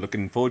you're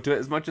looking forward to it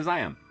as much as I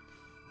am.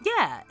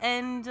 Yeah,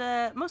 and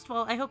most of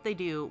all, I hope they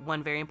do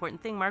one very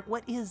important thing. Mark,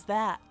 what is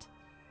that?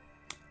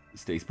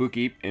 Stay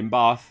spooky in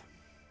Bath.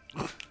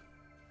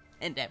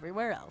 And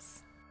everywhere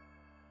else.